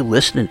question, what are you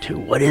listening to?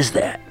 What is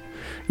that?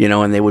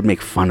 And they would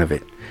make fun of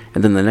it.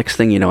 And then the next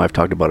thing you know, I've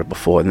talked about it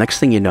before. The next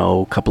thing you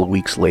know, a couple of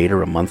weeks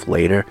later, a month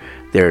later,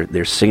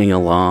 they're singing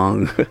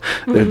along.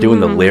 They're doing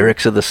the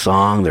lyrics of the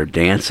song. They're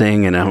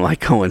dancing. And I'm like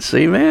going,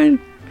 see, man,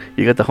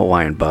 you got the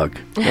Hawaiian bug,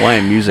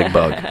 Hawaiian music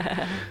bug.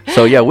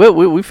 So, yeah,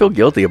 we feel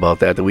guilty about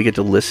that we get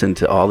to listen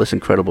to all this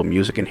incredible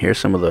music and hear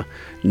some of the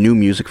new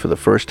music for the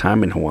first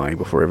time in Hawaii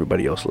before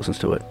everybody else listens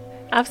to it.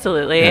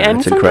 Absolutely. Yeah, and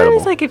it's sometimes,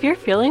 incredible. like, if you're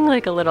feeling,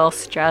 like, a little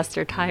stressed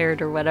or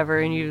tired or whatever,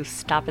 and you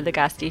stop at the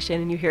gas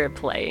station and you hear it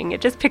playing, it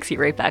just picks you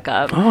right back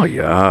up. Oh,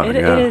 yeah. It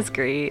is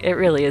great. It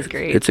really is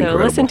great. It's so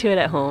incredible. listen to it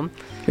at home.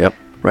 Yep.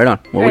 Right on.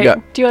 What we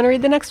got? Do you want to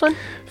read the next one?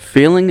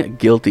 Feeling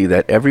guilty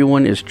that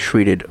everyone is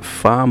treated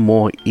far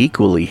more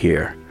equally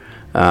here.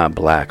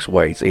 Blacks,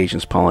 whites,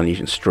 Asians,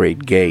 Polynesians,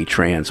 straight, gay,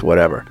 trans,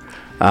 whatever.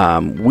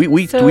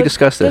 We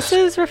discussed this. This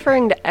is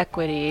referring to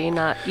equity,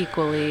 not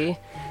equally.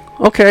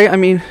 Okay, I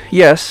mean,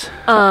 yes.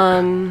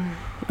 I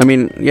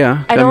mean,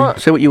 yeah.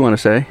 Say what you want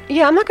to say.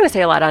 Yeah, I'm not going to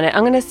say a lot on it.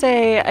 I'm going to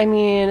say, I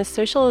mean,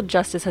 social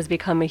justice has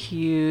become a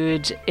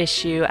huge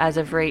issue as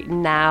of right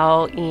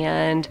now,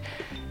 and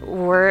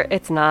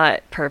it's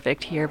not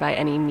perfect here by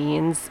any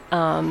means.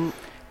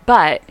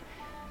 But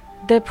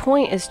the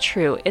point is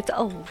true. It's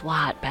a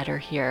lot better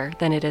here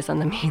than it is on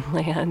the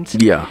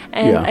mainland. Yeah.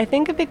 And I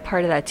think a big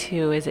part of that,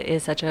 too, is it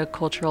is such a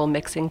cultural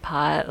mixing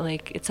pot.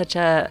 Like, it's such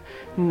a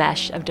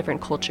mesh of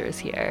different cultures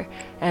here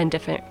and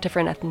different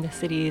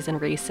ethnicities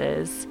and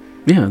races.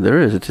 Yeah, there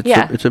is.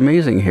 It's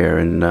amazing here.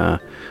 And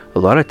a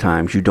lot of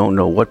times you don't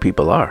know what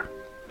people are.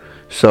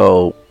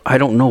 So I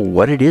don't know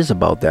what it is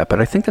about that, but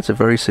I think that's a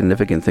very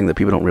significant thing that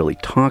people don't really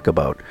talk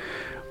about.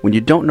 When you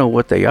don't know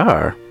what they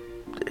are,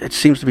 it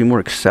seems to be more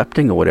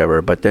accepting or whatever,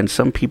 but then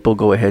some people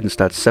go ahead and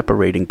start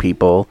separating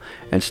people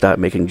and start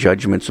making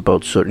judgments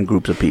about certain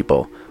groups of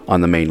people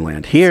on the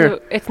mainland. Here,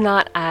 so it's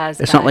not as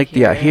it's bad not like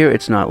here. Here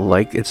it's not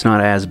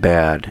as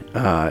bad.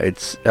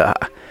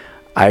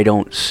 I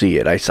don't see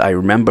it. I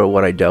remember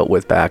what I dealt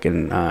with back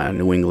in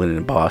New England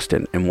and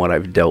Boston and what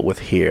I've dealt with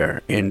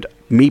here. And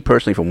me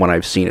personally, from what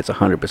I've seen, it's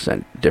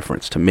 100%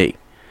 difference to me.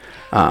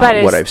 But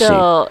it what I've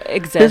still seen.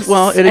 exists.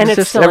 It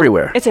exists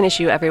everywhere. It's an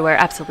issue everywhere,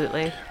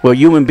 absolutely. Well,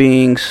 human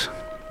beings,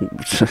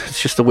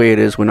 it's just the way it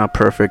is. We're not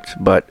perfect,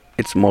 but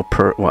it's more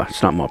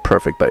it's not more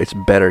perfect, but it's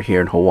better here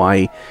in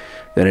Hawaii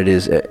than it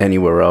is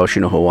anywhere else.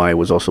 You know, Hawaii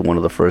was also one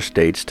of the first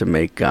states to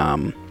make,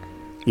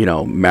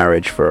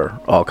 marriage for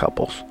all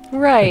couples.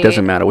 Right. It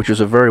doesn't matter, which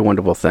is a very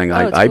wonderful thing.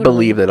 I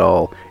believe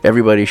that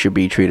everybody should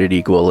be treated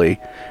equally,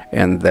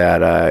 and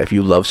that if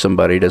you love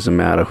somebody, it doesn't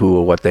matter who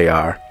or what they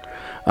are.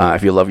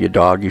 If you love your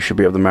dog, you should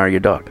be able to marry your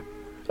dog.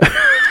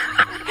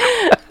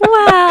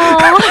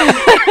 Well.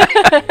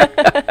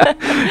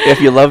 If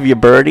you love your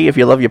birdie, if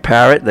you love your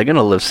parrot, they're going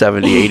to live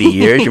 70, 80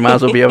 years. You might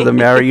as well be able to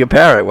marry your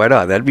parrot. Why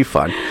not? That'd be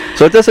fun.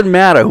 So it doesn't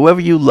matter.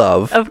 Whoever you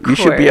love, you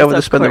should be able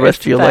to spend the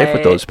rest of your life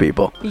with those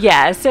people.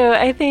 Yeah, so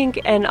I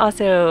think, and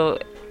also,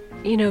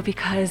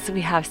 because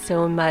we have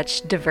so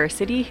much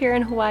diversity here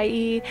in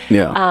Hawaii,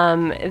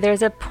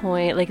 there's a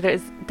point, like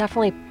there's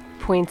definitely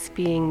points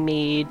being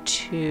made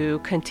to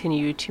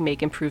continue to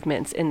make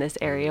improvements in this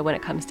area when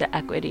it comes to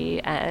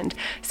equity and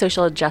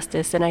social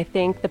justice. And I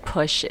think the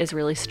push is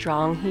really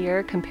strong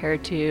here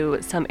compared to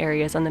some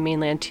areas on the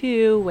mainland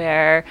too,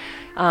 where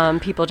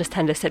people just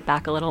tend to sit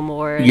back a little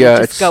more and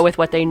just go with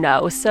what they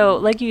know. So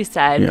like you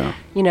said,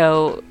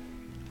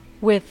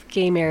 with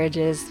gay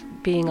marriages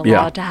being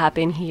allowed to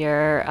happen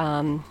here,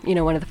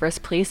 one of the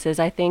first places,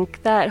 I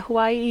think that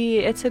Hawaii,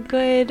 it's a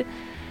good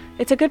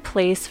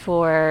place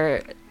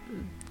for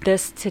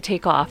this to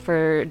take off,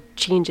 for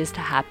changes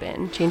to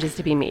happen, changes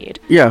to be made.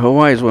 Yeah,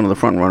 Hawaii is one of the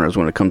front runners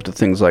when it comes to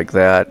things like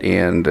that,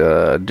 and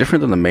different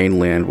than the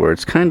mainland, where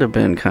it's kind of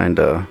been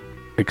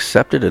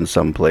accepted in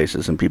some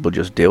places and people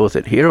just deal with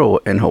it. Here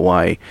in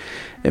Hawaii,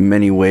 in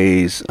many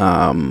ways,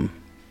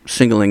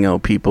 singling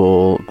out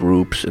people,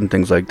 groups, and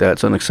things like that,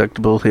 it's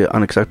unacceptable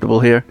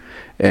here,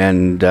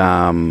 and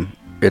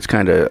it's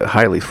kind of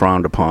highly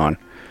frowned upon.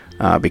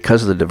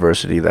 Because of the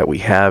diversity that we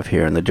have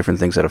here and the different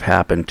things that have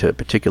happened to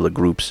particular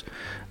groups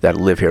that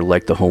live here,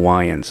 like the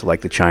Hawaiians, like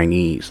the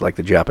Chinese, like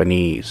the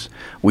Japanese.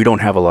 We don't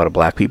have a lot of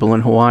black people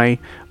in Hawaii,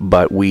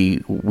 but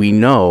we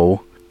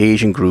know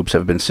Asian groups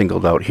have been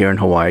singled out here in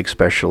Hawaii,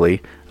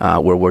 especially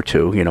World War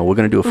II. We're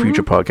going to do a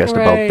future podcast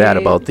about that,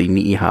 about the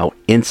Ni'ihau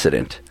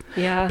incident.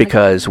 Yeah.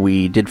 Because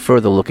we did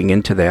further looking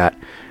into that.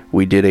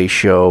 We did a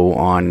show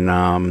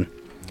on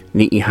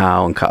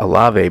Ni'ihau and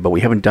Ka'alave, but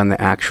we haven't done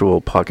the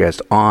actual podcast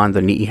on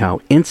the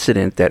Ni'ihau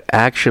incident that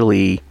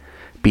actually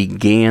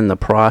began the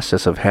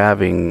process of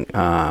having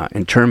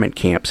internment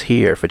camps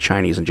here for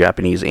Chinese and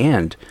Japanese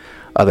and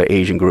other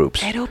Asian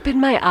groups. It opened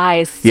my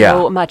eyes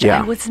so much.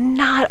 I was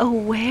not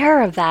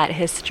aware of that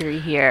history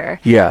here.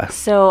 Yeah.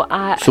 So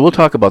we'll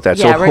talk about that.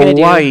 So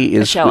Hawaii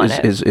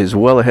is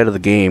well ahead of the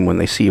game when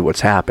they see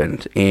what's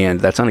happened,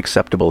 and that's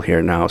unacceptable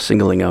here now,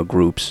 singling out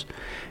groups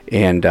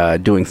and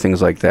doing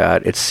things like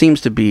that. It seems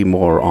to be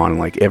more on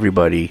like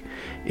everybody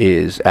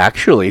is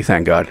actually,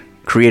 thank God,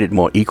 created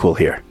more equal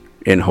here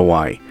in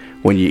Hawaii,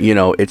 When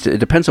it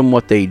depends on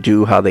what they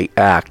do, how they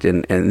act,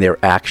 and their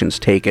actions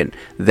taken.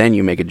 Then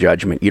you make a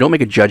judgment. You don't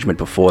make a judgment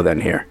before then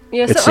here.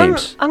 Yeah, it so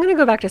seems. I'm going to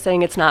go back to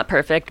saying it's not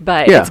perfect,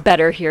 but it's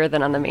better here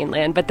than on the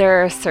mainland. But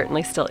there are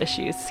certainly still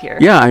issues here.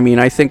 Yeah, I mean,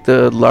 I think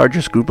the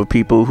largest group of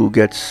people who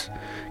gets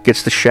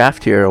the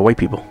shaft here are white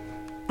people.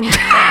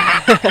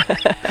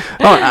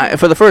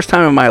 For the first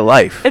time in my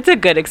life. It's a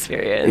good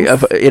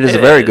experience. It is a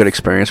very good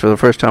experience. For the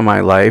first time in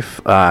my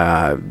life,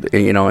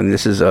 and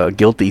this is a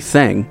guilty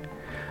thing,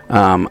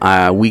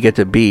 we get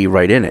to be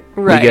right in it.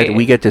 Right.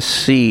 We get to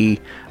see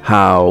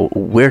how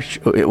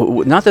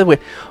not that way.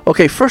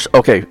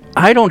 Okay,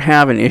 I don't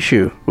have an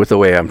issue with the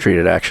way I'm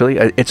treated, actually.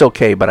 It's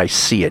okay, but I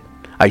see it.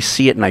 I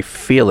see it and I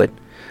feel it,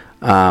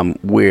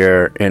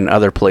 where in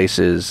other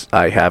places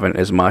I haven't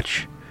as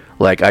much.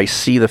 Like, I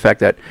see the fact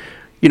that,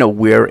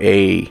 we're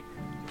a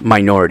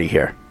minority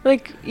here.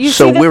 Like, you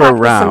so see the we're fact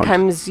around. That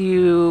sometimes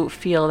you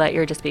feel that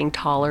you're just being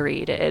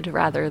tolerated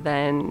rather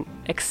than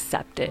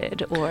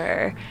accepted,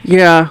 or...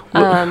 Yeah.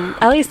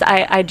 At least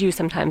I do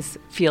sometimes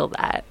feel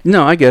that.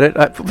 No, I get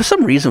it. For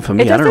some reason, for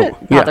me, I don't know. It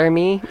doesn't bother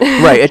me.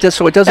 Right, it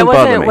doesn't bother me. That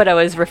wasn't what I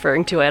was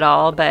referring to at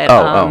all,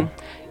 but...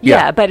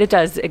 Yeah, but it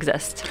does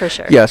exist, for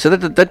sure. Yeah, so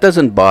that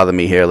doesn't bother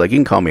me here. Like, you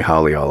can call me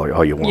Holly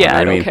all you want. Yeah,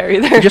 I don't care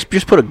either. Just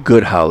put a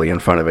good Holly in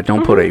front of it.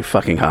 Don't put a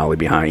fucking Holly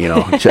behind,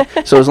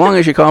 So as long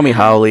as you call me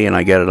Holly and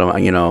I get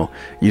it,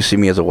 you see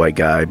me as a white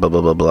guy, blah, blah,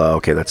 blah, blah,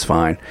 okay, that's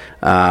fine.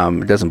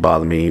 It doesn't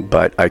bother me,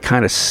 but I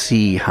kind of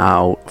see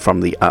how,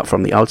 from the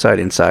outside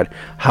inside,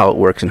 how it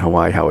works in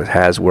Hawaii, how it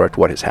has worked,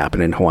 what has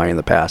happened in Hawaii in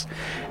the past.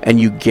 And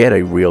you get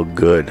a real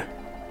good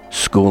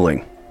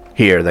schooling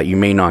here that you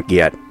may not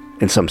get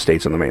in some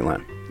states on the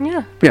mainland.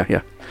 Yeah.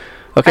 Yeah.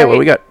 Okay, what do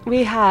we got?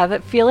 We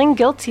have feeling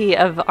guilty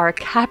of our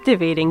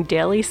captivating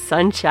daily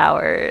sun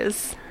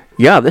showers.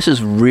 Yeah, this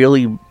is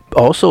really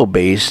also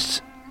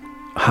based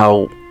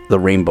how the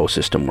rainbow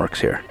system works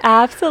here.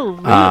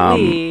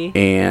 Absolutely.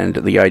 And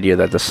the idea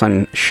that the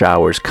sun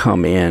showers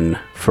come in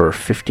for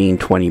 15,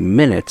 20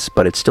 minutes,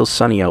 but it's still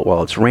sunny out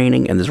while it's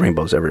raining, and there's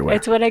rainbows everywhere.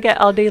 It's what I get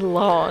all day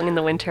long in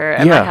the winter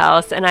at my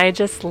house, and I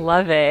just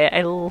love it.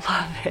 I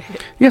love it.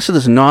 Yeah, so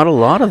there's not a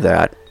lot of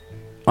that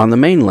on the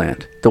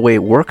mainland, the way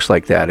it works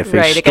like that. If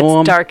it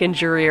gets dark and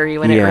dreary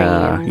when it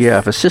rains. Yeah,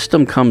 if a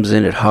system comes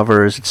in, it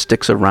hovers, it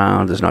sticks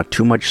around, there's not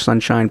too much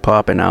sunshine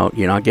popping out,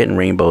 you're not getting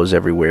rainbows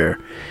everywhere.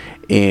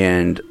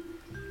 And,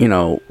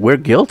 we're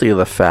guilty of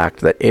the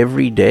fact that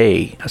every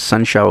day a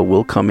sun shower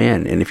will come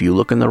in, and if you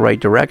look in the right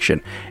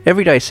direction,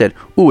 every day I said,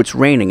 ooh, it's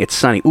raining, it's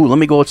sunny, ooh, let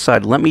me go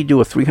outside, let me do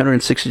a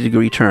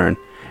 360-degree turn,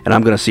 and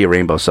I'm going to see a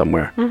rainbow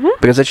somewhere. Mm-hmm.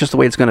 Because that's just the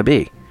way it's going to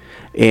be.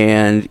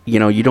 And,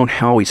 you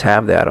don't always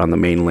have that on the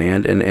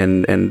mainland,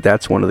 and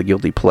that's one of the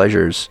guilty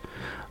pleasures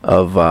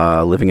of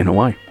living in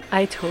Hawaii.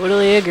 I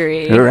totally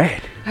agree. All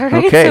right.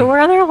 Okay. So we're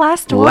on our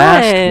last one.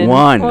 Last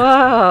one.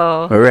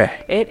 Whoa. All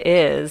right. It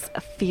is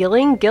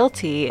feeling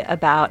guilty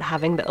about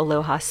having the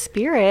aloha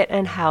spirit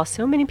and how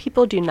so many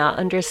people do not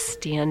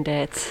understand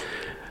it.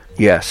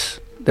 Yes.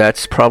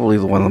 That's probably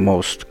one of the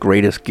most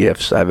greatest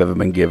gifts I've ever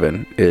been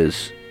given,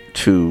 is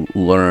to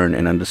learn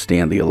and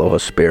understand the aloha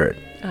spirit.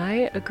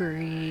 I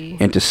agree.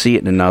 And to see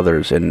it in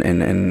others, and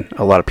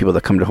a lot of people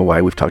that come to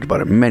Hawaii, we've talked about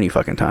it many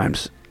fucking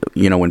times.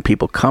 When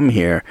people come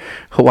here,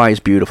 Hawaii's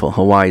beautiful,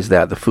 Hawaii's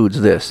that, the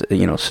food's this,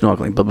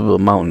 snorkeling, blah, blah, blah,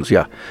 mountains,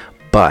 yeah.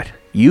 But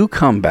you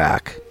come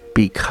back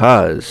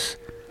because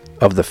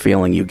of the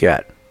feeling you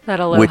get. That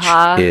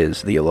aloha. Which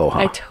is the aloha.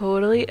 I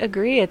totally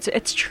agree.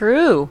 It's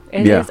true.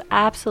 It is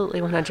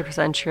absolutely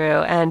 100%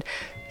 true. And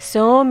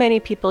so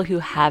many people who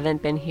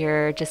haven't been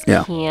here just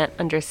can't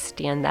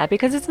understand that,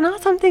 because it's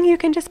not something you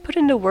can just put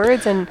into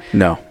words and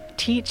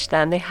teach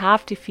them. They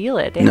have to feel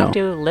it. They have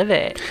to live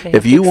it. They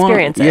have to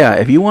experience it. Yeah,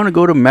 if you want to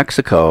go to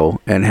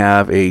Mexico and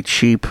have a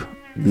cheap,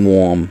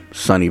 warm,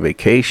 sunny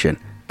vacation,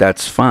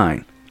 that's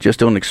fine. Just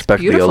don't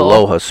expect the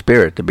aloha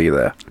spirit to be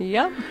there.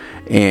 Yep.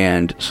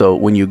 And so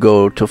when you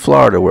go to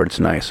Florida where it's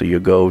nice, or you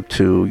go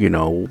to,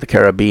 the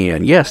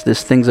Caribbean, yes,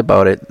 there's things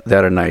about it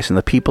that are nice, and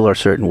the people are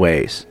certain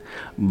ways.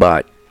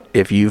 But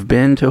if you've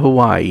been to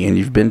Hawaii and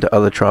you've been to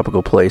other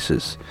tropical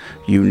places,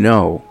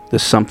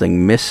 there's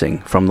something missing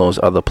from those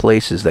other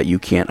places that you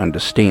can't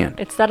understand.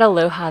 It's that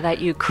aloha that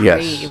you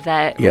crave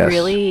that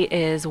really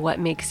is what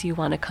makes you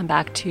want to come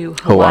back to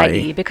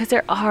Hawaii. Because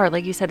there are,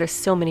 like you said, there's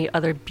so many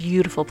other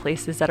beautiful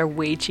places that are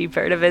way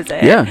cheaper to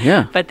visit.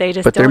 Yeah. But they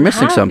just they're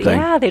missing something.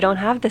 Yeah, they don't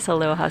have this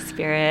aloha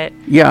spirit.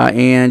 Yeah,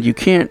 and you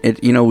can't,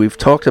 we've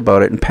talked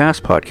about it in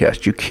past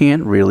podcasts, you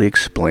can't really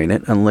explain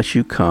it unless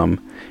you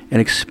come and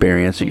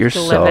experience it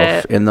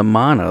yourself in the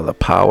mana, the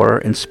power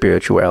and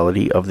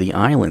spirituality of the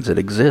islands. It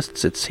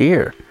exists. It's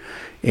here.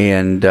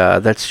 And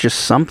that's just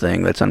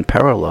something that's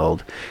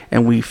unparalleled.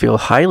 And we feel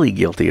highly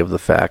guilty of the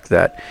fact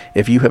that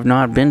if you have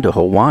not been to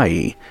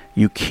Hawaii,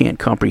 you can't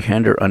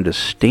comprehend or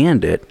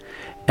understand it.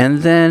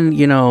 And then,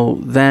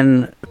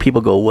 then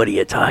people go, what are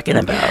you talking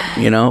about?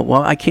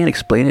 Well, I can't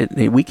explain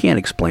it. We can't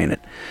explain it.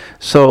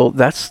 So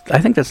I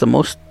think that's the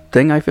most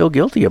thing I feel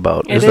guilty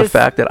about is the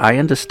fact that I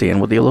understand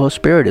what the aloha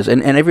spirit is,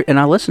 and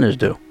our listeners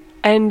do.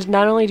 And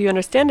not only do you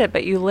understand it,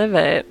 but you live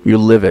it. You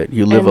live it.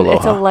 You live and Aloha.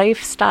 It's a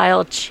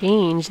lifestyle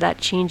change that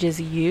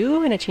changes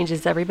you, and it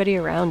changes everybody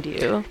around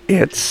you.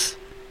 It's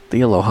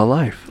the Aloha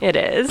life. It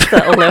is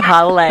the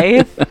Aloha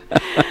life.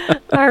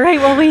 All right,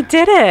 well, we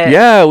did it.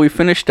 Yeah, we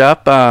finished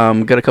up.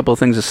 Got a couple of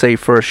things to say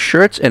first.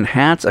 Shirts and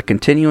hats are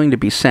continuing to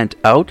be sent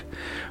out.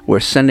 We're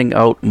sending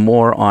out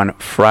more on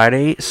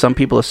Friday. Some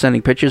people are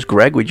sending pictures.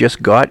 Greg, we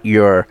just got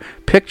your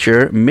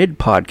picture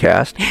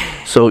mid-podcast,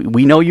 so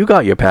we know you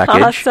got your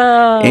package.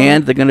 Awesome.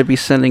 And they're going to be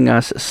sending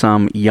us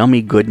some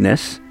yummy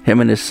goodness,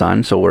 him and his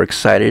son, so we're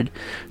excited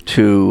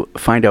to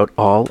find out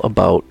all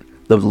about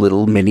the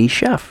little mini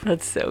chef.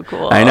 That's so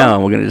cool. I know.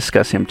 We're going to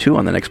discuss him, too,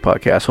 on the next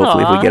podcast,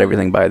 hopefully, if we get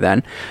everything by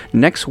then.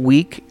 Next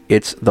week,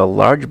 it's the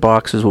large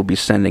boxes we'll be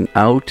sending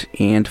out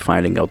and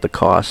finding out the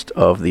cost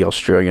of the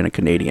Australian and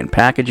Canadian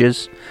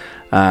packages.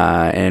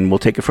 And we'll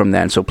take it from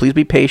then. So please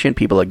be patient.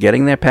 People are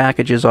getting their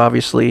packages,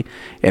 obviously,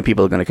 and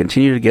people are going to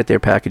continue to get their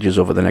packages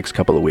over the next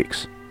couple of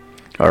weeks.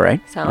 All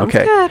right? Sounds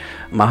good.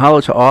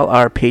 Mahalo to all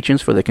our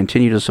patrons for the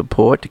continued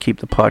support to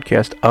keep the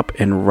podcast up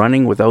and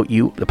running. Without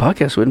you, the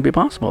podcast wouldn't be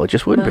possible. It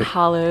just wouldn't be.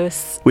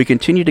 Mahalos. We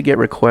continue to get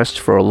requests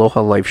for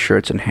Aloha Life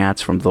shirts and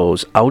hats from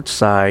those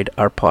outside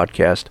our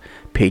podcast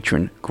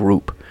patron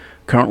group.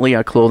 Currently,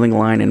 our clothing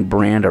line and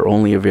brand are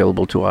only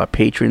available to our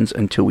patrons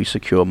until we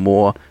secure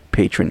more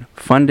patron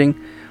funding.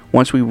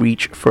 Once we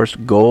reach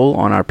first goal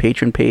on our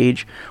patron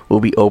page, we'll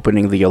be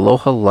opening the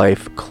Aloha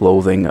Life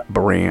clothing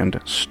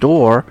brand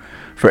store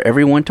for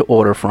everyone to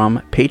order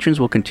from. Patrons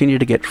will continue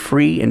to get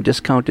free and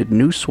discounted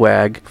new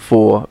swag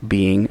for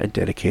being a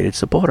dedicated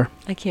supporter.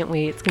 I can't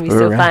wait. It's going to be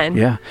so fun.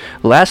 Yeah.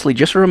 Lastly,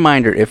 just a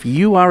reminder, if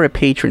you are a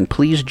patron,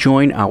 please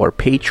join our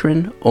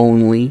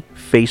patron-only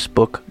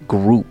Facebook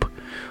group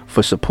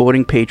for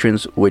supporting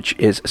patrons, which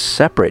is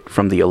separate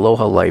from the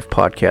Aloha Life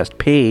podcast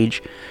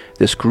page.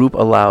 This group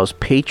allows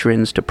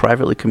patrons to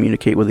privately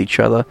communicate with each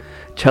other,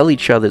 tell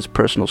each other's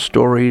personal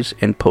stories,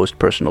 and post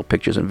personal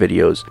pictures and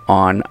videos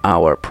on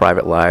our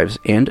private lives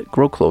and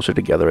grow closer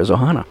together as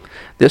Ohana.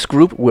 This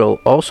group will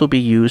also be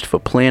used for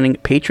planning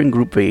patron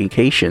group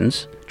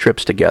vacations,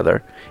 trips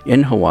together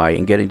in Hawaii,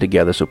 and getting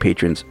together so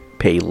patrons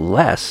pay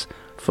less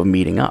for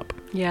meeting up.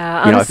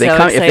 Yeah, I'm so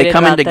excited if they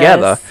come in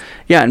together. This.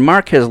 Yeah, and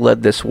Mark has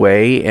led this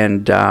way,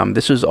 and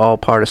this is all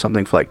part of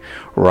something like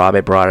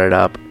Robert brought it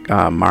up,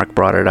 Mark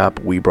brought it up,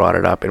 we brought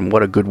it up, and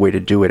what a good way to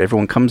do it.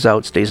 Everyone comes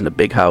out, stays in a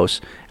big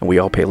house, and we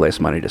all pay less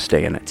money to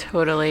stay in it.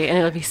 Totally, and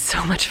it'll be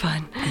so much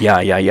fun.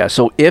 Yeah.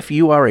 So if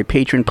you are a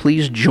patron,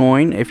 please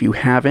join. If you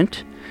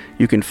haven't,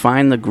 you can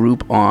find the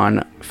group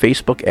on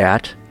Facebook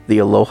at the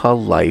Aloha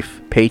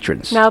Life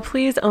Patrons. Now,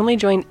 please only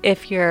join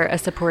if you're a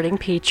supporting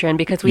patron,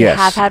 because we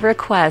have had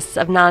requests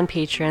of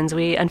non-patrons.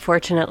 We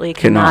unfortunately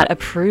cannot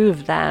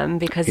approve them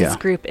because this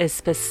group is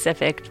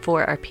specific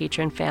for our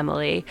patron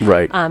family.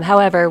 Right.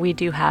 However, we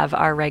do have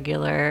our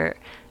regular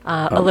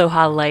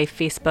Aloha Life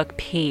Facebook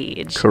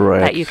page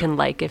that you can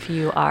like if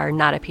you are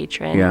not a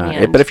patron.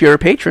 Yeah, but if you're a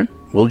patron,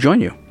 we'll join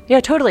you.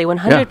 Yeah, totally,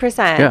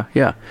 100%.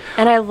 Yeah.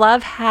 And I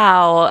love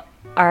how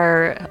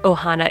our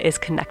Ohana is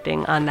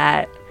connecting on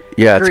that.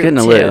 Yeah, it's getting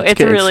a little. It's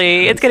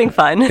getting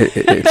fun.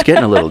 It's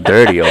getting a little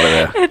dirty over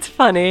there. It's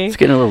funny. It's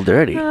getting a little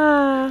dirty.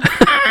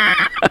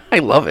 I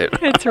love it.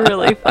 It's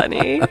really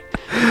funny.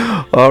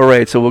 All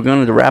right, so we're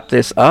going to wrap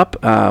this up.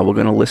 We're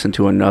going to listen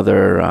to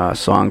another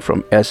song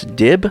from S.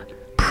 Dib,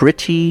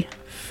 Pretty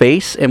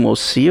Face, and we'll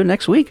see you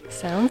next week.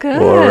 Sound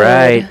good. All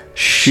right.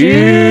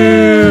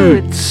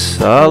 Shoots.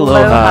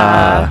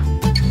 Aloha.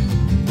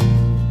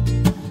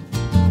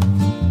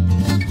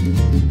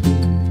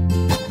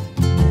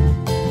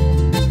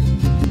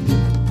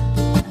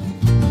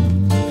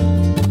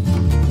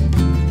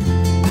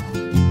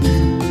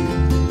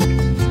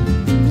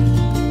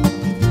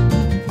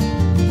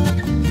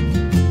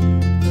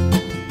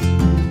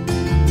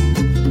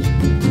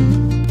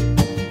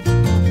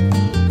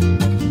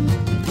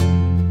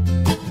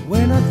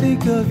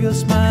 Of your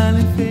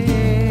smiling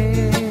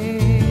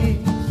face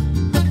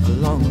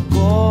long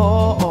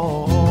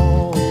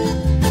ago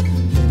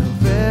in a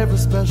very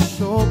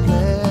special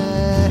place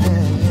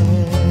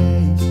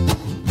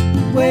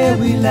where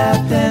we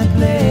laughed and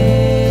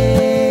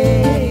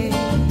played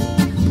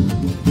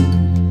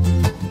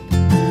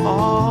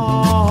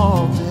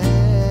all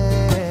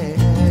day.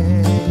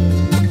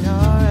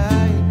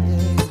 Alright,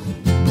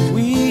 yeah.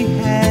 We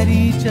had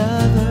each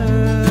other,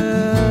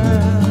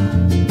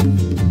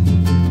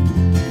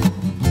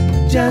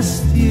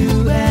 just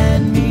you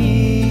and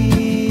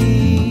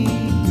me.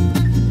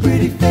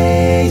 Pretty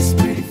face,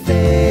 pretty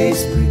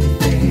face, pretty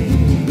face.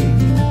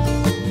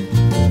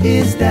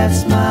 Is that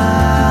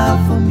smile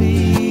for me?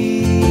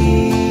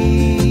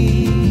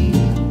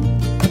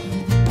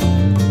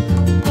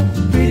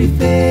 Pretty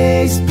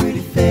face, pretty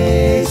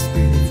face,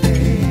 pretty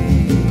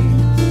face.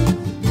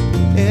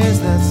 Is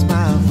that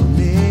smile for me?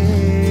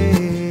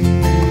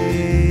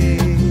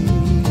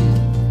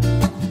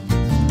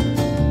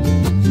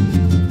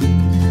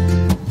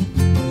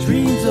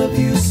 Of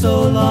you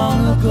so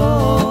long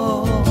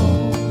ago,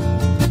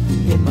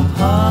 in my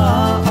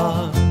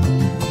heart,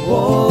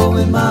 oh,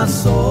 in my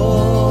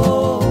soul.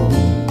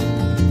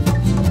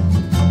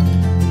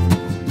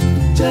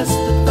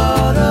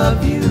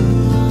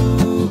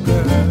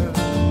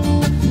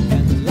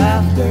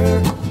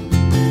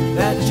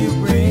 that you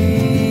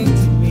bring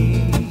to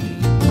me.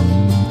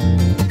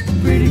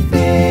 Pretty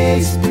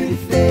face, pretty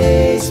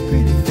face,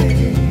 pretty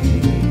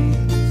face.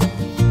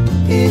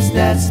 Is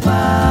that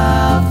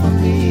smile for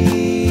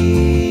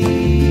me?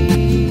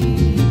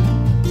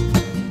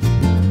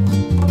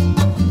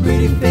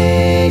 Pretty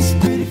face,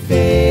 pretty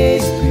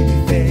face,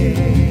 pretty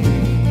face.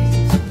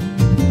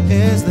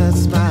 Is that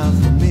smile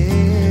for me?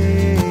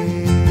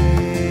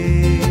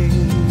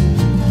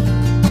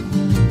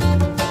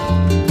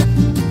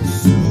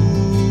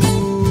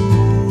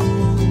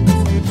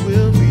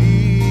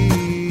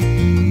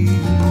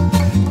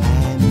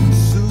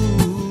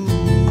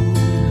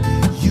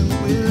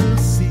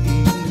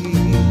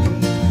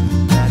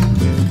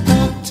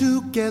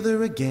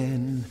 Together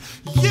again.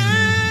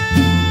 Yeah!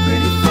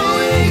 Pretty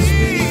face,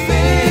 pretty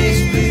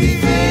face, pretty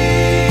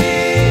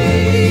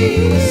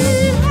face.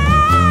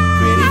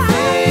 Pretty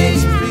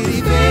face, pretty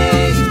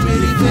face,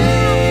 pretty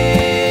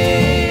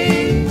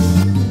face.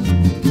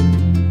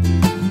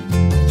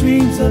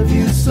 Dreams of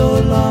you so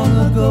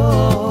long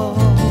ago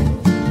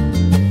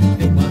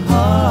in my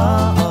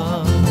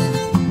heart,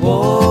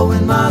 oh,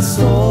 in my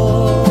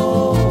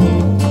soul.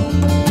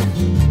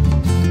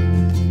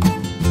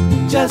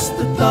 Just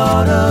the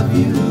thought of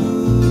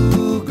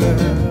you,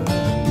 girl,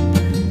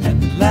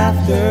 and the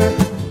laughter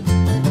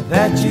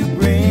that you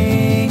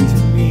bring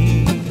to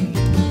me.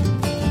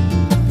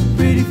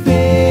 Pretty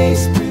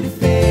face, pretty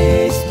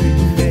face,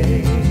 pretty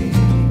face.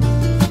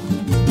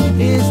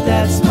 Is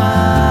that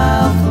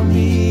smile for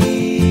me?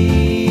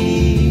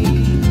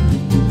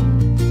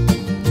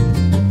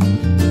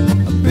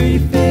 A pretty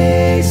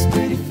face,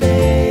 pretty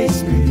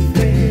face, pretty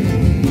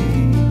face.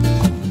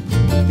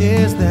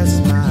 Is that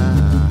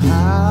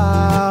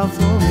smile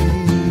for me?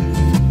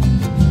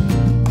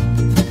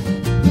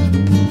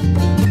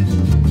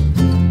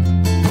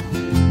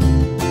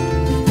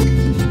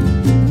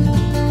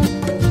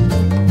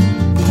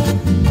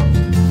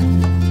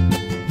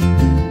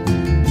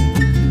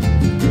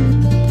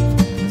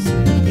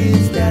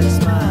 Is that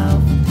smile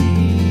for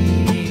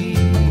me?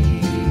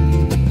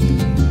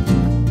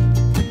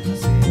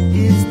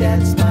 Is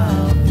that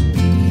smile for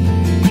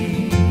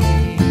me?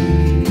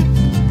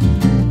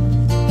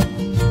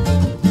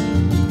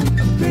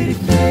 Pretty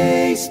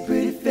face,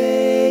 pretty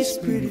face,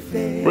 pretty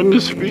face. When you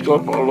speak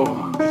of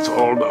Allah, it's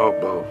all the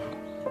above,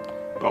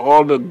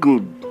 all the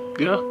good,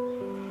 yeah?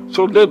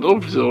 So that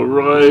officer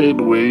right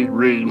way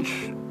range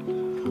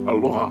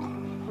aloha.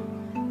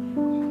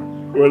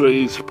 Whether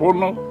it's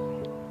Pono,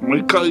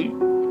 Maikai,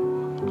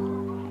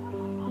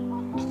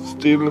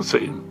 still the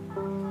same.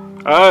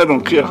 I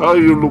don't care how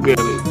you look at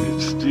it,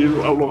 it's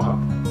still aloha.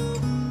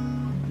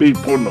 Be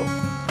Pono,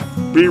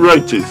 be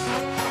righteous.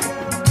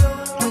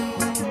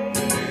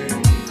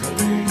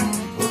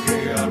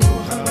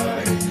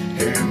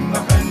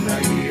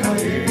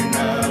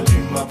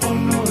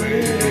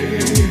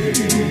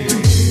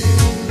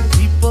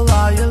 People,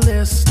 are you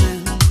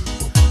listening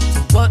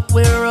to what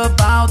we're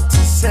about to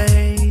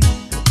say?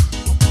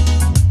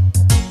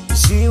 You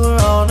see, we're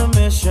on a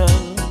mission,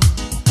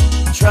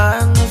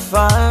 trying to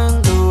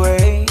find a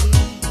way.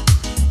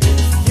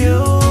 If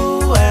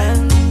you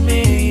and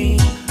me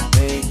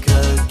make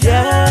a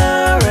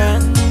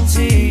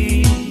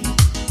guarantee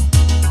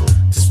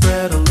to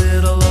spread a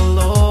little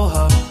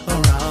aloha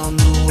around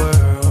the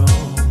world,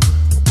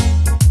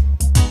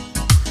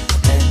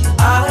 and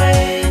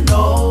I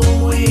know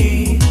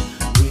we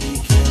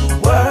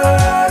can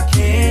work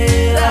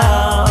it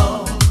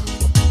out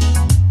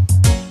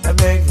and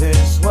make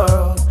this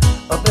world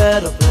a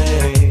better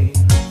place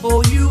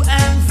for you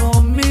and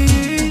for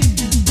me.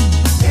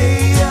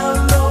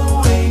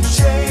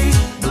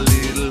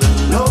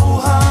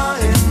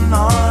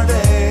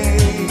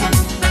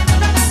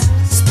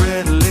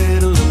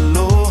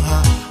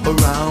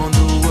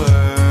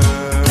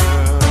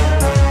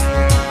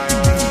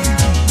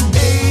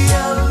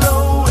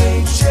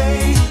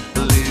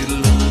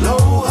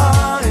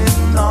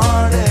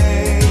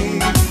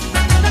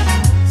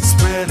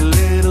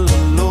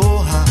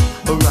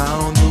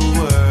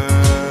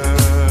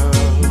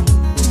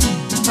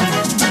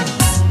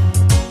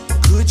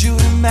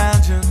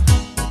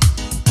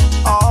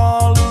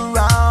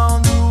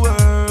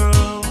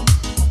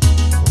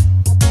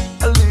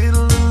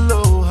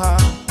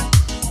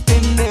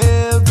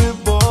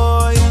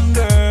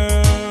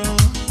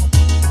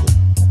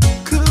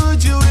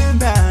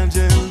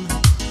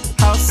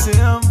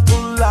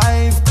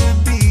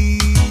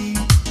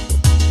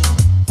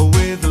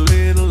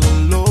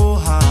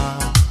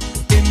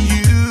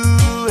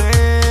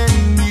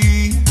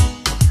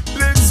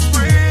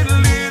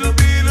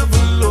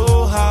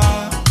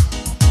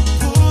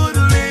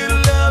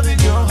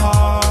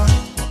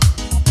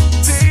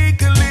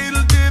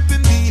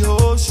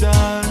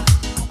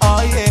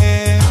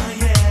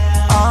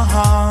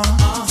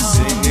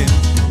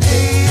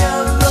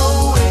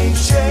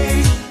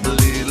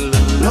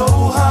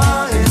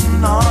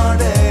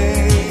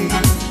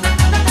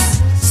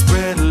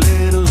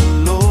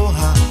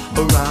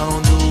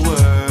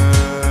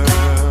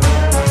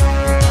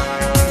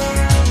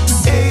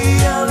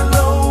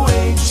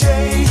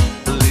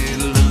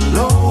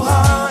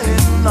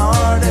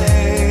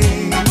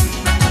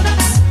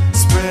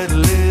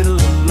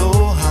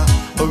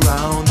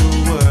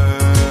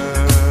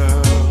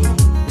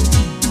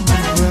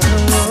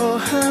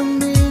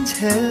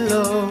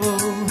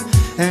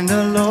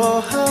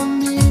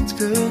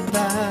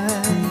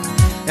 goodbye.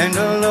 And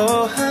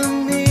aloha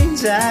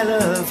means I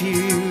love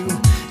you.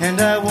 And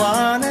I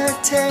wanna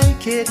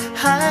take it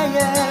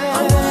higher.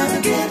 I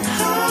wanna get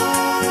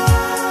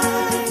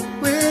high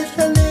with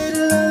a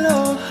little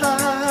aloha.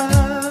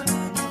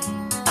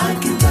 I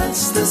can touch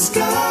the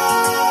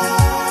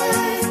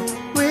sky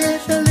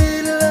with a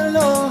little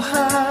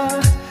aloha.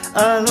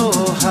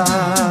 Aloha.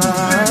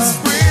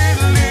 Spread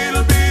a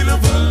little bit of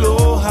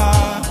aloha.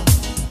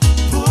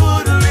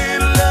 Put a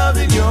little love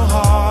in your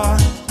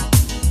heart.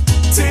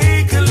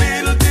 Take a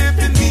little dip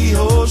in the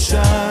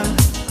ocean.